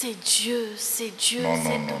 c'est Dieu, c'est Dieu, non,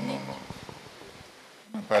 c'est non, donné. non.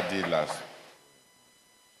 On n'a pas dit la...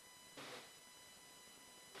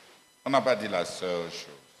 On n'a pas dit la seule chose.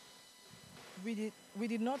 We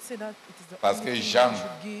did not say that it is the Parce only que thing Jean, we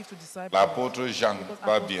should give to disciples. l'apôtre Jean Because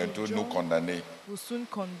va Apostle bientôt John nous condamner. will soon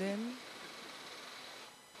condemn.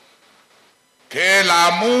 Que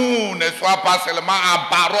l'amour ne soit pas seulement en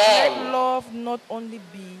parole, Let love not only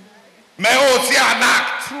be mais aussi en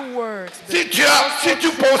acte. true words. Si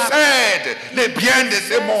tu possèdes les biens de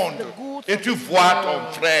ce monde et tu vois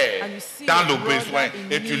ton frère dans le besoin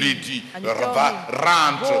et tu lui dis, va,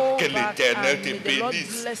 rentre, que l'Éternel te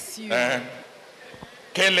bénisse. Hein?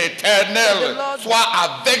 Que l'Éternel soit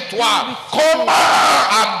avec toi. Comment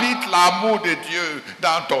habite l'amour de Dieu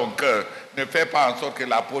dans ton cœur? Ne fais pas en sorte que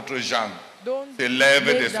l'apôtre Jean se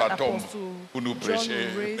lève de sa tombe pour nous prêcher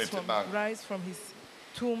maintenant.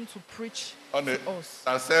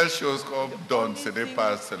 La seule chose qu'on donne, ce n'est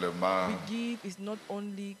pas seulement,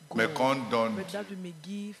 mais qu'on donne.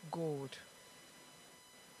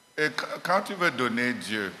 Et quand tu veux donner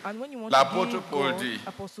Dieu, l'apôtre Paul dit,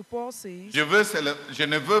 je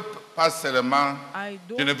ne veux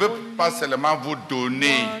pas seulement vous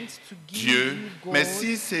donner Dieu, mais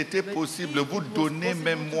si c'était possible, vous donner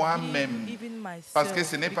même moi-même. Parce que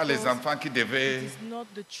ce n'est pas les enfants qui devaient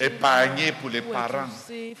épargner pour les parents,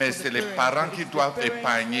 mais c'est les parents qui doivent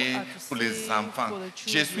épargner pour les enfants.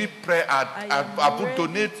 Je suis prêt à vous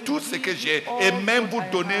donner tout ce que j'ai et même vous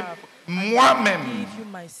donner moi-même.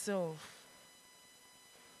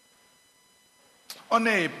 On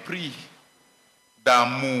est épris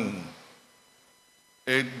d'amour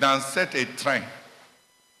et dans cet étreint,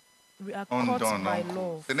 on donne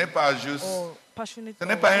encore. Ce n'est pas juste, ce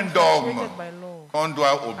n'est pas un dogme qu'on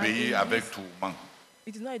doit obéir avec tourment.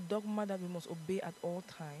 It is not a dogma that we must obey at all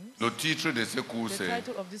times. Le titre de ce cours, c'est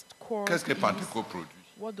 « Qu'est-ce que Pentecôte produit ?»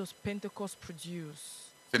 What does Pentecost produce?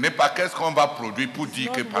 Ce n'est pas qu'est-ce qu'on va produire pour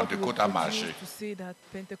dire que Pentecôte a marché.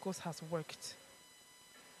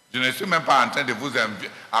 Je ne suis même pas en train de vous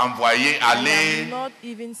envoyer aller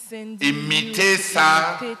imiter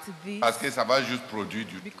ça parce que ça va juste produire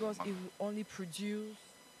du tout.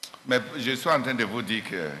 Mais je suis en train de vous dire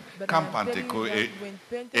que quand Pentecôte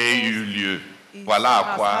a eu lieu, voilà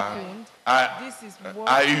à quoi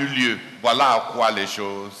a eu lieu, voilà à quoi les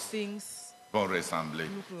choses vont ressembler.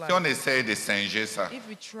 Si on essaie de singer ça,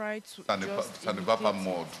 ça ne va pas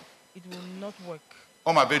mordre.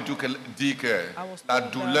 On m'avait dit que la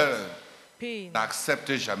douleur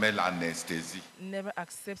n'accepte jamais l'anesthésie.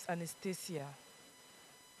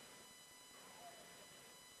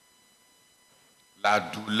 La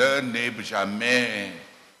douleur n'est jamais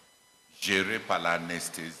gérée par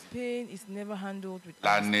l'anesthésie.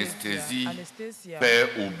 L'anesthésie fait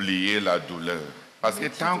oublier la douleur. Parce que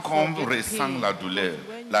tant qu'on ressent la douleur,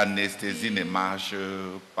 l'anesthésie ne marche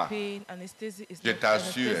pas. Je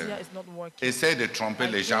t'assure, essaie de tromper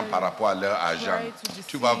les gens par rapport à leur argent.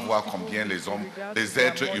 Tu vas voir combien les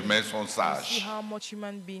êtres humains sont sages.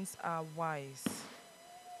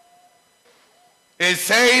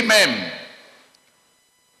 Essaye même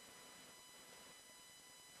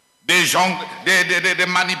de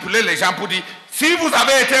manipuler les gens pour dire, si vous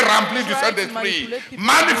avez été rempli du Saint-Esprit,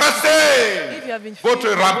 manifestez votre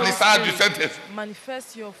remplissage du Saint-Esprit.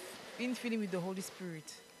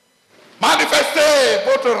 Manifestez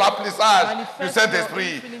votre remplissage du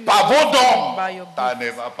Saint-Esprit par vos dons. Ça ne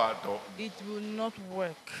va pas donc.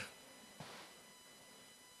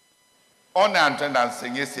 On est en train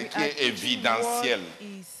d'enseigner ce qui est évidentiel,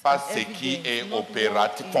 pas ce qui est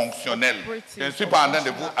opératif, fonctionnel. Je ne suis pas en train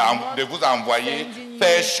de vous envoyer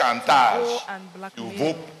faire chantage sur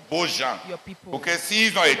vos gens pour que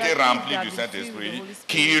s'ils ont été remplis du Saint-Esprit,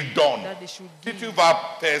 qu'ils donnent. Si tu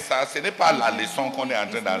vas faire ça, ce n'est pas la leçon qu'on est en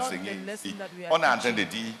train d'enseigner ici. On est en train de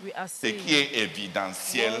dire ce qui est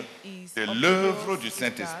évidentiel de l'œuvre du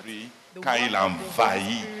Saint-Esprit quand il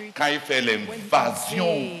envahit, quand il fait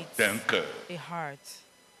l'invasion d'un cœur.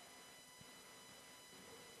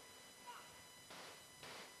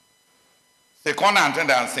 Ce qu'on est en train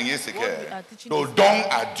d'enseigner, c'est que le don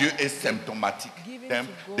à Dieu est symptomatique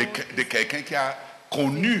de quelqu'un qui a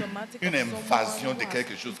connu une invasion de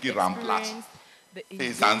quelque chose qui remplace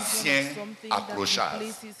ses anciens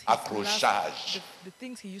accrochages.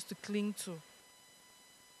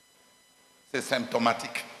 C'est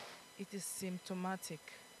symptomatique.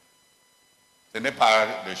 Ce n'est pas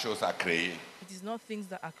des choses à créer. Je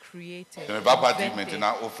ne vais pas dire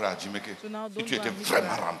maintenant au frère Jimmy que si tu étais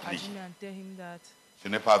vraiment rempli, je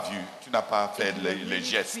n'ai pas vu, tu n'as pas fait les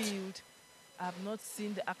gestes.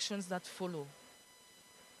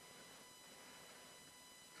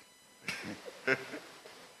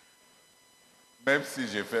 Même si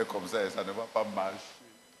je fais comme ça, ça ne va pas marcher.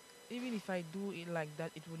 Even if I do it like that,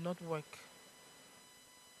 it will not work.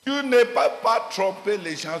 Tu ne peux pas tromper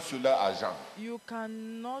les gens sur leur argent. You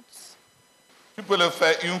cannot. Tu peux le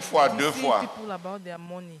faire une fois, deux fois.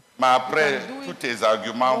 Mais après, tous tes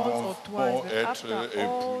arguments vont être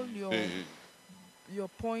épuisés. Your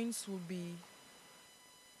points will be.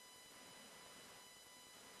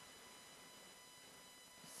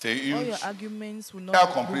 C'est une. Tu as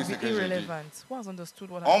compris ce que je dis.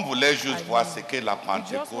 On voulait juste voir ce que la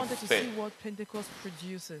Pentecôte fait.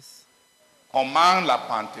 Comment la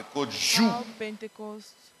Pentecôte joue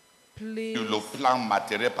sur le plan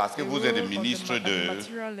matériel, parce que vous êtes le ministre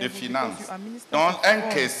des Finances. Donc, un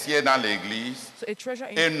caissier dans l'église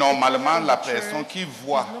est normalement la personne qui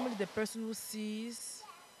voit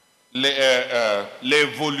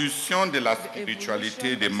l'évolution de la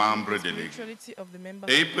spiritualité des membres de l'église.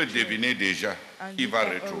 Et il peut deviner déjà qui va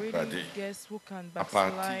rétrograder à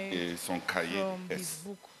partir de son cahier de test.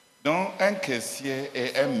 Donc, un caissier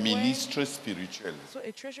est un ministre spirituel.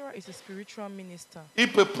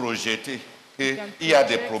 Il peut projeter qu'il y a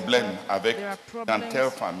des problèmes dans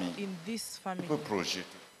telle famille. Il peut projeter.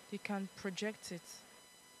 Il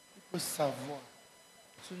peut savoir.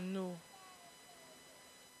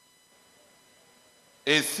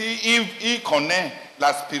 Et s'il connaît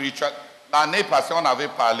la spiritualité, l'année passée, on avait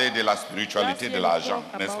parlé de la spiritualité de l'argent,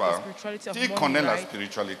 n'est-ce pas? S'il connaît la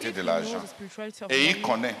spiritualité de l'argent et il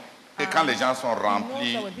connaît que quand les gens sont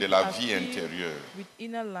remplis de la vie intérieure,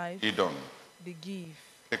 ils donnent.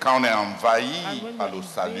 Et quand on est envahi par le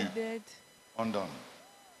salut, on donne.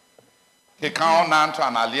 Et quand on entre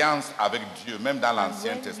en alliance avec Dieu, même dans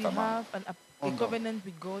l'Ancien Testament, on donne.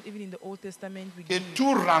 Que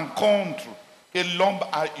toute rencontre que l'homme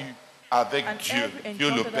a eue avec Dieu,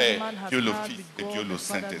 Dieu le Père, Dieu le Fils et Dieu le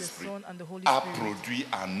Saint-Esprit, a produit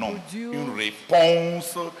en homme une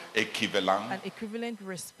réponse équivalente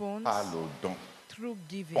par le don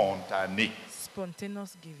spontané.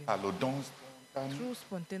 Par le don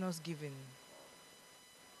spontané.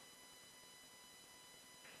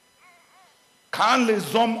 Quand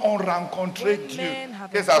les hommes ont rencontré Dieu,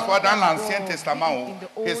 que ce soit dans l'Ancien Testament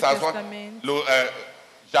ou que ce soit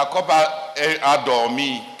Jacob a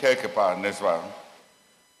dormi quelque part, n'est-ce pas?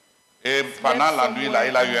 Et pendant la nuit, là,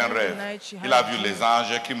 il a eu un rêve. Il a vu les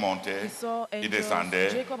anges qui montaient, qui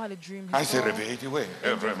descendaient. Quand il s'est réveillé, il dit, oui,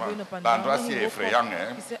 vraiment, l'endroit si effrayant.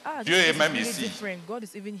 Hein? Dieu est même ici.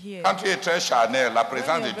 Quand tu es très charnel, la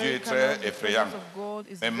présence de Dieu est très effrayante.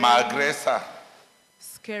 Mais malgré ça,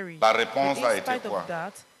 la réponse a été quoi?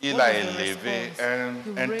 Il a élevé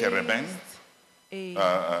un térébinthe,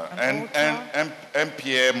 un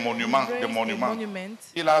pierre monument, de monument.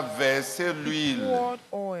 Il a versé l'huile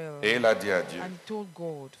et il a dit à Dieu,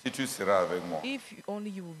 si tu seras avec moi,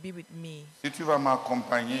 si tu vas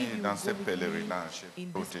m'accompagner dans ce pèlerinage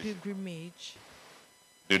protégé,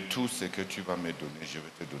 de tout ce que tu vas me donner, je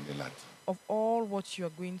vais te donner la dîme. Of all what you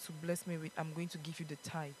are going to bless me with, I'm going to give you the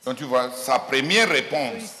tithe. Donc tu vois, sa première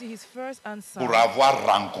réponse pour avoir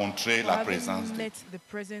rencontré la présence de Dieu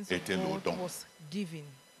était le don.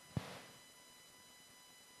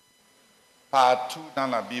 Partout dans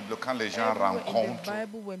la Bible, quand les gens rencontrent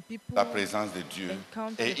la présence de Dieu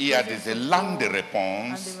et il y a des élans de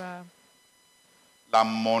réponse, la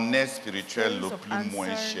monnaie spirituelle le plus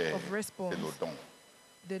moins chère, c'est le don.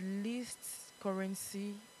 The least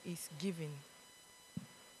currency is giving.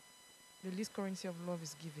 The least currency of love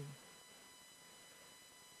is giving.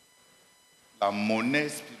 La monnaie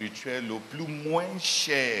spirituelle le plus moins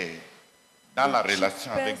chère dans la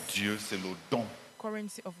relation avec Dieu, c'est le don.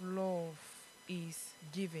 Currency of love is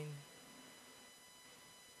giving.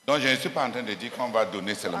 Donc je ne suis pas en train de dire qu'on va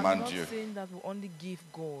donner seulement Dieu.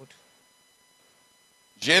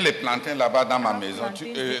 J'ai les plantains là-bas dans ma maison.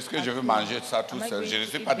 Est-ce que je veux manger ça tout seul? Je ne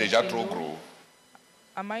suis pas déjà trop gros.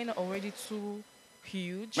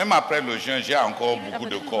 Même après le jeûne, j'ai encore beaucoup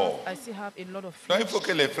de corps. Donc il faut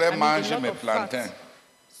que les frères mangent mes plantains.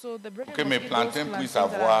 Pour que mes plantains puissent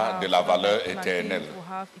avoir de la valeur éternelle.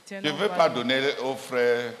 Je ne veux pas donner aux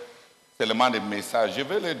frères seulement des messages. Je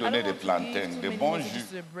veux leur donner des plantains, des bons jus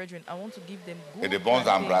et des bons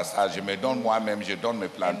embrassages. Je me donne moi-même, je donne mes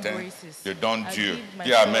plantains, je donne Dieu.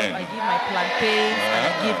 Dis Amen.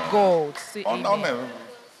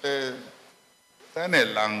 C'est un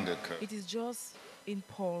élan de cœur. It is just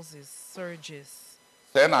impulses, surges.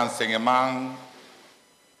 C'est un enseignement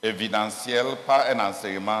évidentiel, pas un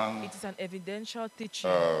enseignement, It is an evidential teaching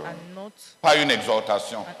and not pas une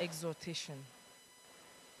exhortation. an exhortation.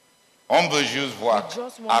 On veut juste voir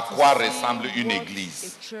à quoi ressemble une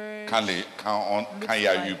église quand il y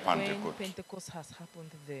a eu Pentecôte.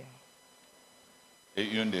 Et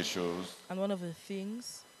une des choses, c'est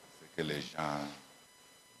que les gens,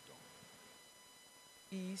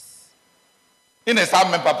 ils ne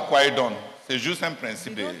savent même pas pourquoi ils donnent. C'est juste un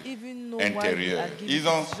principe intérieur.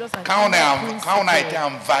 Quand on a été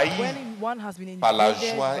envahi par la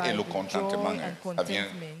joie et le contentement,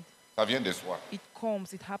 ça vient de soi. It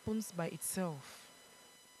happens by itself.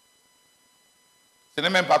 Ce n'est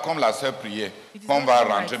même pas comme la sœur priait, qu'on va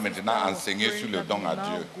rentrer maintenant enseigner sur le don à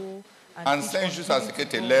Dieu. Enseigne juste à ce que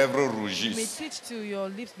tes lèvres rougissent. Teach till your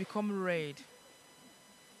lips become red.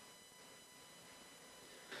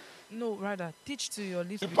 No, rather, teach till your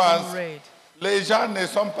lips become red. Les gens ne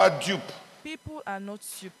sont pas dupes. People are not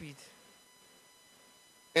stupid.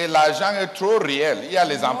 Et l'argent est trop réel. Il y a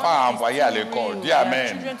les enfants à envoyer à l'école. Dis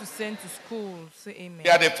Amen. Il y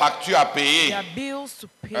a des factures à payer.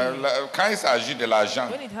 Quand il s'agit de l'argent,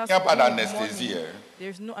 il n'y a pas d'anesthésie.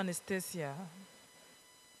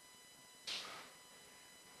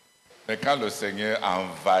 Mais quand le Seigneur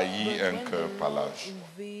envahit un cœur par la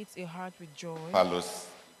joie,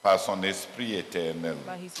 par son esprit éternel,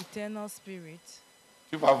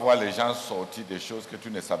 tu vas voir les gens sortir des choses que tu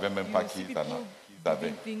ne savais même pas qu'ils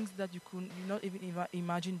avaient. Things that you not even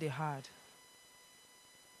imagine they had.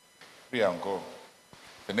 Puis encore,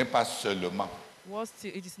 ce n'est pas seulement.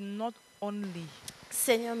 It is not only.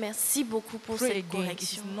 Seigneur, merci beaucoup pour cette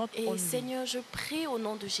correction. Et Seigneur, je prie au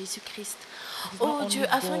nom de Jésus-Christ. Oh Dieu,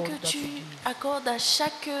 afin que tu accordes à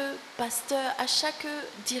chaque pasteur, à chaque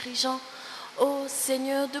dirigeant, oh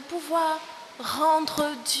Seigneur, de pouvoir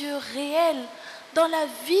rendre Dieu réel dans la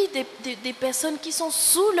vie des personnes qui sont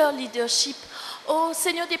sous leur leadership. Oh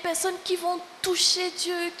Seigneur, des personnes qui vont toucher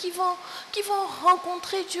Dieu, qui vont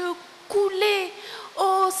rencontrer Dieu, couler,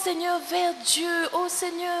 oh Seigneur, vers Dieu. Oh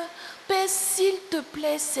Seigneur, Père, s'il te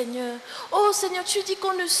plaît, Seigneur. Oh Seigneur, tu dis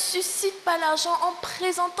qu'on ne suscite pas l'argent en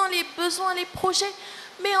présentant les besoins, les projets,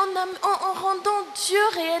 mais en rendant Dieu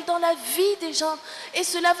réel dans la vie des gens. Et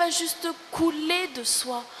cela va juste couler de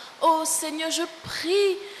soi. Oh Seigneur, je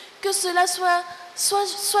prie que cela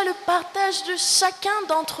soit le partage de chacun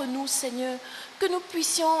d'entre nous, Seigneur. Que nous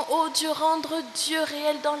puissions, oh Dieu, rendre Dieu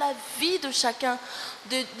réel dans la vie de chacun,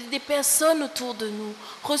 des personnes autour de nous.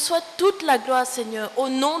 Reçois toute la gloire, Seigneur, au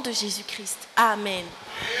nom de Jésus-Christ. Amen.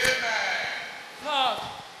 Lord,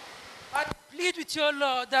 I plead with you,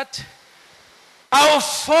 Lord, that I will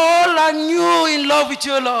fall anew in love with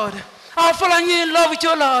you, Lord. I will fall anew in love with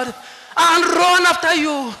you, Lord, and run after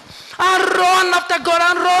you, and run after God,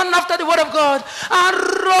 and run after the word of God, and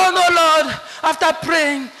run, oh Lord, after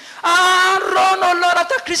praying, and run, oh Lord,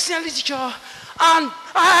 after Christian literature. And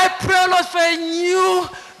I pray, Lord, for a new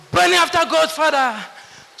burning after God, Father,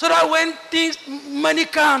 so that when money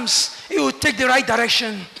comes, it will take the right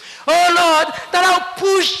direction. Oh Lord, that I'll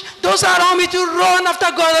push those around me to run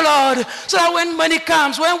after God, oh Lord, so that when money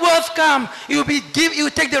comes, when wealth comes, it will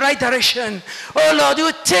take the right direction. Oh Lord, you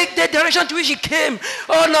will take the direction to which it came.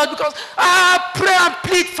 Oh Lord, because I pray and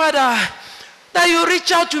plead, Father, that you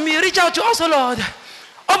reach out to me, reach out to us, oh Lord.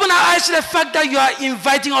 Open our eyes to the fact that you are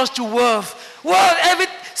inviting us to wealth. Well, every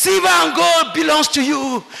silver and gold belongs to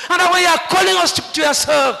you. And that when you are calling us to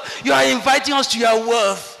yourself, you are inviting us to your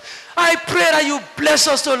wealth. I pray that you bless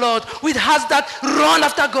us, O Lord, with hearts that run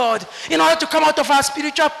after God in order to come out of our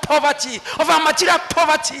spiritual poverty, of our material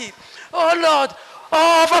poverty, oh Lord,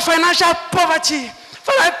 of our financial poverty.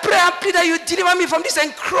 Father, I pray and plead that you deliver me from this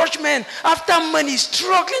encroachment after money,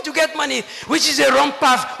 struggling to get money, which is a wrong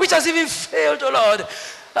path, which has even failed, O Lord.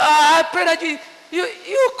 I pray that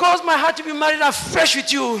you cause my heart to be married afresh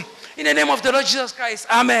with you. In the name of the Lord Jesus Christ.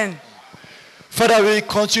 Amen. Father, we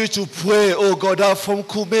continue to pray, oh God, that from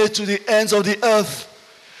Kume to the ends of the earth,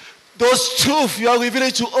 those truths you are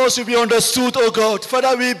revealing to us will be understood, oh God.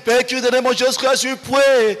 Father, we beg you in the name of Jesus Christ, we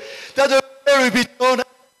pray that the will be done.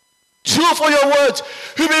 True for your word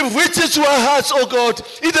will be written to our hearts, oh God,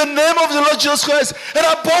 in the name of the Lord Jesus Christ. And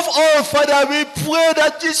above all, Father, we pray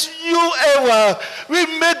that this new era will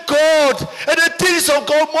make God and the things of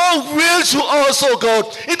God more real to us, oh God.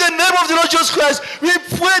 In the name of the Lord Jesus Christ, we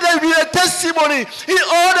pray that we have testimony in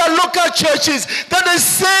all the local churches that the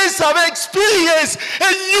saints have experienced a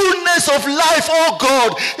newness of life, oh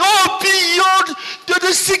God. Oh, beyond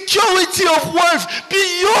the security of wealth,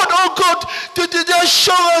 beyond, oh God, the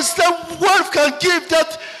assurance that wealth can give,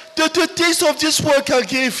 that the things of this world can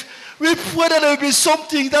give. We pray that there will be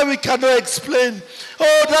something that we cannot explain.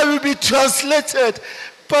 Oh, that will be translated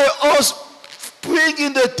by us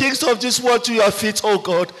bringing the things of this world to your feet, oh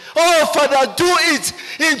God. Oh, Father, do it.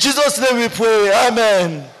 In Jesus' name we pray.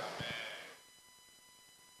 Amen.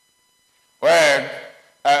 Well,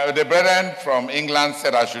 the brethren from England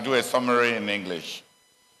said I should do a summary in English,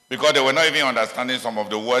 because they were not even understanding some of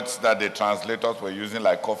the words that the translators were using,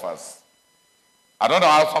 like coffers. I don't know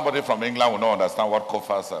how somebody from England will not understand what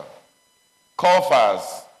coffers are.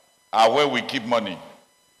 Coffers are where we keep money.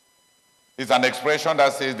 It's an expression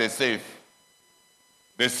that says the safe.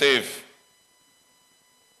 The safe.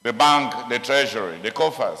 The bank, the treasury, the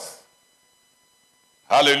coffers.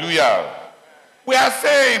 Hallelujah. We are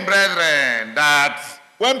saying, brethren, that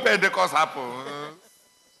when Pentecost happens,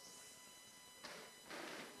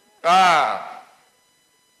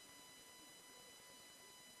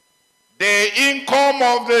 the income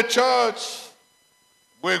of the church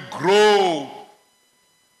will grow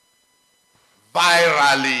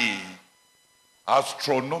virally,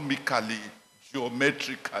 astronomically,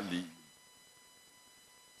 geometrically.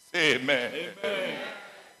 Say amen.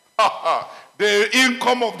 Amen. The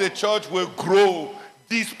income of the church will grow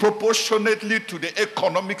disproportionately to the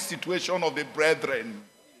economic situation of the brethren,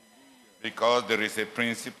 because there is a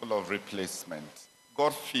principle of replacement.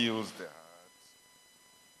 God fills the heart.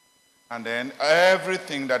 And then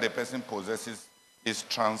everything that a person possesses is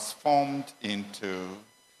transformed into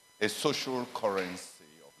a social currency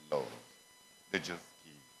of love. They just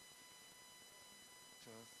give.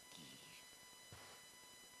 Just give.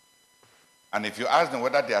 And if you ask them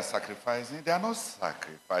whether they are sacrificing, they are not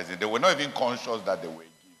sacrificing. They were not even conscious that they were giving.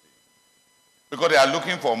 Because they are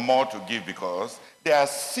looking for more to give, because they are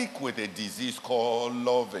sick with a disease called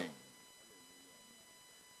loving.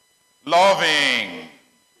 Loving.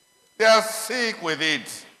 They are sick with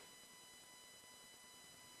it.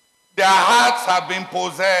 Their hearts have been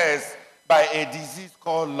possessed by a disease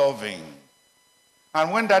called loving.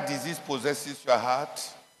 And when that disease possesses your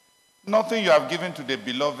heart, nothing you have given to the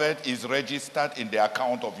beloved is registered in the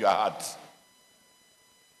account of your heart.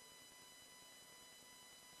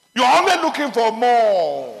 You're only looking for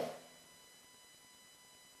more.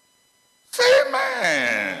 Say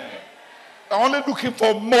amen. You're only looking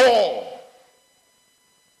for more.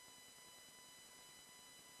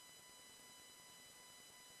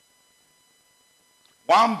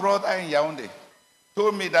 One brother in Yaoundé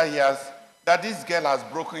told me that this girl has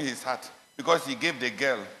broken his heart because he gave the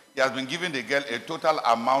girl, he has been giving the girl a total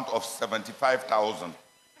amount of 75,000.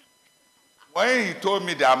 When he told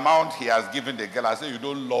me the amount he has given the girl, I said, you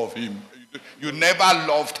don't love him. You never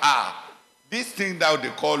loved her. This thing that they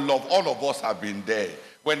call love, all of us have been there.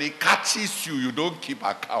 When he catches you, you don't keep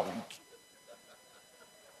account.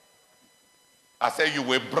 I said, you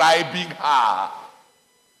were bribing her.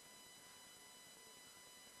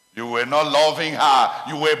 You were not loving her.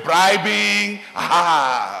 You were bribing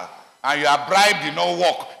her. And your bribe did not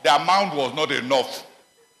work. The amount was not enough.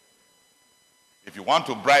 If you want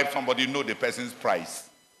to bribe somebody, know the person's price.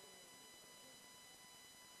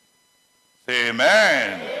 Say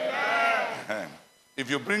amen. Amen. If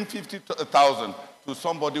you bring 50,000 to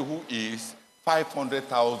somebody who is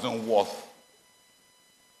 500,000 worth,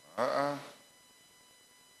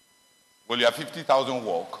 will your 50,000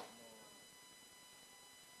 work?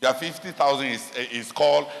 Your 50,000 is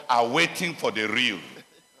called awaiting for the real.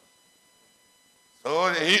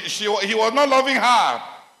 So he was not loving her.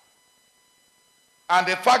 And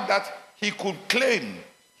the fact that he could claim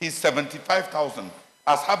his 75,000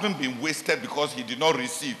 as having been wasted because he did not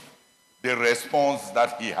receive the response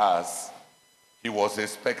that he was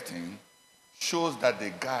expecting shows that the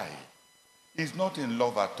guy is not in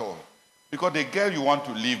love at all. Because the girl you want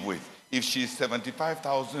to live with, if she's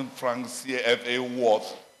 75,000 francs CFA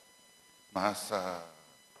worth, Master,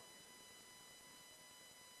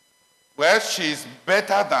 well, she's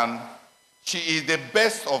better than, she is the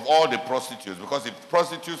best of all the prostitutes, because if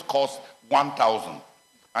prostitutes cost 1,000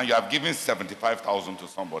 and you have given 75,000 to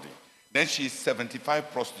somebody, then she's 75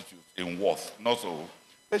 prostitutes in worth, not so.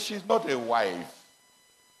 But she's not a wife.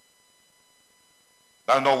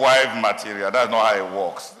 That's not wife material. That's not how it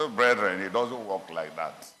works. So, brethren, it doesn't work like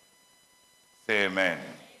that. Say amen.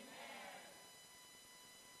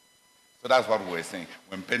 So that's what we're saying.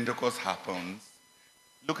 When Pentecost happens,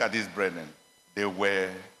 look at these brethren. They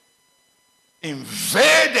were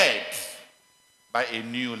invaded by a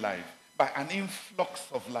new life, by an influx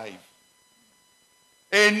of life.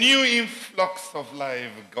 A new influx of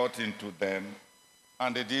life got into them,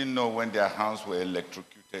 and they didn't know when their hands were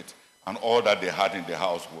electrocuted, and all that they had in the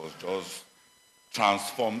house was just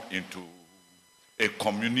transformed into a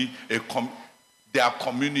community. Their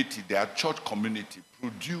church community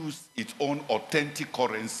produced its own authentic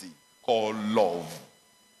currency called love.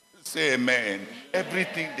 Say amen.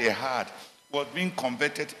 Everything they had was being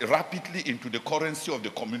converted rapidly into the currency of the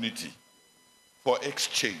community for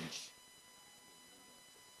exchange.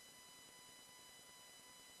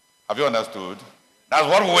 Have you understood? That's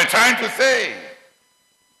what we were trying to say.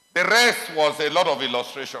 The rest was a lot of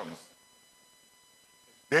illustrations.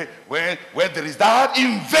 Where there is that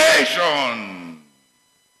invasion,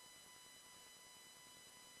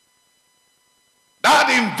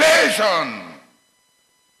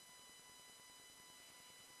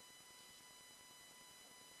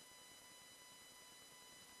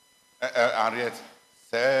 Henriette,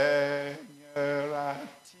 Seigneur,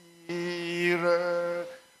 attire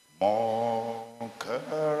mon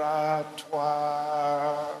cœur à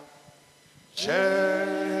toi,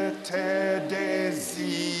 je te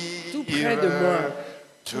désire, tout près de moi,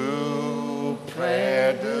 tout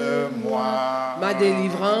près de moi, ma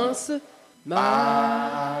délivrance,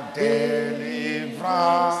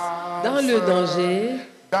 dans le danger,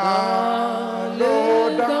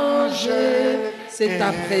 c'est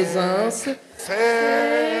ta présence,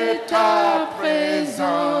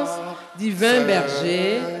 divin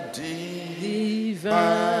berger,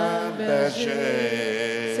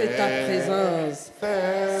 c'est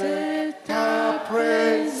ta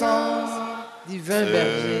présence, divin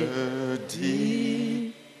berger,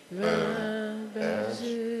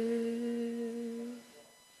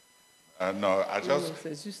 no,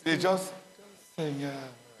 they just Seigneur.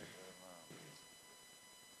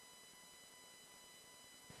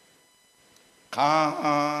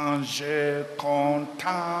 Quand je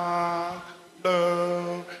contemple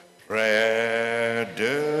près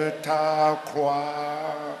de ta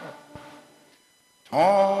croix,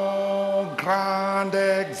 ton grand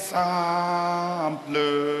exemple,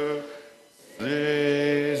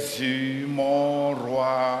 Jésus mon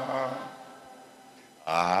roi,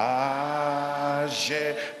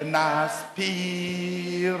 je n'aspire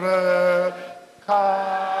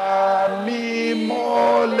qu'à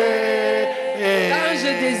m'immoler. Tant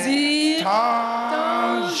je désire,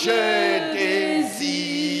 je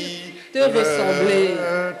désire te ressembler.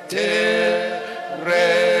 Te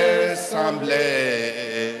ressembler.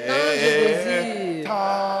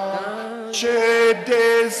 Je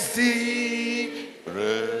désire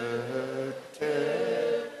te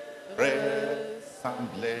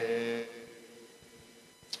ressembler.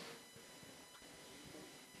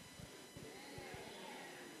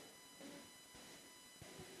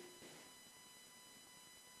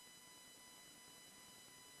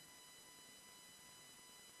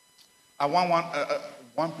 I want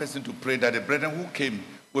one person to pray that the brethren who came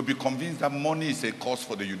will be convinced that money is a cause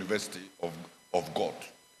for the university of God.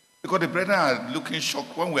 Because the brethren are looking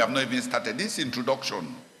shocked when we have not even started this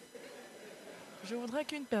introduction. Je voudrais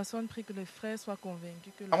qu'une personne prie que les frères soient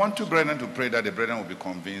convaincus que I want two brethren to pray that the brethren will be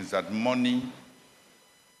convinced that money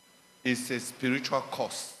is a spiritual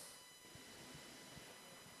cause.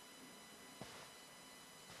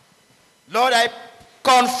 Lord, I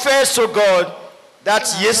confess, oh God, that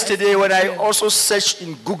yesterday when I also searched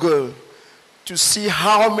in Google to see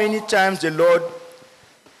how many times the Lord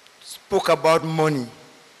spoke about money,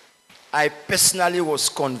 I personally was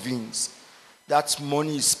convinced that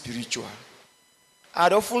money is spiritual.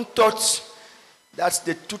 I'd often thought that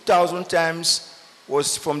the 2,000 times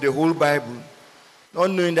was from the whole Bible,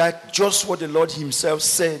 not knowing that just what the Lord himself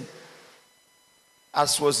said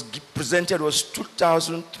as was presented was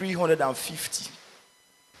 2,350.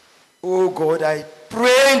 Oh God, I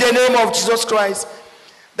pray in the name of Jesus Christ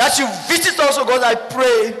that you visit us, oh God, I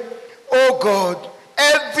pray, oh God,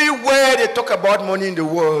 everywhere they talk about money in the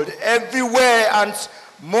world, everywhere, and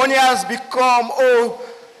money has become,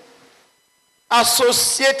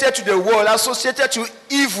 associated to the world, associated to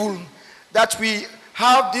evil, that we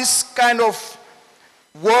have this kind of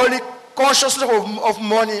worldly consciousness of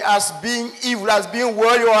money as being evil, as being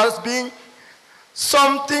worldly, or as being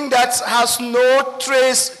something that has no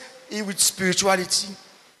trace with spirituality.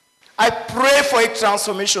 I pray for a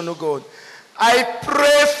transformation, oh God. I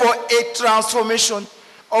pray for a transformation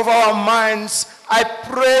of our minds. I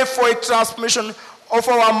pray for a transformation of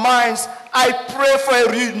our minds. I pray for a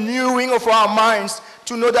renewing of our minds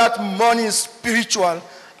to know that money is spiritual,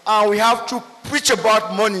 and we have to preach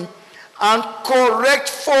about money and correct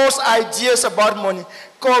false ideas about money,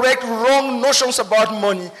 correct wrong notions about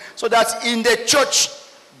money, so that in the church,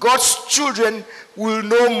 God's children will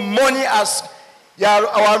know money as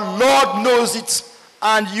our Lord knows it,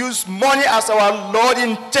 and use money as our Lord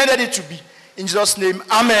intended it to be. In Jesus' name,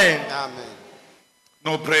 amen. Amen.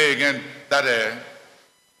 No, pray again that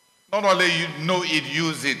not only you know it,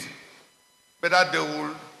 use it, but that they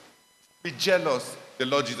will be jealous. The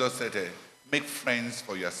Lord Jesus said, make friends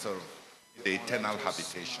for yourself in the eternal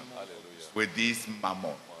habitation. Hallelujah. With this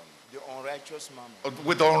mammon. The unrighteous mammon.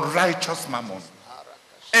 With unrighteous mammon.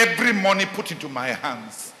 Every money put into my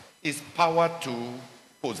hands is power to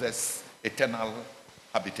possess eternal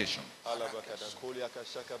habitation.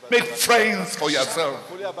 Make friends for yourself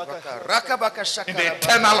in the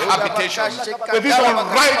eternal habitation with this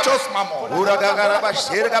unrighteous mammon.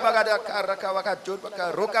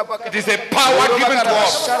 It is a power given to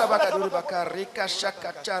us.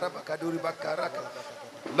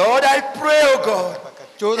 Lord, I pray, oh God,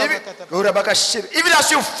 even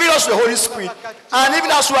as you fill us with the Holy Spirit, and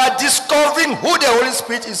even as we are discovering who the Holy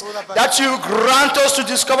Spirit is, that you grant us to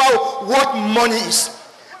discover what money is,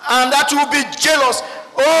 and that we will be jealous,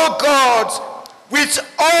 oh God, with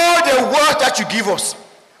all the work that you give us.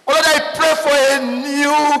 Oh Lord, I pray for a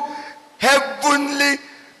new heavenly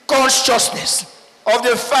consciousness of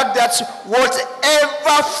the fact that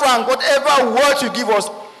whatever franc, whatever word you give us,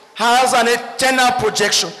 has an eternal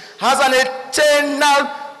projection, has an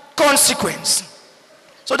eternal consequence.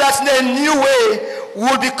 So that in a new way, we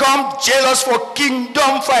will become jealous for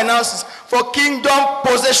kingdom finances, for kingdom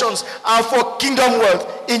possessions, and for kingdom wealth.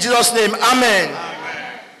 In Jesus' name, amen.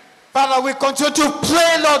 Amen. Father, we continue to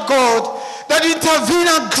pray, Lord God, that you intervene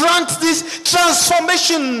and grant this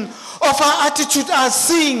transformation of our attitude, our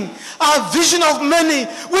seeing, our vision of money.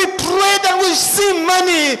 We pray that we see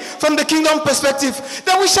money from the kingdom perspective,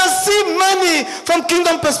 that we shall see money from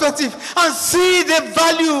kingdom perspective and see the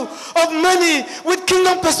value of money with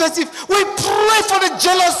kingdom perspective. We pray for the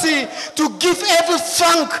jealousy to give every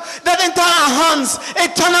franc that enter our hands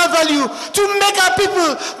eternal value, to make our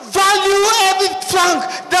people value every franc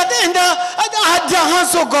that enter at their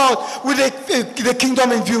hands, oh God, with the kingdom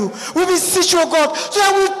in view. We beseech you, oh God, so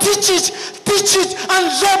that we teach it, and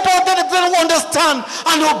labor that they will understand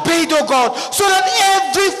and obey it, oh God, so that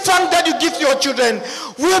every franc that you give to your children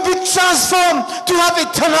will be transformed to have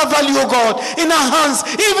eternal value, oh God, in our hands,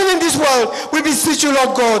 even in this world. We beseech you,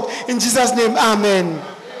 Lord God, in Jesus' name, amen.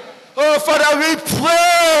 Oh, Father, we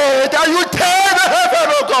pray that you turn the heaven,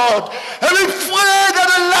 oh God. And we pray that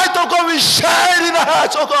the light of God will shine in our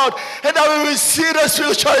hearts, oh God. And that we will see the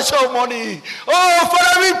spirituality of money. Oh,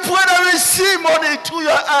 Father, we pray that we see money through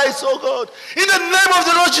your eyes, oh God. In the name of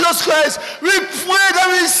the Lord Jesus Christ, we pray that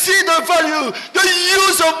we see the value, the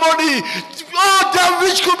use of money. Oh, that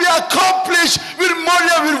which could be accomplished with money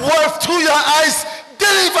and with wealth through your eyes.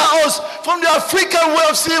 Deliver us from the African way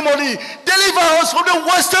of seeing money. Deliver us from the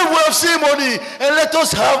Western way of seeing money. And let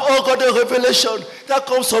us have, oh God, the revelation that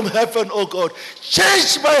comes from heaven, oh God.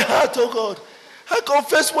 Change my heart, oh God. I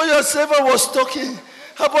confess when your servant was talking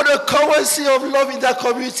about the currency of love in that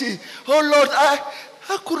community. Oh Lord,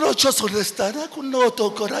 I could not just understand. I could not, oh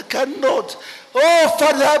God. I cannot. Oh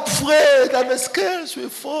Father, I pray that the scales will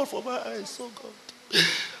fall from my eyes, oh God.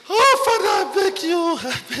 Oh Father, I beg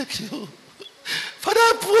you. Father,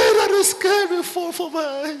 I pray that the scale will fall from my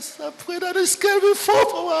eyes. I pray that the scale will fall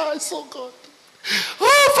from my eyes, oh God.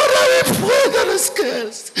 Oh, Father, we pray that the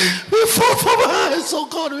scales will fall from my eyes, oh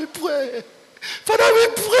God, we pray. Father, we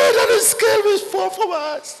pray that the scale will fall from my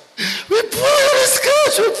eyes. We pray that the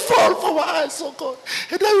scales will fall from my eyes, oh God.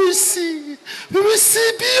 And that we will see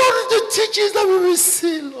beyond the teachings that we will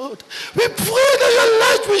see, Lord. We pray that your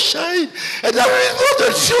light will shine and that we will know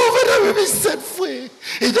the truth and that we will be set free.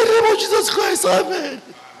 In the name of Jesus Christ, amen.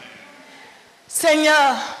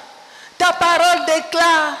 Seigneur, ta parole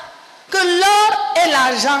déclare que l'or et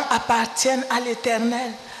l'argent appartiennent à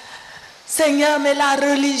l'Éternel. Seigneur, mais la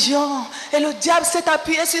religion et le diable s'est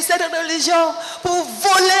appuyé sur cette religion pour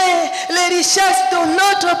voler les richesses de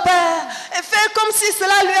notre Père et faire comme si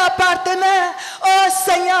cela lui appartenait. Oh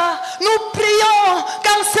Seigneur, nous prions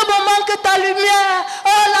qu'en ce moment que ta lumière,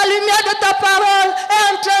 la lumière de ta parole est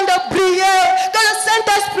en train de briller, que le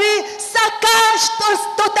Saint-Esprit saccage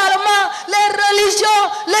totalement les religions,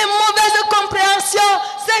 les mauvaises compréhensions,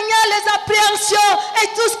 Seigneur, les appréhensions et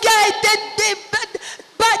tout ce qui a été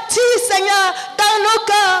bâti, Seigneur, dans nos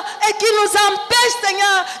cœurs et qui nous empêche,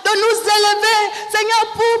 Seigneur, de nous élever, Seigneur,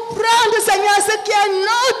 pour prendre, Seigneur, ce qui est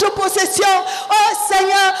notre possession. Oh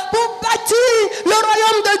Seigneur, pour bâtir le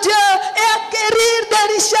royaume de Dieu et acquérir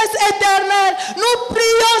des richesses éternelles. Nous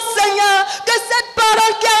prions, Seigneur, que cette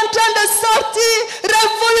parole qui est en train de sortir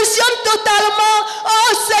révolutionne totalement,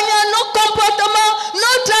 oh Seigneur, nos comportements,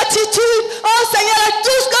 notre attitude, oh Seigneur,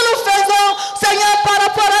 tout ce que nous faisons, Seigneur, par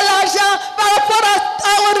rapport à l'argent, par rapport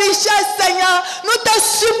aux richesses, Seigneur. Nous te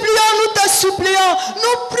supplions,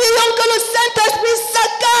 nous prions que le Saint-Esprit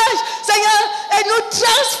saccage, Seigneur, et nous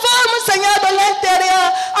transforme, Seigneur, de l'intérieur,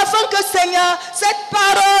 afin que, Seigneur, cette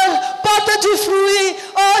parole porte du fruit,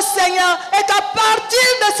 oh Seigneur, et qu'à partir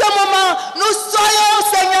de ce moment, nous soyons,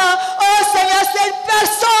 Seigneur, oh Seigneur, cette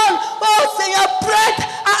personne, oh Seigneur, prête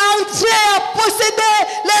à entrer, à posséder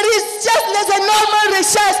les richesses, les énormes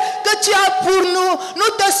richesses que tu as pour nous.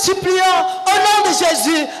 Nous te supplions, au nom de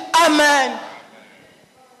Jésus, amen.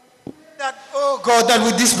 That, oh God, that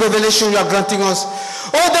with this revelation you are granting us,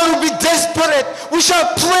 oh, that will be desperate. We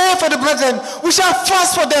shall pray for the brethren. We shall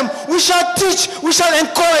fast for them. We shall teach. We shall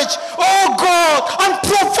encourage. Oh God, and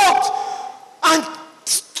provoke and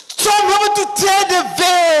somehow to tear the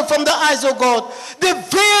veil from the eyes of God. The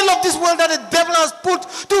veil of this world that the devil has put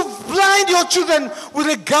to blind your children with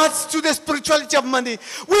regards to the spirituality of money.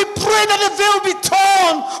 We pray that the veil will be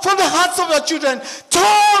torn from the hearts of your children,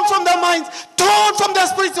 torn from their minds, torn from their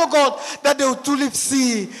spirits, of God, that they will truly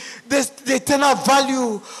see the eternal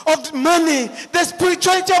value of money, the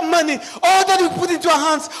spirituality of money, all that you put into our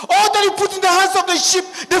hands, all that you put in the hands of the sheep,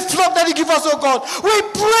 the flock that you give us, oh God. We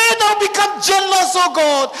pray that we become jealous, oh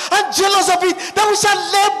God, and jealous of it, that we shall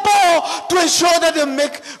labor to ensure that they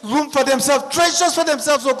make room for themselves, treasures for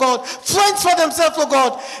themselves, oh God, friends for themselves, oh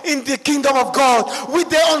God, in the kingdom of God, with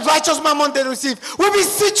their unrighteous mammon they receive. We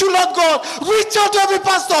beseech you, Lord God, reach out to every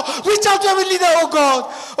pastor, reach out to every leader, oh God.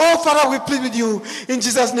 Oh Father, we plead with you, in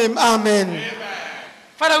Jesus' name. Amen. Amen.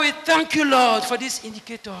 Father, we thank you, Lord, for this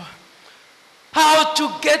indicator. How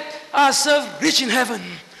to get ourselves rich in heaven.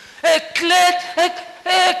 A clear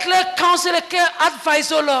counsel, a clear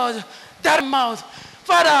advice, oh Lord, that mouth.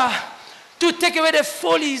 Father, to take away the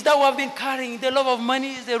follies that we have been carrying. The love of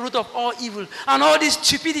money is the root of all evil. And all these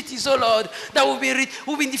stupidities, oh Lord, that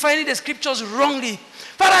we've been defining the scriptures wrongly.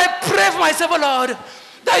 Father, I pray for myself, oh Lord,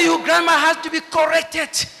 that you grant my heart to be corrected.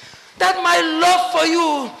 That my love for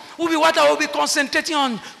you will be what I will be concentrating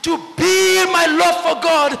on, to build my love for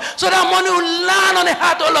God, so that money will land on the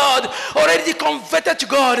heart, oh Lord, already converted to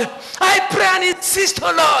God. I pray and insist, oh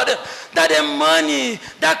Lord, that the money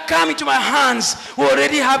that come into my hands will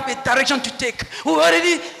already have a direction to take, will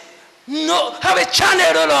already have a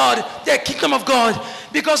channel, oh Lord, the kingdom of God.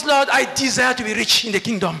 Because, Lord, I desire to be rich in the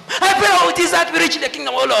kingdom. I pray I will desire to be rich in the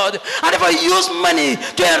kingdom, oh Lord. And if I use money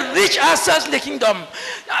to enrich ourselves in the kingdom,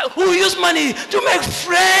 who use money to make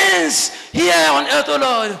friends here on earth, oh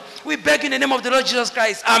Lord, we beg in the name of the Lord Jesus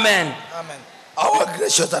Christ. Amen. Amen. Our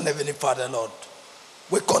gracious and heavenly Father, Lord,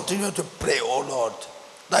 we continue to pray, oh Lord,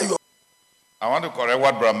 that you... I want to correct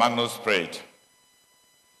what Brother Magnus prayed.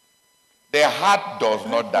 The heart does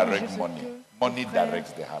not direct money. Money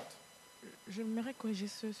directs the heart. J'aimerais corriger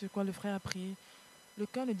ce sur quoi le frère a prié. Le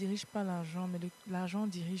cœur ne dirige pas l'argent, mais l'argent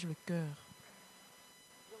dirige le cœur.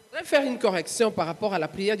 Je voudrais faire une correction par rapport à la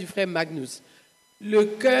prière du frère Magnus. Le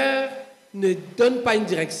cœur ne donne pas une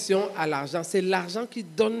direction à l'argent, c'est l'argent qui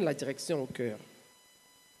donne la direction au cœur.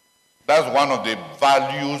 That's one of the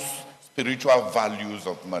values, spiritual values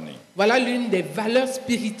of money. Voilà l'une des valeurs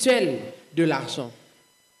spirituelles de l'argent.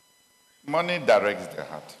 Money directs the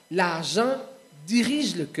heart. L'argent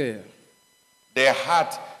dirige le cœur. The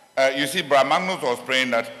heart, you see, Brother Magnus was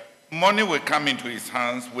praying that money will come into his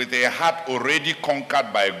hands with a heart already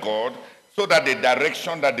conquered by God, so that the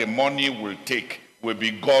direction that the money will take will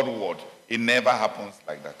be Godward. It never happens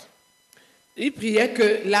like that. Il priait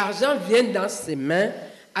que l'argent vienne dans ses mains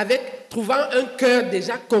avec trouvant un cœur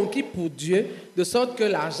déjà conquis pour Dieu, de sorte que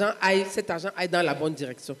cet argent aille dans la bonne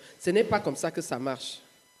direction. Ce n'est pas comme ça que ça marche.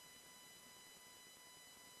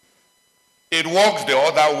 It works the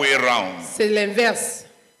other way around. C'est l'inverse.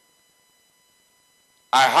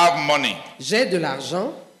 I have money. J'ai de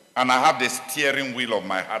l'argent. And I have the steering wheel of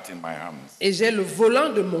my heart in my hands. Et j'ai le volant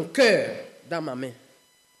de mon cœur dans ma main.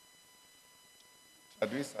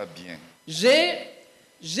 Traduis ça bien.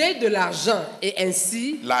 J'ai de l'argent et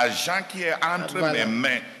ainsi... L'argent qui est entre mes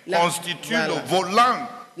mains constitue le volant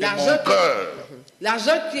de mon cœur.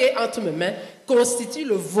 L'argent qui est entre mes mains constitue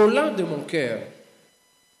le volant de mon cœur.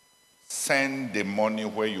 Send the money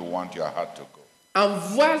where you want your heart to go.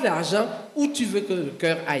 Envoie l'argent où tu veux que le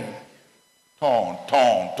cœur aille.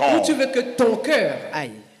 Où tu veux que ton cœur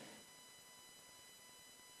aille.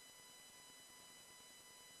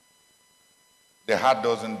 The heart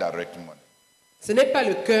doesn't direct money. Ce n'est pas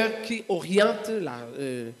le cœur qui oriente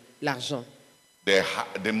l'argent.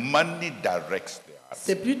 The money directs the heart.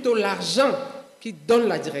 C'est plutôt l'argent qui donne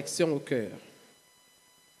la direction au cœur.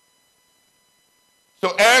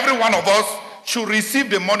 So every one of us should receive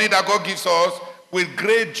the money that God gives us with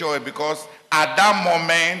great joy, because at that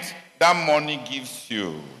moment, that money gives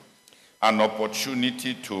you an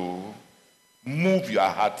opportunity to move your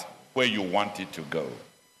heart where you want it to go.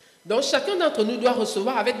 Donc chacun d'entre nous doit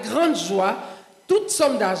recevoir avec grande joie toute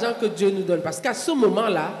somme d'argent que Dieu nous donne. Parce qu'à ce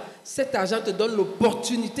moment-là, cet argent te donne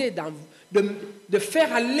l'opportunité de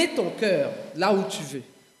faire aller ton cœur là où tu veux.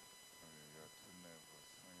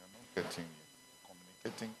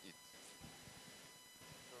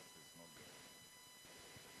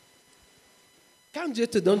 Quand Dieu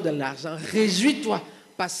te donne de l'argent, réjouis-toi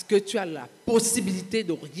parce que tu as la possibilité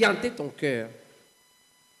d'orienter ton cœur.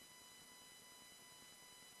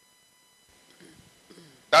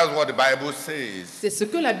 That's what the Bible says. C'est ce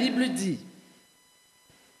que la Bible dit.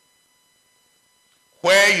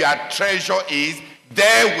 Where your treasure is,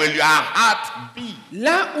 there will your heart be.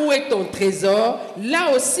 Là où est ton trésor,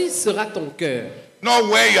 là aussi sera ton cœur. Not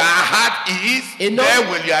where your heart is, there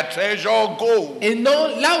will your treasure go. Et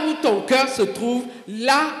non, là où ton cœur se trouve,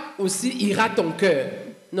 là aussi ira ton cœur.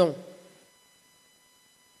 Non.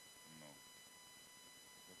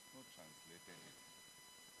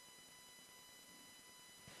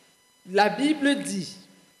 La Bible dit,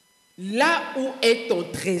 là où est ton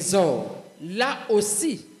trésor, là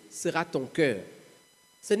aussi sera ton cœur.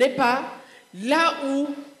 Ce n'est pas là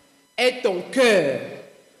où est ton cœur,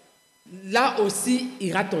 là aussi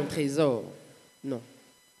ira ton trésor. Non.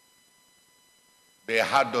 The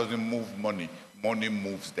heart doesn't move money. Money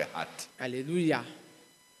moves the heart. Alléluia.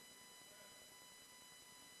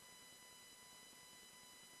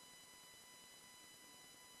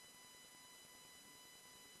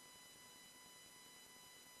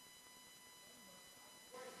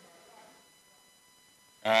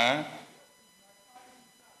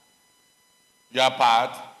 Your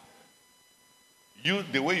part,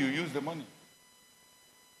 the way you use the money.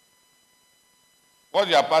 What's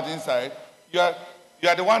your part inside? You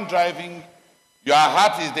are the one driving. Your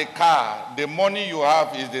heart is the car. The money you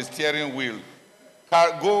have is the steering wheel.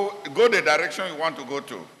 Go the direction you want to go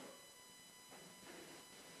to.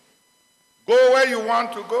 Go where you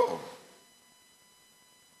want to go.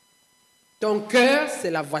 Ton cœur,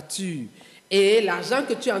 c'est la voiture. Et l'argent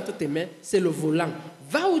que tu as entre tes mains, c'est le volant.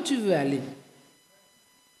 Va où tu veux aller.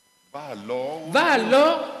 Va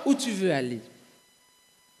alors où tu veux aller.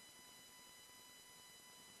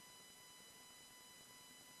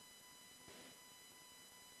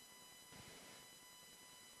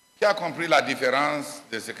 Tu as compris la différence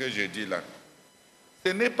de ce que je dis là?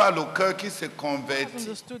 Ce n'est pas le cœur qui se convertit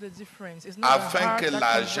afin que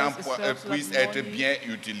l'argent puisse être bien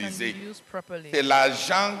utilisé. C'est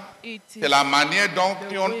l'argent, c'est la manière dont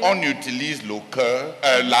on utilise le cœur,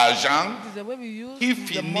 l'argent, qui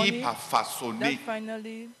finit par façonner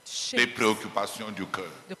les préoccupations du cœur.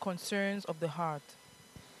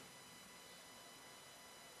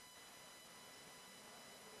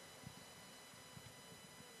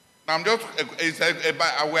 I'm just,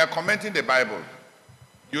 we are commenting the Bible.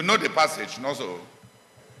 You know the passage, not so?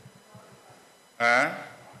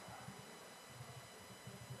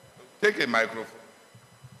 Take a microphone.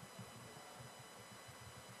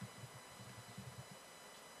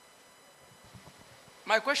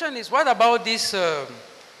 My question is, what about this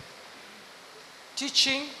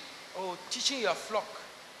teaching your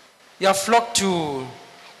flock to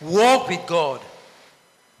walk with God?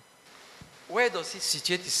 Where does it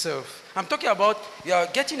situate itself? I'm talking about you are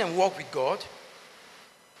getting them walk with God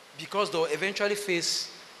because they'll eventually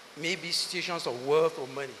face maybe situations of wealth or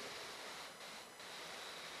money.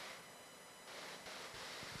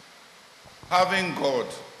 Having God,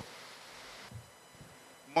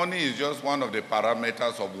 money is just one of the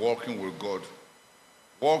parameters of walking with God.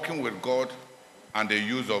 Walking with God and the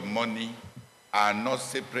use of money are not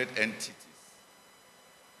separate entities.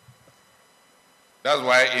 That's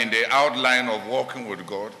why in the outline of walking with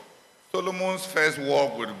God, Solomon's first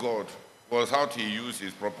walk with God was how he used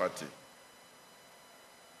his property.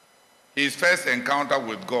 His first encounter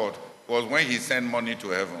with God was when he sent money to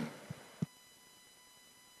heaven.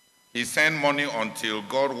 He sent money until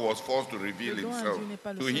God was forced to reveal himself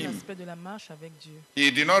to him.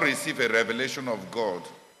 He did not receive a revelation of God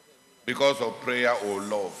because of prayer or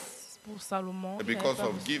love, but because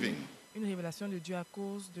of giving. Une révélation de Dieu à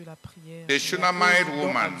cause de la prière. The Shunammite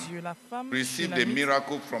woman received a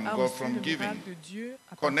miracle from God from giving.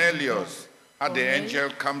 Cornelius had the angel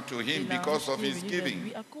come to him because of his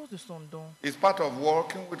giving. It's part of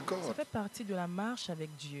walking with God. Ça fait partie de la marche avec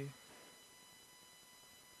Dieu.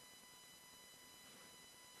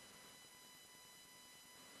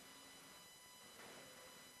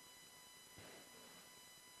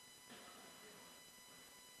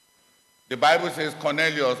 The Bible says,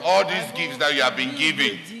 Cornelius, all these gifts that you have been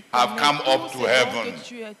giving have come up to heaven.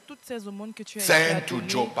 Sent to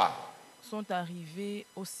Joppa. Sont arrivés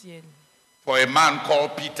au ciel. For a man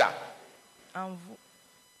called Peter.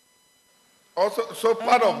 Also, so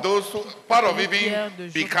part of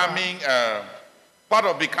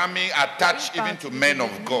becoming attached even to men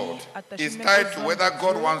of God is tied to whether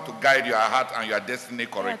God wants to guide your heart and your destiny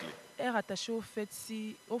correctly.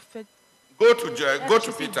 Go to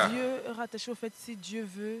Peter. Dieu est rattaché au fait si Dieu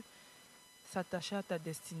veut s'attacher à ta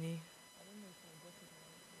destinée.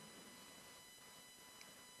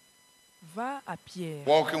 Va à Pierre.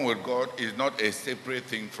 Walking with God is not a separate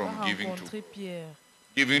thing from giving to.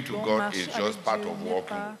 Giving to God is just part of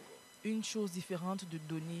walking. Une chose différente de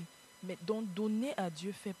donner, mais donc donner à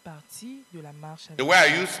Dieu fait partie de la marche avec Dieu. The way I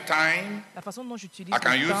use time, la façon dont j'utilise I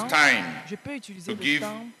can le temps, use time je peux utiliser to le give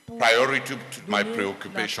temps pour priority to my donner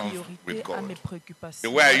preoccupations la with priorité à God. mes préoccupations. The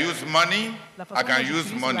way I use money, La I façon can dont use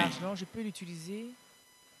j'utilise money l'argent, je peux l'utiliser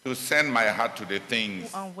to send my heart to the things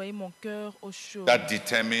pour envoyer mon cœur aux choses that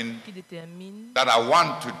determine, qui déterminent, that I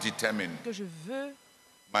want to determine que je veux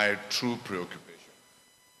my true preoccupation.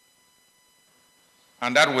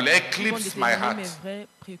 And that will eclipse my heart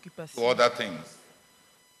to other things.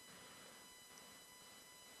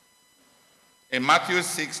 In Matthew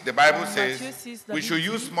 6, the Bible says we should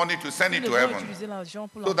use money to send it to heaven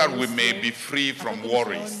so that we may be free from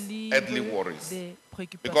worries, earthly worries.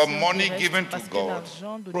 Because money given to God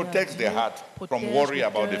protects the heart from worry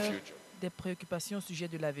about the future. Des préoccupations au sujet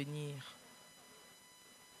de l'avenir.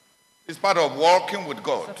 It's part of walking with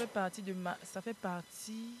God. Ça fait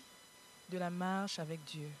partie de la marche avec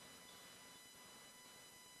Dieu.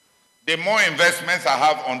 The more investments I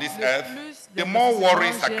have on this earth, the more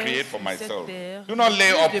worries I create for myself. Do not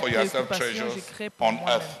lay up for yourself treasures on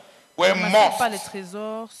earth, where moth,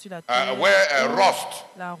 where rust,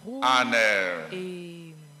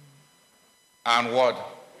 and what?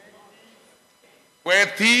 Where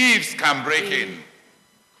thieves can break in,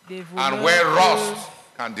 and where rust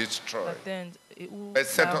can destroy. But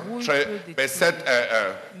stir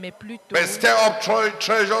up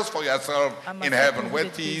treasures for yourself in heaven where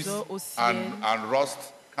thieves and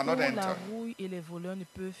rust cannot enter.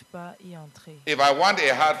 If I want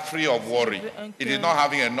a heart free of worry, it is not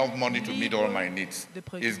having enough money to meet all my needs.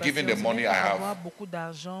 It's giving the money I have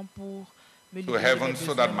to heaven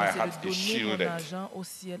so that my heart is shielded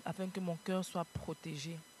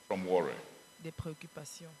from worry.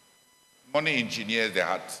 Money engineers the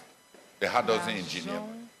heart. The heart doesn't engineer.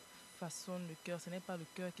 L'argent façonne le cœur, ce n'est pas le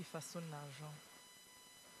cœur qui façonne l'argent.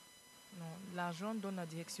 Non, l'argent donne la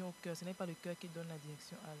direction au cœur, ce n'est pas le cœur qui donne la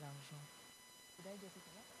direction à l'argent.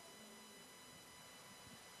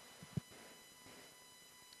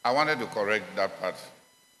 I wanted to correct that part.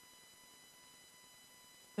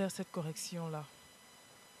 Faire cette correction-là.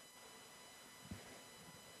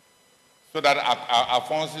 So that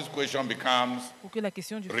Alphonse's question becomes Pour que la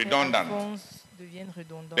question du frère redundant. Alphonse devienne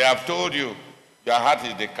redondante. They have told you your heart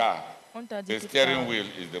is the car, On t'a dit the que steering wheel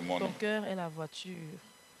is the money. ton cœur est la voiture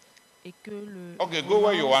et que le Okay, go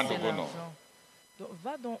where you volant, want to c'est go now. l'argent. Donc,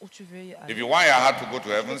 va donc où tu veux y aller. If you want your heart to go to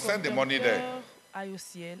heaven, Que send the ton money there. cœur aille au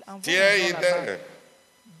ciel, envoie Steer l'argent it là-bas. there.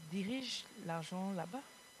 Dirige l'argent là-bas.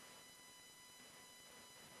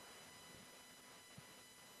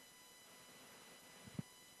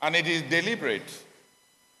 And it is deliberate.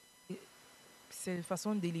 C'est de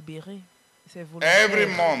façon délibérée. C'est volontaire. Every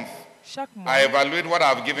month, Chaque mois, I evaluate what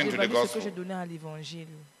I've given to the j'évalue ce que gospel j'ai donné à l'évangile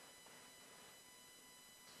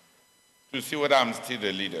to see whether I'm still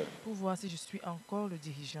the leader. pour voir si je suis encore le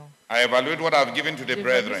dirigeant. I evaluate what I've given to the J'évalue ce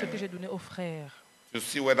brethren que j'ai donné aux frères to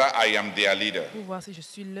see whether I am their leader. pour voir si je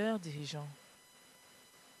suis leur dirigeant.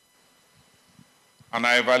 And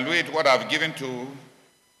I evaluate what I've given to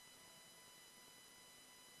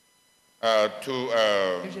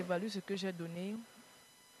Et j'évalue ce que j'ai donné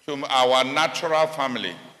our natural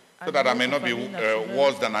family so à that I may notre not be famille naturelle,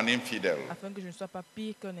 worse than an infidel. afin que je ne sois pas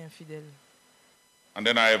pire qu'un infidèle. And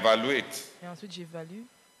then I evaluate Et ensuite, j'évalue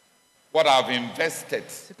what I've invested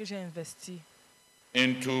ce que j'ai investi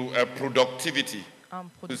into productivity en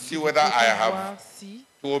to see productivité whether I pour voir have si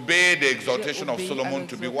to obey the j'ai exhortation of obéi à Solomon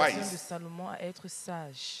to be l'exhortation de wise. Salomon à être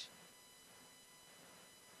sage.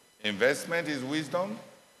 Investment is wisdom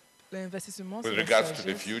L'investissement, with c'est la regards to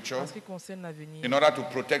the sagesse future en ce qui concerne l'avenir. in order to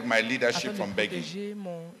protect my leadership Afin de from begging protéger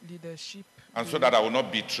mon leadership and de- so that I will not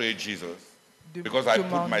betray Jesus de because I put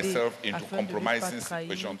demander myself into afin de ne pas compromising trahir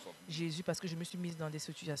situations. Jésus parce que je me suis mise dans des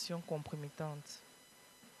situations compromettantes.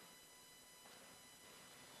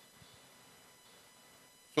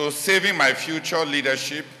 So saving my future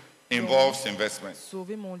leadership involves investment.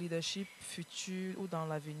 Sauver mon leadership futur ou dans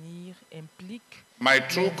l'avenir implique My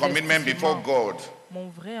true commitment before God mon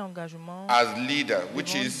vrai engagement as leader,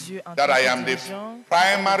 which devant is Dieu en that tant I que am the dirigeant,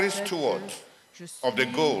 primary c'est le fait steward que je of the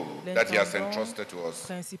suis goal that He has l'intendant entrusted to us,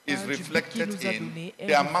 principal is du but qu'il reflected nous a in donné, est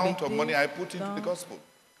the amount of reflété money I put into dans the gospel.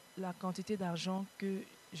 la quantité d'argent que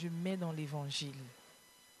je mets dans l'évangile.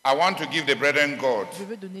 I want to give the brethren God. Je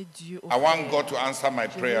veux donner Dieu aux I want frères. God to answer my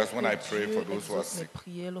Je veux prayers que when I pray Dieu for those who are exauce mes sick.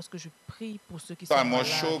 prières lorsque je prie pour ceux qui So sont I must malades.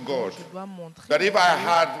 show God Je dois montrer that if à I Dieu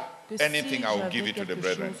had que anything, si I will j'avais give it to the quelque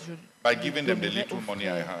brethren chose, by je giving them the donnerais little aux money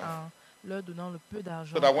I frères have. en leur donnant le peu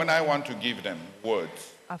d'argent So that when que I j'ai, want to give them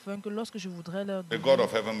words, afin que lorsque je voudrais leur the donner God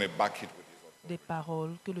of heaven may back it with His des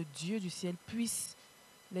paroles, que le Dieu du ciel puisse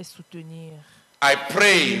les soutenir. I Soutenir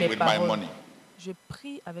pray mes with my paroles. money. Je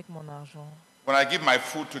prie avec mon argent. When I give my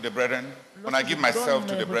food to the brethren, when I Lorsque give je myself donne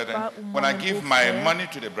to mes the brethren, repas ou when I moi-même give aux my frères, money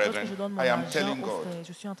to the lorsque brethren, je donne mon I am argent telling aux God, frères,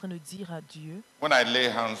 je suis en train de dire à Dieu, when I lay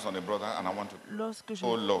hands on a brother and I want to, lorsque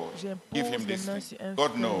oh Lord, give j'impose him les this mains thing. sur un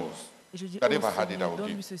God frère, knows et je dis, that oh if I had it, I Seigneur, would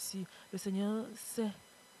donne-lui give. ceci. Le Seigneur sait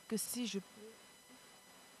que si j'avais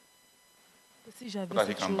So that he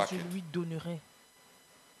cette can chose, back je it. lui donnerais.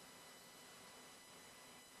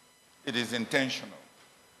 It is intentional.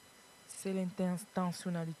 C'est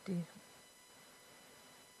l'intentionnalité.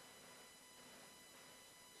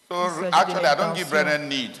 So Il s'agit de actually, I don't give l'intention. brethren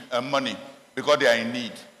need money because they are in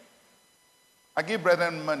need. I give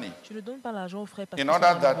brethren money Je ne donne pas l'argent aux frères parce in qu'ils sont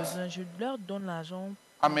order dans that le besoin. Je leur donne l'argent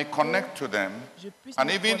I may connect to them, je puisse and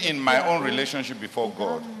me even connecter in my à own eux, relationship before et dans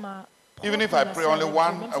God, ma even if propre I pray relation only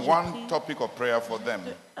avec Dieu, même si je one prie topic of prayer for them,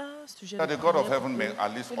 un sujet that de the God of prière heaven pour may eux, at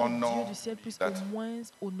least que le Dieu honor du ciel puisse that au moins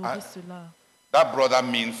honorer I- cela. that brother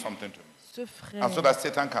means something to me. Ce frère And so that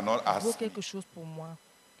Satan cannot vaut ask me, quelque chose pour moi.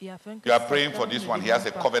 Et afin que you are praying for Satan this ne one, he has a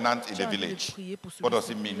demande pas, covenant in tu the es en train de village. prier pour What does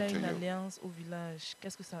celui-ci, it mean il a to une you? alliance au village.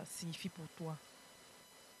 Qu'est-ce que ça signifie pour toi?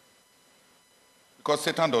 Because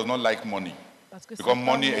Satan does not like money. Parce que Because Satan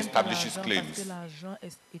money n'aime pas establishes l'argent, claims. parce que l'argent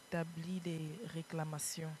établit des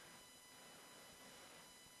réclamations.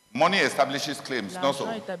 Money establishes claims, not so.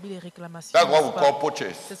 L'argent établit les réclamations. That's what n'est-ce we pas? call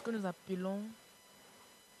purchase. C'est ce que nous appelons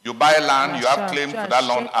You buy land, you have l'achat. claim Tu to that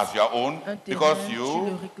land achètes as your own un because terrain, tu le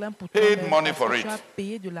you réclames pour paid toi-même money parce for que it. tu as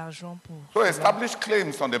payé de l'argent pour So cela. establish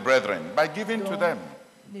claims on the brethren by giving to Donc, them.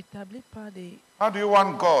 n'établis pas des How do you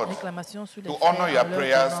want God réclamations sur les to frères honor en your leur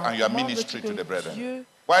prayers donnant? and your Comment ministry veux-tu to que the brethren? Dieu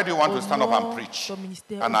Why do you want to stand up and honore preach ton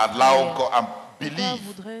ministère and aux allow frères God and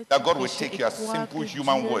believe that God will take your simple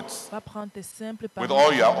human words with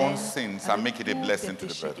all your own sins and make it a blessing to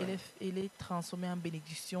the brethren?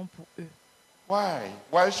 Why?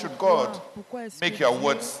 Why should God make your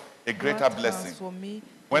words a greater blessing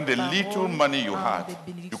when the little money you had,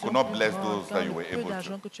 you could not bless those that you were able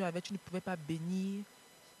to?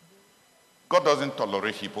 God doesn't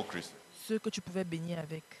tolerate hypocrisy.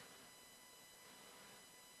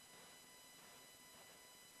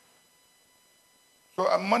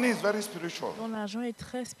 So money is very spiritual. Donc l'argent est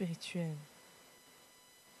très spirituel.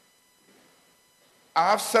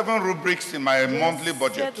 I have 7 rubrics in my monthly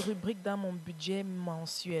budget. 7 rubriques dans mon budget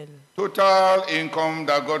mensuel. Total income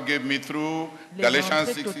that God gave me through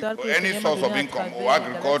Galatians 6, or any source of income, or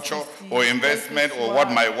agriculture, or investment, or what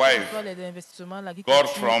my wife got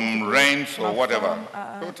from rents or whatever.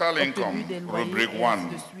 Total income, rubric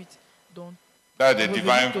 1. That's the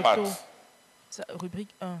divine part.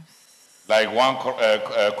 Rubrique 1. Like 1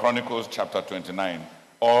 Chronicles chapter 29.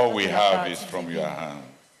 All we have is from your hand.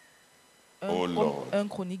 Oh Lord. 1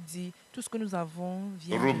 Chronique dit, tout ce que nous avons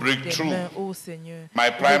vient de tes mains, ô Seigneur. My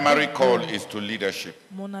primary call is to leadership.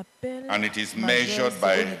 Mon appel And it is measured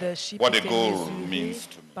by what the goal means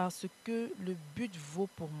to me. Parce que le but vaut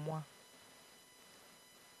pour moi.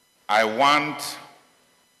 I want,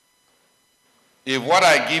 if what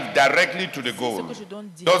I give directly to the goal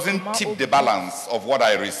doesn't tip the balance of what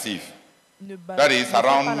I receive, that is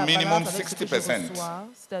around minimum 60%,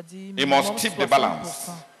 it must tip the balance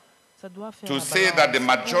to say that the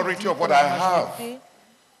majority of what I have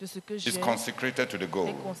is consecrated to the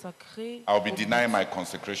goal. I will be denying my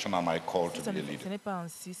consecration and my call to be a leader.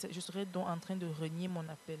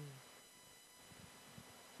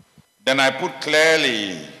 Then I put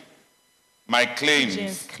clearly my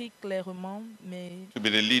claims to be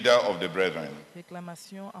the leader of the brethren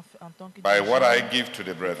by what I give to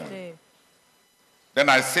the brethren. Then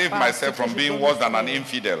I save myself from being worse than an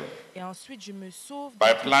infidel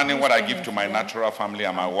by planning what I give to my natural family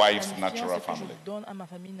and my wife's natural family.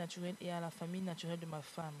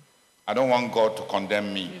 I don't want God to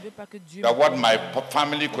condemn me. That what my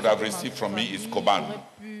family could have received from me is Koban.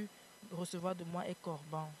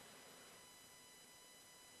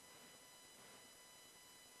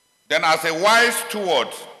 Then as a wise steward,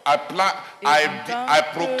 I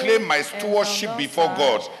proclaim my stewardship before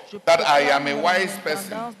God, that I am a wise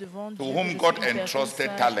person to whom God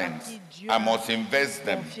entrusted talents. I must invest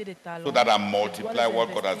them so that I multiply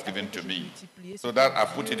what God has given to me, so that I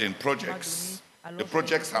put it in projects, the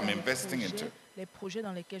projects I'm investing into.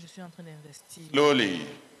 Slowly,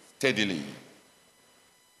 steadily.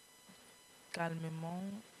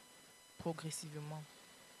 Calmement, progressivement.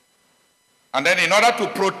 And then in order to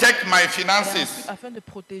protect my finances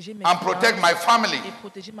and protect my family,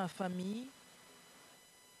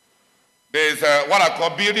 there's what I call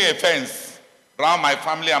building a fence around my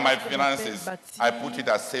family and my finances. I put it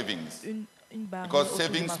as savings. Because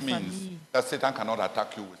savings means that Satan cannot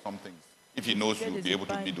attack you with some things. If he knows you'll be able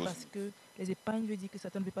to beat those things.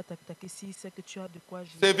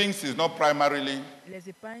 Savings is not primarily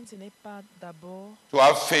to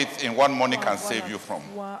have faith in what money can save you from.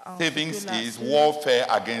 Savings is warfare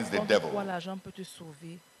against the devil.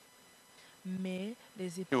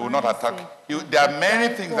 He will not attack you. There are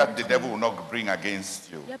many things that the devil will not bring against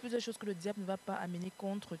you.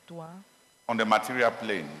 On the material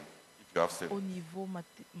plane, if you have savings.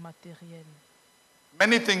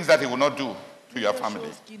 Many things that he will not do to your family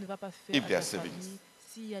if they are savings.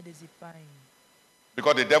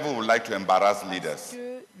 Because the devil would like to embarrass leaders.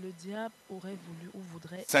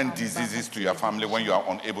 Send diseases to your family when you are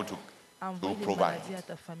unable to provide.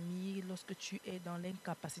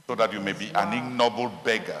 So that you may be an ignoble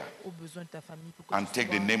beggar and take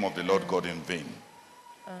the name of the Lord God in vain.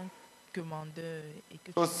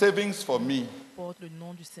 So savings for me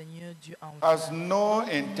has no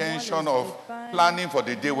intention of planning for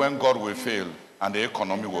the day when God will fail and the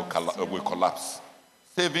economy will collapse.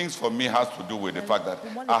 Savings for me has to do with the fact that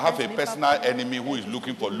I have a personal enemy who is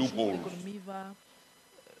looking for loopholes.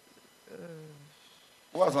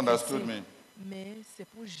 Who has understood me?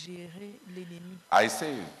 I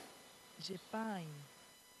save.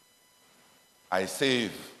 I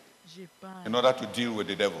save in order to deal with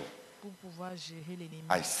the devil.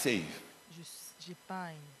 I save.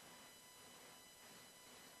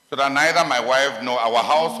 So that neither my wife, nor our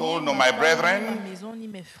household, nor my brethren,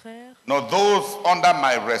 nor those under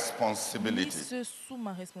my responsibility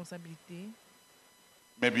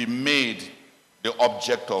may be made the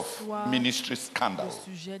object of ministry scandal.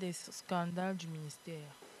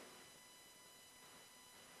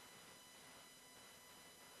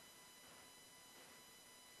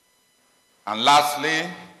 And lastly,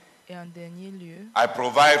 et en dernier lieu, I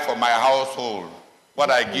provide for my household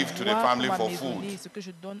what I give to the family for food, ce que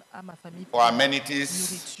je donne à ma famille for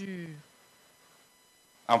amenities, nourriture,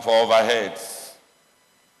 and for overheads.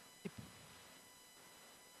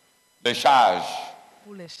 The charge.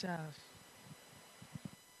 Pour les charges.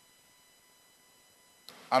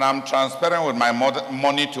 And I'm transparent with my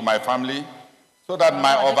money to my family so that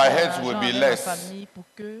my overheads will be less.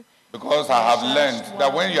 Because I have learned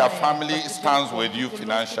that when your family stands with you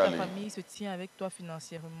financially,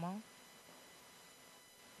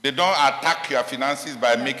 they don't attack your finances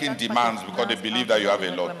by making demands because they believe that you have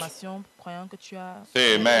a lot.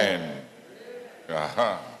 Say amen.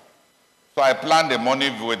 Uh-huh. So I plan the money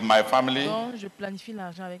with my family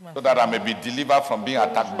so that I may be delivered from being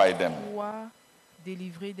attacked by them.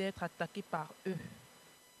 Délivré d'être attaqué par eux.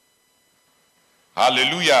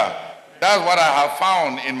 Hallelujah. That's what I have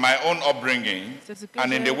found in my own upbringing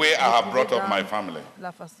and in the way I have brought up my family.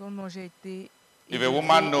 La façon dont j'ai été If a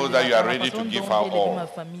woman knows that you are ready to give her all,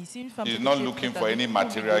 she's not looking for any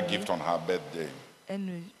material gift on her birthday.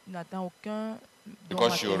 Elle n'attend aucun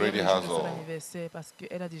because she already has all. Parce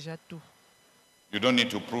qu'elle a déjà tout. You don't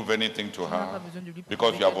need to prove anything to her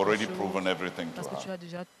because you have already proven everything to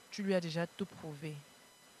her. Tu lui as déjà tout prouvé.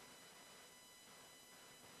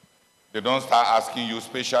 They don't start asking you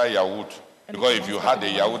special yaourt because if you had a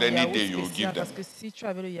yaourt any day you will give them. Parce que si tu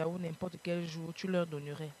avais le yaourt n'importe quel jour, tu leur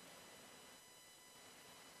donnerais.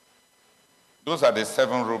 Those are the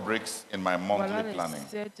 7 rubrics in my monthly planning.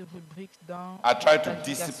 I try to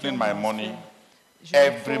discipline my money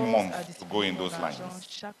every month to go in those lines.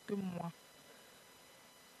 Chaque mois.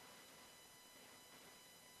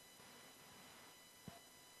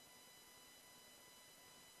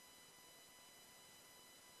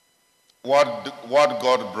 What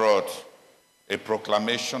God brought, a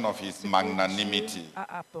proclamation of His magnanimity,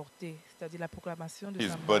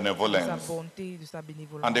 His benevolence,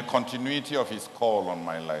 and the continuity of His call on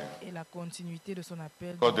my life.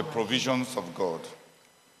 Because the provisions of God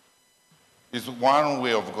is one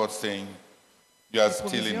way of God saying, you are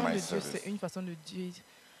still in my service.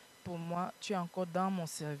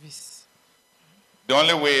 The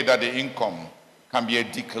only way that the income can be a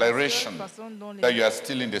declaration that you are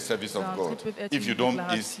still in the service of God if you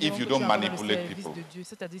don't manipulate people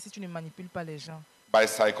by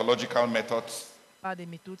psychological methods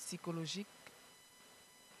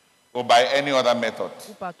or by any other method.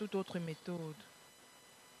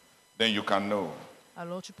 Then you can know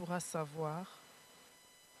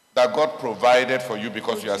that God provided for you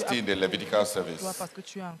because you are still in the Levitical service.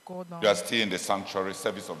 You are still in the sanctuary,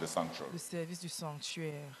 service of the sanctuary.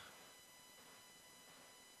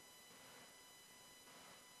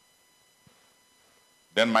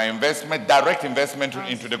 Then my investment, direct investment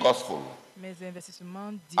into the gospel.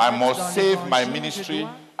 I must save my ministry.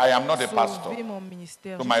 I am not a pastor.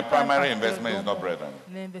 So my primary investment is not brethren.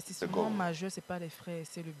 It's a goal.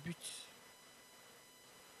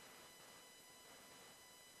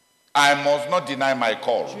 I must not deny my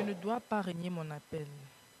call.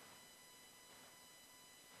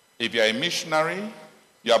 If you are a missionary,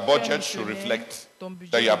 your budget should reflect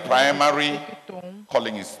that your primary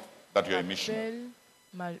calling is that you are a missionary.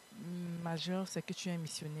 Majeur, c'est que tu es un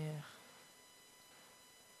missionnaire.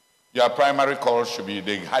 Your primary call should be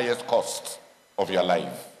the highest cost of your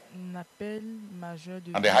life and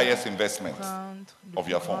the highest investment of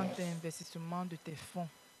your funds.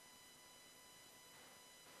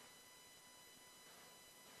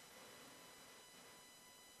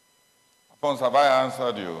 Bon, ça va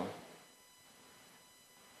answer you.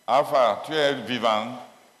 Alpha, tu es vivant.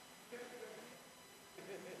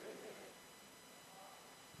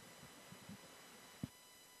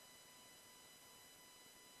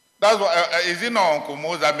 That's what, is it not Uncle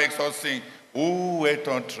Moses that makes us sing? Où est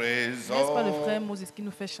ton trésor? N'est-ce pas le frère Moses qui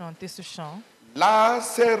nous fait chanter ce chant? Là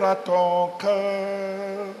sera ton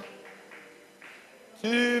cœur.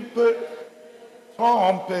 Tu peux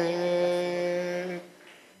tromper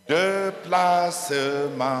de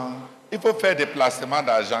placement. Il faut faire des placements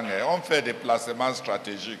d'argent. On fait des placements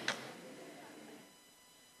stratégiques.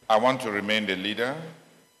 I want to remain the leader.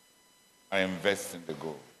 I invest in the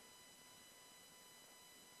goal.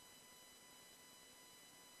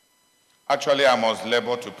 Actually, I must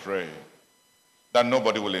labor to pray that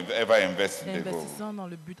nobody will ever invest in the goal.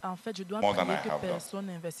 En fait, je dois prier que personne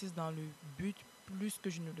n'investisse dans le but plus que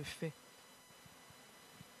je ne le fais.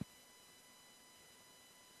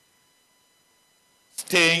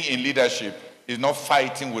 Staying in leadership is not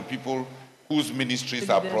fighting with people whose ministries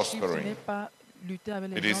are prospering.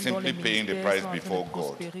 It is simply paying the price before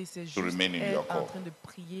God to remain in your call.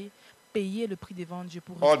 payer le prix devant Dieu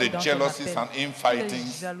pour all rester the dans ton jealousies appel. and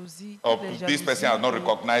infightings of this person has not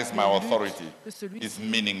recognized my authority is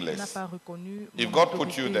meaningless. If God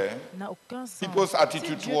put you there, people's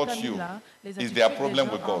attitude towards you is their problem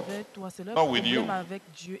with God, not with you.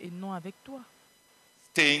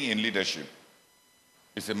 Staying in leadership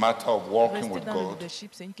is a matter of walking with God,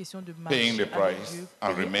 paying the price,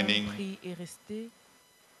 and remaining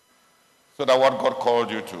so that what God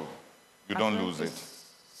called you to, you don't lose it.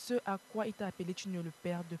 Ce à quoi il t'a appelé, tu ne le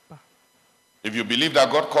perdes pas. If you believe that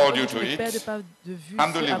God called you to it,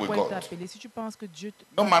 handle it with God.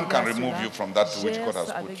 No man can remove you from that to which God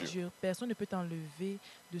has put you. Personne ne peut t'enlever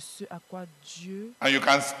de ce à quoi Dieu And you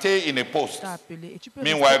can stay in a post.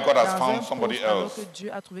 Meanwhile, God has found somebody else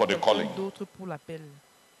for the calling.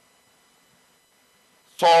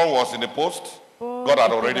 Saul was in a post. God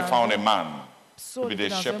had already found a man to be the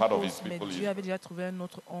shepherd of his people.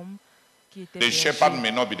 The shepherd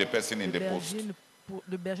may not be the person in the post.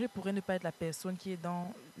 Le berger pourrait ne pas être la personne qui est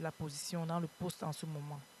dans la position, dans le poste en ce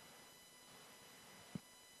moment.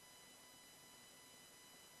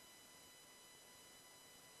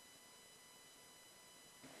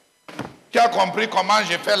 Tu as compris comment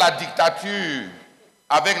j'ai fait la dictature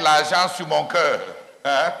avec l'argent sur mon cœur?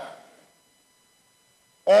 Hein?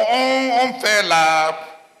 On fait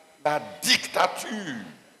la dictature.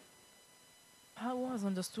 How was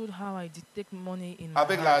understood how I dictate money in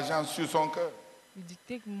avec l'argent sur son cœur. You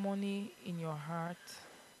dictate money in your heart.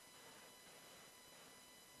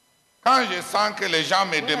 Quand je sens que les gens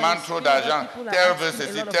me demandent trop d'argent, tel veut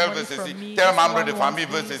ceci, tel veut ceci, tel membre de famille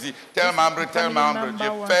veut ceci, tel membre,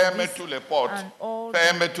 je ferme tous les portes,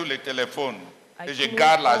 ferme tous les téléphones et je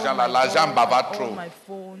garde l'argent là. L'argent bavard trop.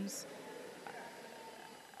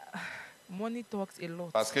 Money talks a lot.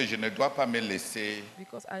 Parce que je ne dois pas me laisser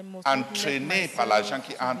entraîner par l'argent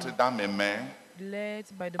qui entre dans mes mains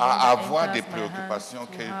à avoir des préoccupations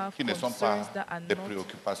qui ne sont pas des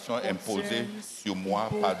préoccupations imposées sur moi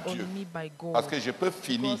par Dieu. Parce que je peux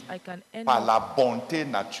finir par la bonté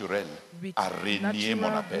naturelle à renier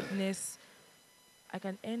mon appel. I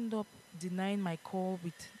can end up denying my call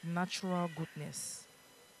with natural goodness.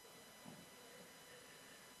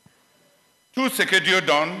 Tout ce que Dieu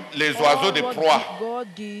donne, les oiseaux de proie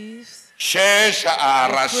cherchent à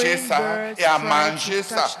arracher ça et à manger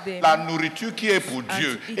ça. La nourriture qui est pour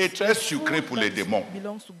Dieu est très sucrée pour les démons.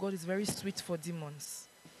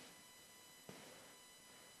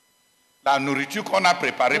 La nourriture qu'on a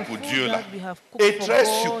préparée pour Dieu là est très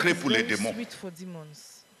sucrée pour les démons.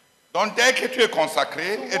 Donc dès que tu es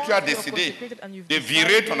consacré et tu as décidé de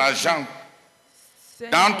virer ton argent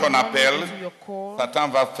dans ton appel, Satan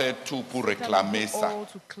va faire tout pour réclamer ça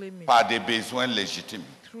par des besoins légitimes.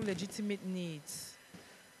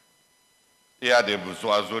 Il y a des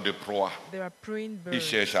oiseaux de proie qui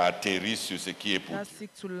cherchent à atterrir sur ce qui est pour Dieu.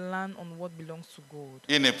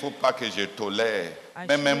 Il ne faut pas que je tolère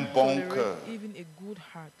même un bon cœur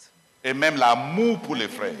et même l'amour pour les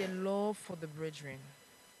frères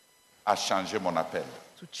à changer mon appel.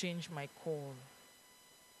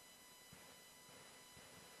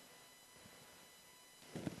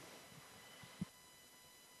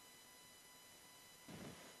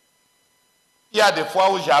 Il y a des fois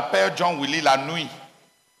où j'appelle John Willy la nuit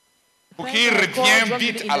pour qu'il revienne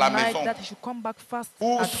vite à la maison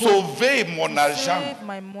pour sauver mon argent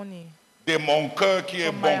de mon cœur qui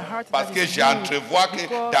est bon. Parce que j'entrevois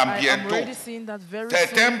que dans bientôt,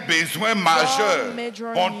 certains besoins majeurs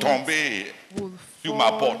vont tomber sur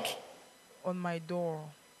ma porte.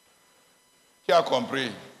 Qui a compris?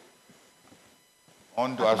 On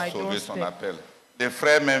doit sauver son appel. Les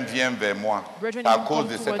frères même viennent vers moi à cause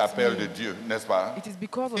de cet appel de Dieu, n'est-ce pas?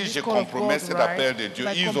 Si je compromets cet appel de Dieu,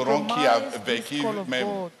 ils auront vers qui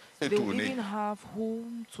même se tourner.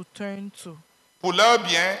 Pour leur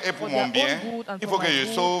bien et pour mon bien, il faut que je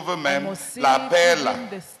sauve même l'appel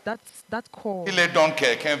qu'il les donne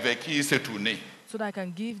quelqu'un vers qui il se tourner. So that I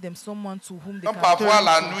can give them someone to whom they Donc can parfois turn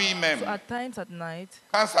la to. nuit même, So at times at night,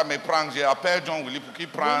 quand ça me prend, j'appelle John Willy pour qu'il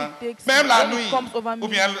prenne, même la nuit, ou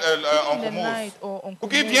bien Oncle Mose, pour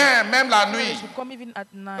qu'il vienne, même la nuit,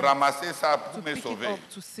 ramasser ça pour me sauver.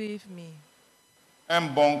 Un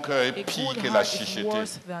bon cœur est pire que la chicheté.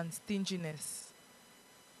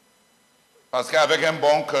 Parce qu'avec un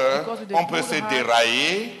bon cœur, on peut se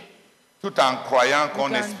dérailler tout en croyant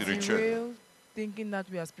qu'on est spirituel. Thinking that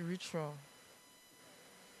we are spiritual.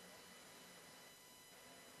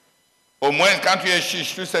 Au moins, quand tu es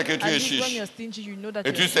chiche, tu sais que tu es chiche.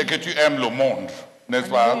 Et tu sais que tu aimes le monde, n'est-ce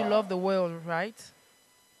pas? You love the world, right?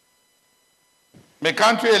 Mais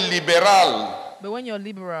quand tu es libéral,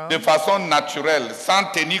 de façon naturelle, sans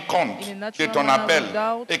tenir compte de ton appel,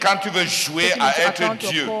 et quand tu veux jouer à être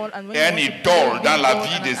Dieu et un idole dans la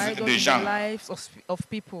vie des gens,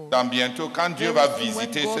 dans bientôt, quand Dieu va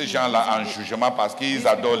visiter ces gens-là en jugement parce qu'ils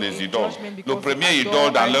adorent les idoles, le premier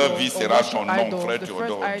idole dans leur vie sera ton nom, frère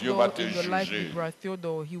Théodore. Dieu va te juger.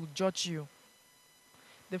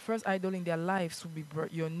 The first idol in their lives will be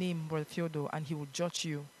your name, Brother Theodore, and he will judge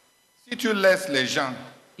you. Si tu laisses les gens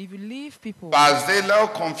if you leave people baser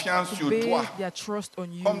leur confiance sur toi their trust on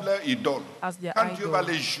you comme leur idole, as their quand idol, Dieu va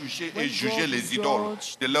les juger et juger God les idoles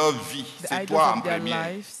de leur vie, c'est idols toi of en their premier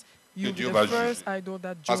lives, que you'll Dieu be va the first juger. idol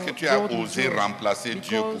that Parce que tu as God will osé judge, remplacer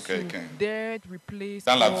Dieu pour because quelqu'un. you dared replace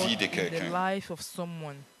Dans la God vie de in the quelqu'un. life of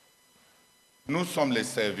someone. Nous sommes les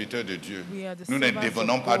serviteurs de Dieu. We are the Nous ne servants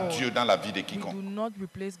devenons of pas God. Dieu dans la vie de We quiconque. do not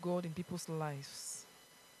replace God in people's lives.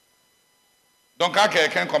 Donc quand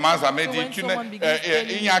quelqu'un commence à me So dire, when someone begins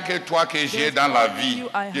telling il n'y a que toi que j'ai there's dans la only vie, you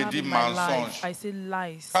I je have dis in my life, mensonge. I say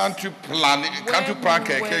lies. Quand tu prends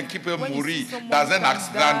quelqu'un qui peut when you mourir see someone dans un can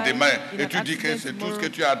accident die demain in et an tu dis que accident c'est tout ce que tomorrow,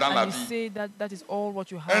 tu as dans and la you vie, say that is all what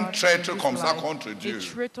you have un in traître this comme ça life, contre Dieu,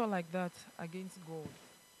 a traitor like that against God.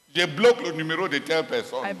 je bloque le numéro de telle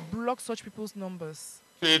personne. I block such people's numbers.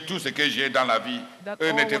 C'est tout ce que j'ai dans la vie. That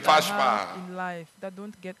Eux ne all te what I fâchent have pas. in life, that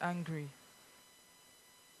don't get angry.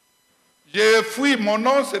 Je fuis, mon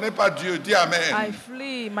nom ce n'est pas Dieu. Dis I Amen.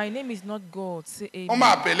 flee. My name is not God. Say amen. On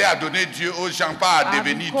m'a appelé à donner Dieu aux gens, pas à I've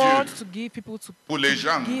been devenir called Dieu to give people to pour les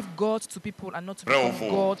gens. give God to people and not to Vrai ou become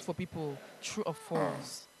faux? God for people. True or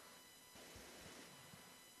false?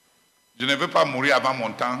 Je ne veux pas mourir avant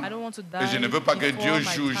mon temps. I don't want to Et je die ne veux pas que before Dieu my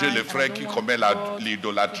juge time, les and I frères don't qui want commettent God to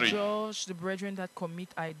l'idolâtrie. judge the brethren that commit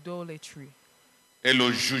idolatry. Et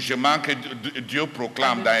le jugement que Dieu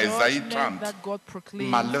proclame And the dans Ésaïe judgment 30, that God proclaims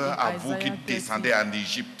malheur in à vous qui Isaiah 30. descendez en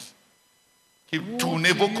Égypte, qui Woe tournez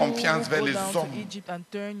to vos you confiances who vers go les down to hommes. Egypt and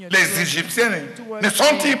turn your Les trust Égyptiens towards ne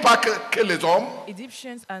sont-ils men. pas que les hommes?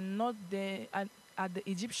 Egyptians are not there, and are the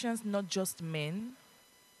Egyptians not just men?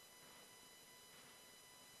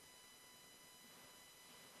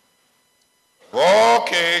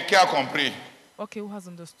 Ok, qui a compris? Okay, who has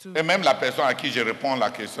understood? Et même la personne à qui je réponds la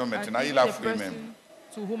question maintenant, And il even a the fui person même.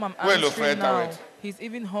 to whom I'm Où est le answering frère now, Tawet? he's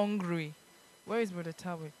even hungry. Where is Brother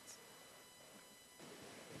Tawet?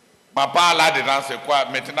 Ma part là-dedans, c'est quoi?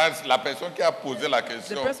 Maintenant, la personne qui a posé la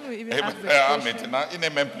question, The person who even eh, asked the question maintenant, il n'est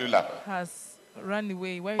même plus là. has run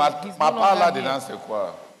away. Where Ma he's ma no part longer là-dedans, here. c'est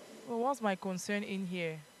quoi? Well, what's my concern in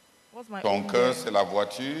here? What's my Ton own cœur, there? c'est la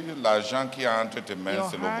voiture, l'argent qui est entre tes mains, Your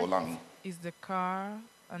c'est le heart volant. is the car,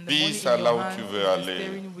 and the Vise money in là your où hand tu is veux the aller.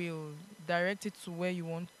 steering wheel. Direct it to where you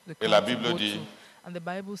want the Et car la to Bible go dit, to. And the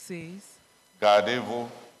Bible says, gardez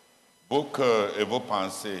vos cœurs et vos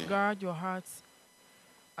pensées guard your hearts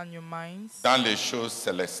and your minds dans les choses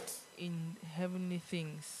célestes. in heavenly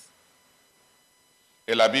things.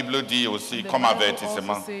 Et la Bible dit aussi, And the comme Bible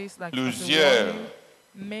avertissement, also says, like, as a plusieurs warning,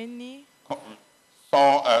 many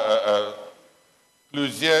sont,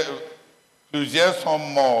 plusieurs sont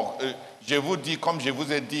morts. Je vous dis, comme je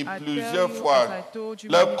vous ai dit I tell plusieurs you, fois, as I told you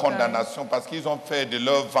leur many condamnation parce qu'ils ont fait de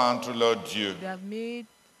leur ventre leur Dieu. they have made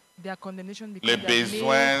their condemnation because Les they have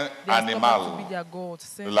besoins made their animaux, stomach to be their God.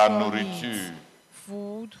 la Sensual nourriture, needs,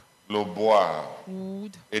 food, le bois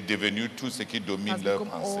wood est devenu tout ce qui domine has leur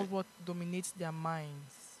become pensée. all what dominates their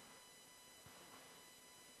minds.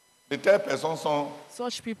 De telles personnes sont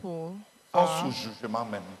Such people sous jugement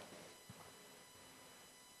même.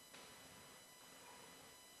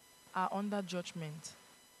 are under judgment.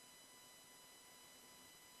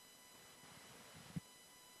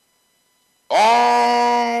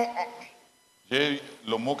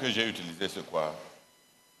 Le mot que j'ai utilisé, c'est quoi?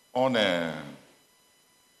 On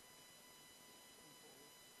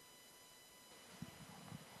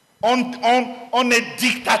est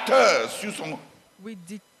dictateur sur We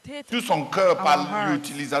dictate sur son cœur our par hearts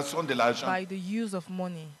l'utilisation de l'argent. by the use of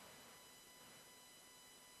money.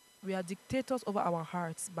 We are dictators over our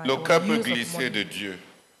hearts by Le our cœur peut use of glisser money. de Dieu.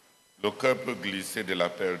 Le cœur peut glisser de la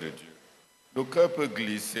paix de Dieu. Le cœur peut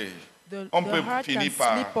glisser. On peut finir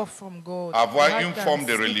par avoir une forme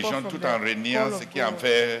de religion tout en reniant ce qui en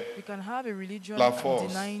fait la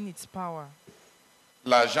force.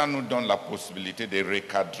 L'argent nous donne la possibilité de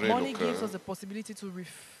recadrer le cœur,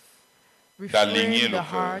 d'aligner le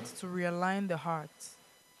cœur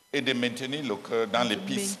et de maintenir le cœur dans les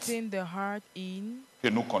pistes que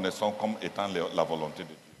nous connaissons comme étant la volonté de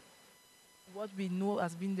Dieu. What we know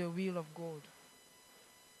has been the will of God.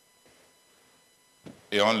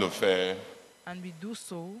 Et on le fait And we do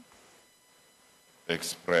so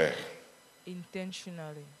exprès.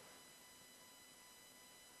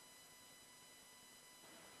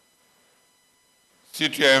 Si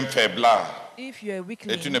tu es un faiblard if you are a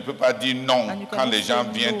weakling, et tu ne peux pas dire non and you quand cannot les gens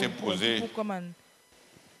say viennent no te when poser, people come and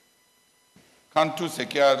quand tout ce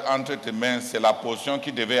qu'il y a entre tes mains, c'est la portion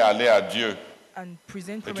qui devait aller à Dieu,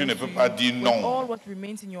 present et tu ne problems peux to pas you, dire when non all what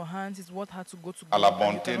remains in your hands is what had to go to à God, la and you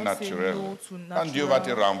bonté cannot say naturelle. no to Quand Dieu va te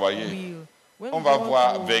natural renvoyer, will. When on va God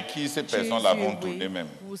voir will vers qui ces chase personnes-là you vont away, tourner même.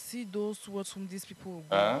 we'll see those towards whom these people will,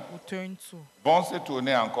 go, Hein? will turn to. Vont se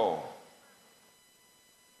tourner encore.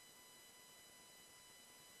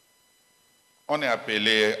 On est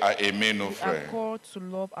appelé à aimer nos We are frères, called to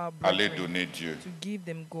love our à les brethren, donner Dieu, to give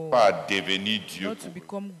them God, pas à devenir Dieu not pour to eux,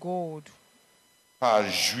 become God, pas à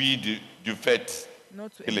jouir du fait not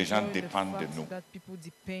to que les gens enjoy the dépendent de fact nous. that people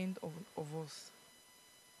depend of us.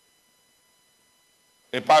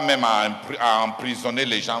 Et pas même à emprisonner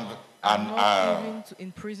les gens And not even to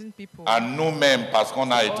imprison people à nous-mêmes parce qu'on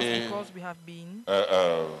a to us été because we have been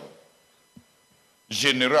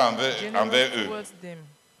généreux envers eux. towards them.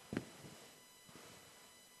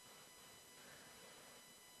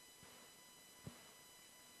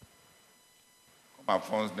 Comme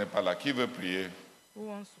Alphonse n'est pas là, qui veut prier? Who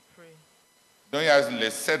wants to pray? Donc il y a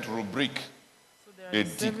les 7 rubriques de are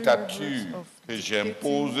 7 dictature rubriques of que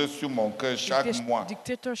j'impose sur mon cœur chaque mois.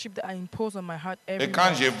 Dictatorship that I impose on my heart every Et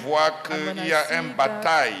quand month. je vois And qu'il when y a I une see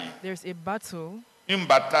bataille, that there's a battle, une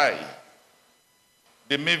bataille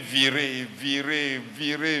de me virer,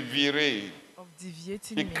 of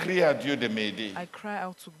deviating je me, crie à Dieu de m'aider. I cry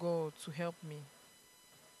out to God to help me.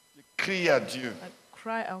 Je crie à Dieu. I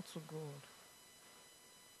cry out to God.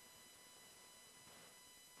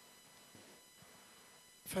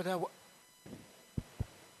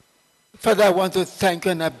 Father, I want to thank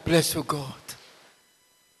you and I bless you, God.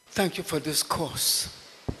 Thank you for this course.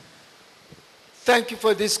 Thank you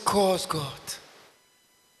for this course, God.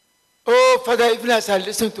 Oh, Father, even as I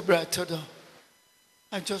listen to Brother Todo,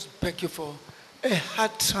 I just beg you for a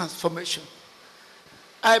heart transformation.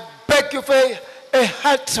 I beg you for a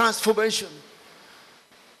heart transformation.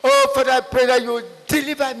 Oh, Father, I pray that you will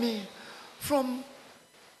deliver me from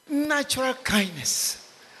natural kindness,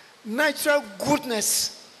 natural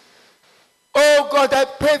goodness. Oh, God, I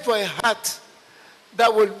pray for a heart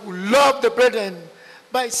that will love the brethren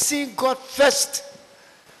by seeing God first.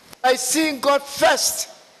 By seeing God first.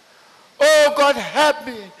 Oh, God, help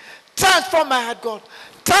me. Transform my heart, God.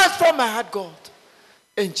 Transform my heart, God.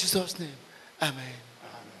 In Jesus' name, amen.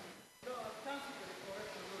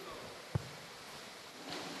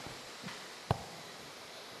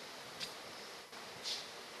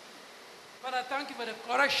 Father, thank you for the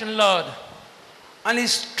correction, Lord. And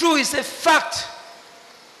it's true, it's a fact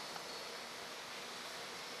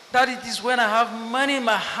that it is when I have money in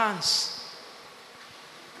my hands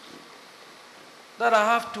that I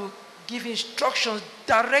have to give instructions,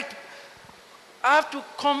 direct. I have to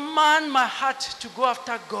command my heart to go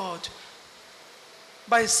after God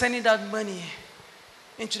by sending that money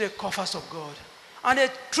into the coffers of God. And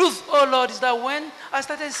the truth, oh Lord, is that when I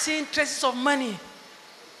started seeing traces of money,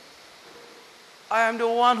 I am the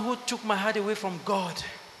one who took my heart away from God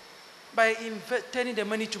by turning the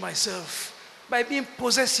money to myself, by being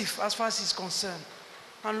possessive as far as it's concerned.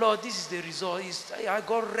 And Lord, this is the result. I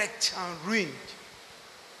got wrecked and ruined.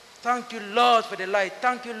 Thank you, Lord, for the light.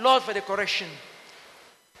 Thank you, Lord, for the correction.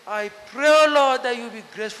 I pray, oh Lord, that you will be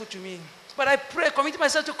grateful to me. But I pray, commit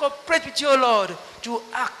myself to cooperate with you, oh Lord, to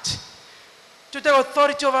act, to take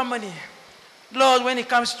authority over money. Lord, when it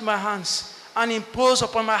comes to my hands, and impose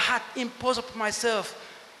upon my heart, impose upon myself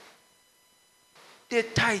the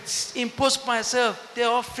tithes, impose upon myself the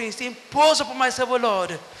offerings, impose upon myself, oh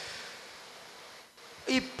Lord.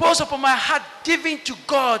 Impose upon my heart giving to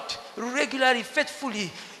God regularly,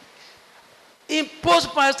 faithfully. Impose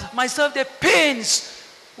upon myself the pains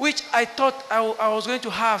which I thought I was going to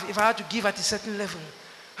have if I had to give at a certain level.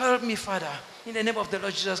 Help me, Father, in the name of the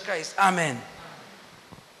Lord Jesus Christ. Amen.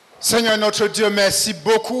 Seigneur notre Dieu, merci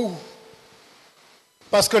beaucoup.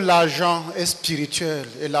 Parce que l'argent est spirituel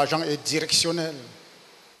et l'argent est directionnel.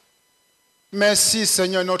 Merci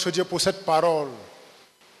Seigneur notre Dieu pour cette parole.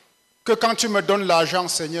 Que quand tu me donnes l'argent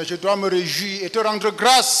Seigneur, je dois me réjouir et te rendre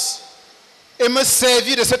grâce et me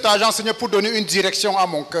servir de cet argent Seigneur pour donner une direction à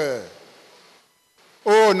mon cœur.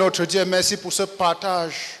 Oh notre Dieu, merci pour ce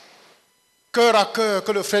partage cœur à cœur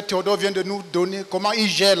que le frère Théodore vient de nous donner, comment il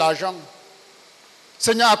gère l'argent.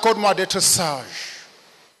 Seigneur, accorde-moi d'être sage.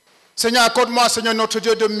 Seigneur, accorde-moi, Seigneur notre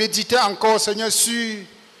Dieu, de méditer encore, Seigneur, sur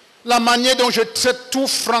la manière dont je traite tout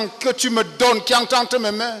franc que tu me donnes, qui entre entre mes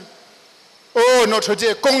mains. Oh notre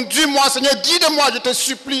Dieu, conduis-moi, Seigneur, guide-moi, je te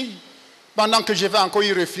supplie, pendant que je vais encore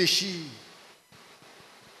y réfléchir,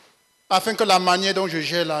 afin que la manière dont je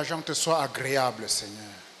gère l'argent te soit agréable, Seigneur.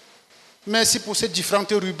 Merci pour ces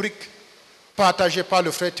différentes rubriques partagées par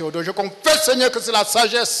le frère Théodore. Je confesse, Seigneur, que c'est la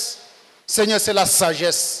sagesse. Seigneur, c'est la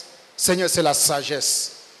sagesse. Seigneur, c'est la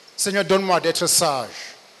sagesse. Seigneur, donne-moi d'être sage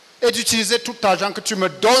et d'utiliser tout l'argent que tu me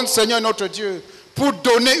donnes, Seigneur notre Dieu, pour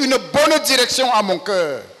donner une bonne direction à mon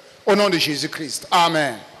cœur. Au nom de Jésus-Christ.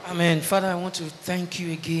 Amen. Amen. Father, I want to thank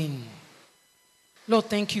you again. Lord,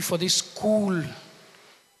 thank you for this school.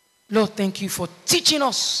 Lord, thank you for teaching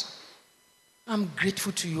us. I'm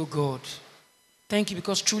grateful to you, God. Thank you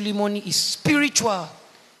because truly money is spiritual.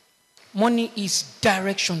 Money is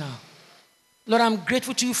directional. Lord, I'm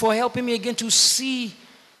grateful to you for helping me again to see,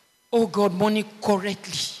 oh God, money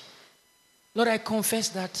correctly. Lord, I confess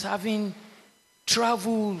that having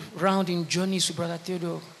traveled around in journeys with Brother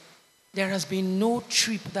Theodore, there has been no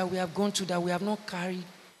trip that we have gone to that we have not carried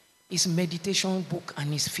his meditation book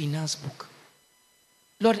and his finance book.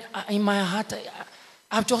 Lord, in my heart,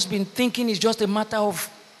 I've just been thinking it's just a matter of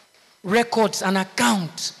records and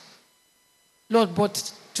accounts. Lord,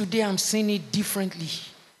 but today I'm seeing it differently.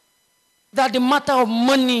 That the matter of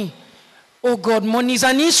money, oh God, money is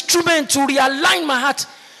an instrument to realign my heart,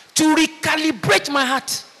 to recalibrate my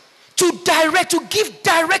heart, to direct, to give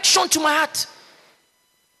direction to my heart.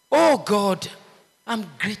 Oh God, I'm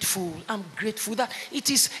grateful that it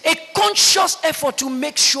is a conscious effort to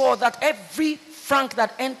make sure that every franc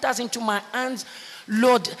that enters into my hands,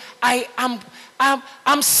 Lord,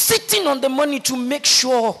 I'm sitting on the money to make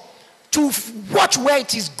sure to watch where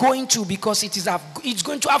it is going to, because it's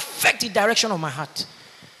going to affect the direction of my heart.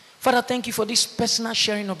 Father, thank you for this personal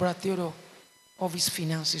sharing of Brother Theodore of his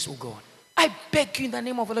finances, oh God. I beg you in the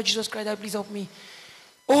name of the Lord Jesus Christ, that please help me.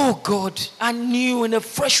 Oh God, anew in a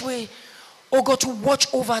fresh way, oh God, to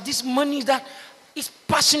watch over this money that is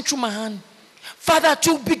passing through my hand. Father,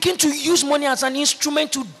 to begin to use money as an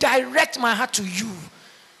instrument to direct my heart to you.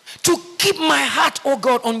 To keep my heart, oh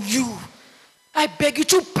God, on you. I beg you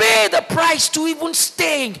to pay the price to even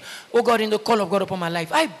staying, oh God, in the call of God upon my life.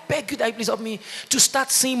 I beg you that you please help me to start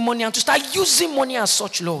seeing money and to start using money as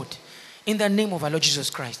such, Lord, in the name of our Lord Jesus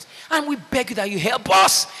Christ. And we beg you that you help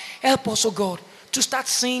us, oh God, to start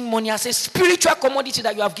seeing money as a spiritual commodity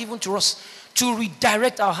that you have given to us, to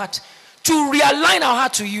redirect our heart, to realign our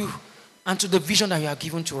heart to you and to the vision that you have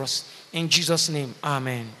given to us. In Jesus' name,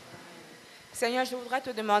 amen. Seigneur, je voudrais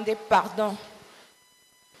te demander pardon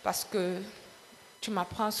parce que tu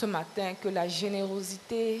m'apprends ce matin que la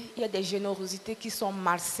générosité, il y a des générosités qui sont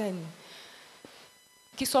malsaines,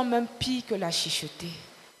 qui sont même pires que la chicheté.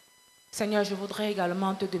 Seigneur, je voudrais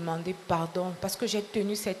également te demander pardon parce que j'ai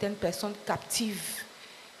tenu certaines personnes captives.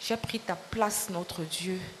 J'ai pris ta place, notre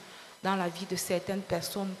Dieu, dans la vie de certaines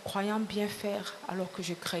personnes, croyant bien faire alors que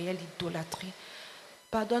je créais l'idolâtrie.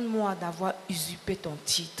 Pardonne-moi d'avoir usurpé ton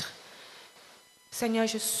titre. Seigneur,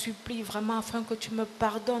 je supplie vraiment afin que tu me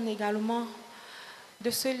pardonnes également de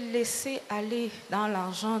se laisser aller dans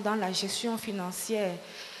l'argent, dans la gestion financière,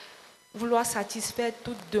 vouloir satisfaire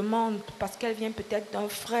toute demande parce qu'elle vient peut-être d'un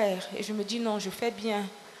frère et je me dis non, je fais bien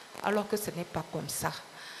alors que ce n'est pas comme ça.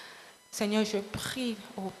 Seigneur, je prie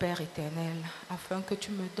au Père éternel afin que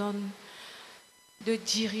tu me donnes de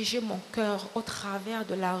diriger mon cœur au travers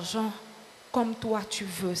de l'argent comme toi tu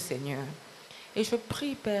veux, Seigneur. Et je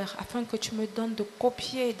prie, Père, afin que tu me donnes de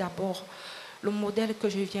copier d'abord le modèle que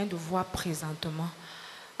je viens de voir présentement,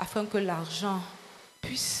 afin que l'argent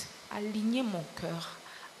puisse aligner mon cœur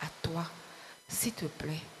à toi, s'il te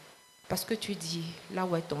plaît. Parce que tu dis, là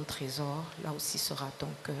où est ton trésor, là aussi sera ton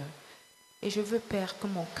cœur. Et je veux, Père, que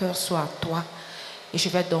mon cœur soit à toi. Et je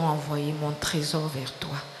vais donc envoyer mon trésor vers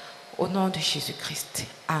toi. Au nom de Jésus-Christ.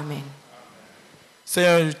 Amen.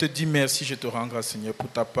 Seigneur, je te dis merci, je te rends grâce, Seigneur, pour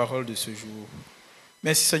ta parole de ce jour.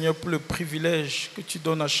 Merci, Seigneur, pour le privilège que tu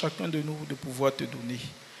donnes à chacun de nous de pouvoir te donner.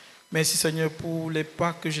 Merci, Seigneur, pour les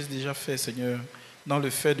pas que j'ai déjà faits, Seigneur, dans le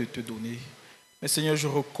fait de te donner. Mais, Seigneur, je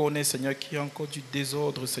reconnais, Seigneur, qu'il y a encore du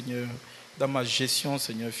désordre, Seigneur, dans ma gestion,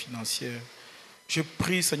 Seigneur, financière. Je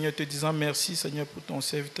prie, Seigneur, te disant merci, Seigneur, pour ton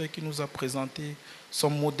serviteur qui nous a présenté son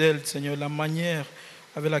modèle, Seigneur, la manière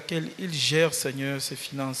avec laquelle il gère, Seigneur, ses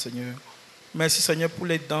finances, Seigneur. Merci, Seigneur, pour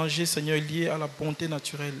les dangers, Seigneur, liés à la bonté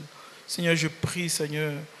naturelle. Seigneur, je prie,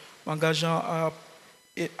 Seigneur, m'engageant à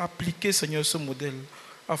appliquer, Seigneur, ce modèle,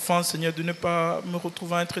 afin, Seigneur, de ne pas me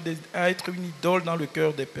retrouver à être une idole dans le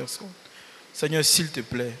cœur des personnes. Seigneur, s'il te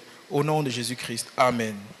plaît, au nom de Jésus-Christ.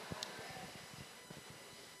 Amen.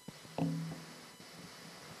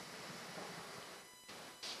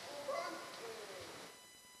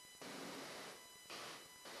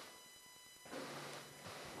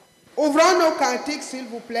 Ouvrons nos cantiques, s'il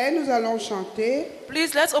vous plaît, nous allons chanter.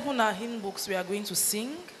 Please, let's open our hymn books. We are going to sing.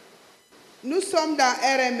 Nous sommes dans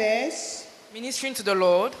RMS. Ministering to the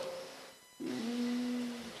Lord.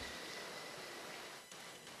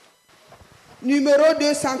 Numéro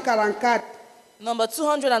 244. Number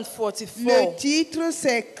 244. Le titre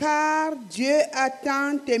c'est Car Dieu a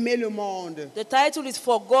tant aimé le monde. The title is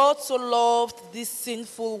For God So Loved This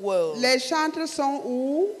Sinful World. Les chantres sont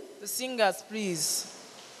où? The singers, please.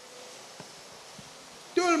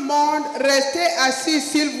 Tout le monde, restez assis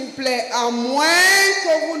s'il vous plaît, à moins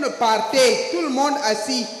que vous ne partez. Tout le monde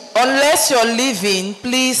assis. Unless you're leaving,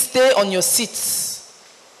 please stay on your seats.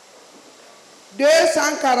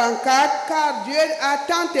 244, car Dieu a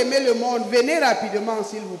tant aimé le monde. Venez rapidement,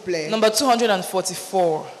 s'il vous plaît. Number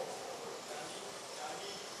 244.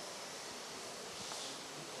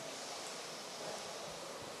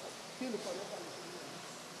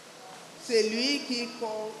 C'est lui qui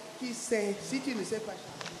sait. Si tu ne sais pas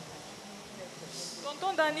chanter.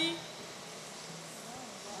 Tonton Dani.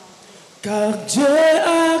 Car Dieu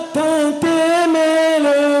a tant aimé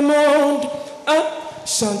le monde.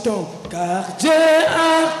 Chantons. Car Dieu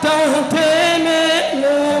a tant aimé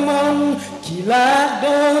le monde qu'il a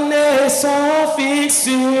donné son Fils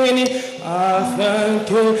unique afin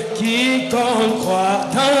que quiconque croit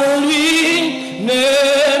en lui ne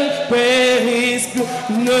périsse plus,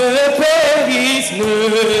 ne périsse plus,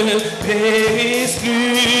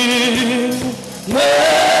 ne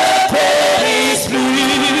périsse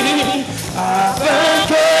plus, afin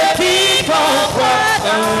que quiconque croit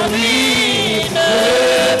en lui ne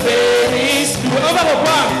périsse plus. On va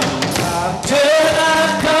revoir. Car Dieu a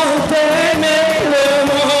tant aimé le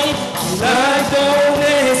monde qu'il a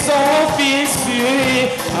donné son Fils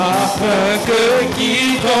unique afin que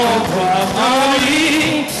quiconque croit en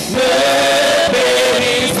lui ne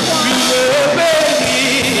périsse plus, ne périsse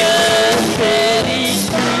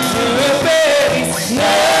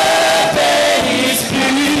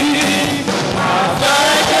plus, afin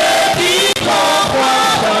que quiconque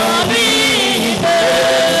croit en lui ne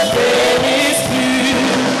périsse plus.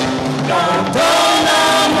 Dans ton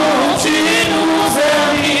amour tu nous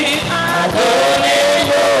invites à donner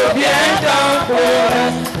le bien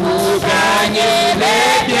temporel pour gagner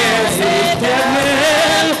les biens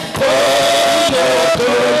éternels. Oh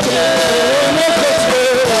notre Dieu, notre Dieu,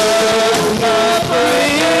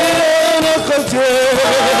 notre Dieu,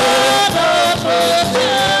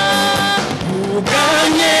 pour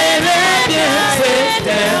gagner les biens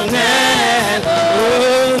éternels.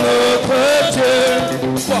 Oh notre Dieu,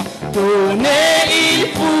 donner il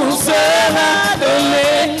vous sera donné,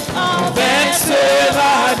 on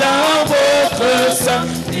versera dans votre sang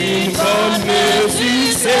une bonne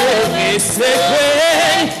mesure serrée,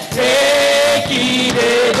 serrée, et qui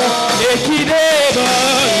déborde, et qui déborde,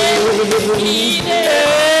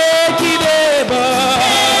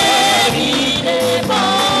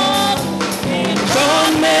 une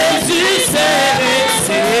bonne mesure serrée,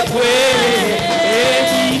 serrée, et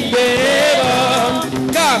qui déborde.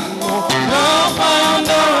 Car mon enfant,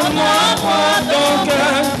 donne-moi ton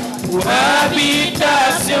cœur pour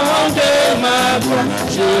habitation de ma voix.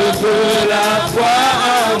 Je veux la voir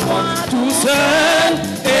en moi tout seul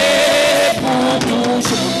et pour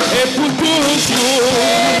toujours, et pour toujours,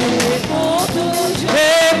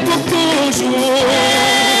 et pour toujours.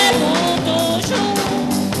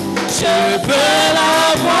 Je veux la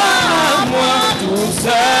voir en moi tout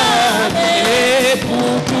seul et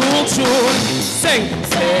pour toujours.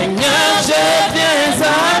 Seigneur, je viens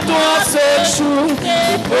à toi ce jour,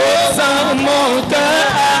 posant mon cœur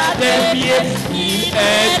à tes pieds. Il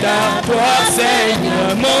est à toi, Seigneur,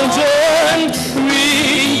 mon Dieu.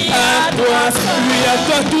 Oui, à toi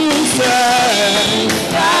tout seul.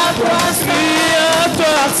 À toi seul. À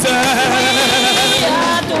toi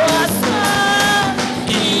seul.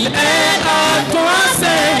 Il est à toi,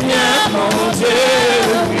 Seigneur.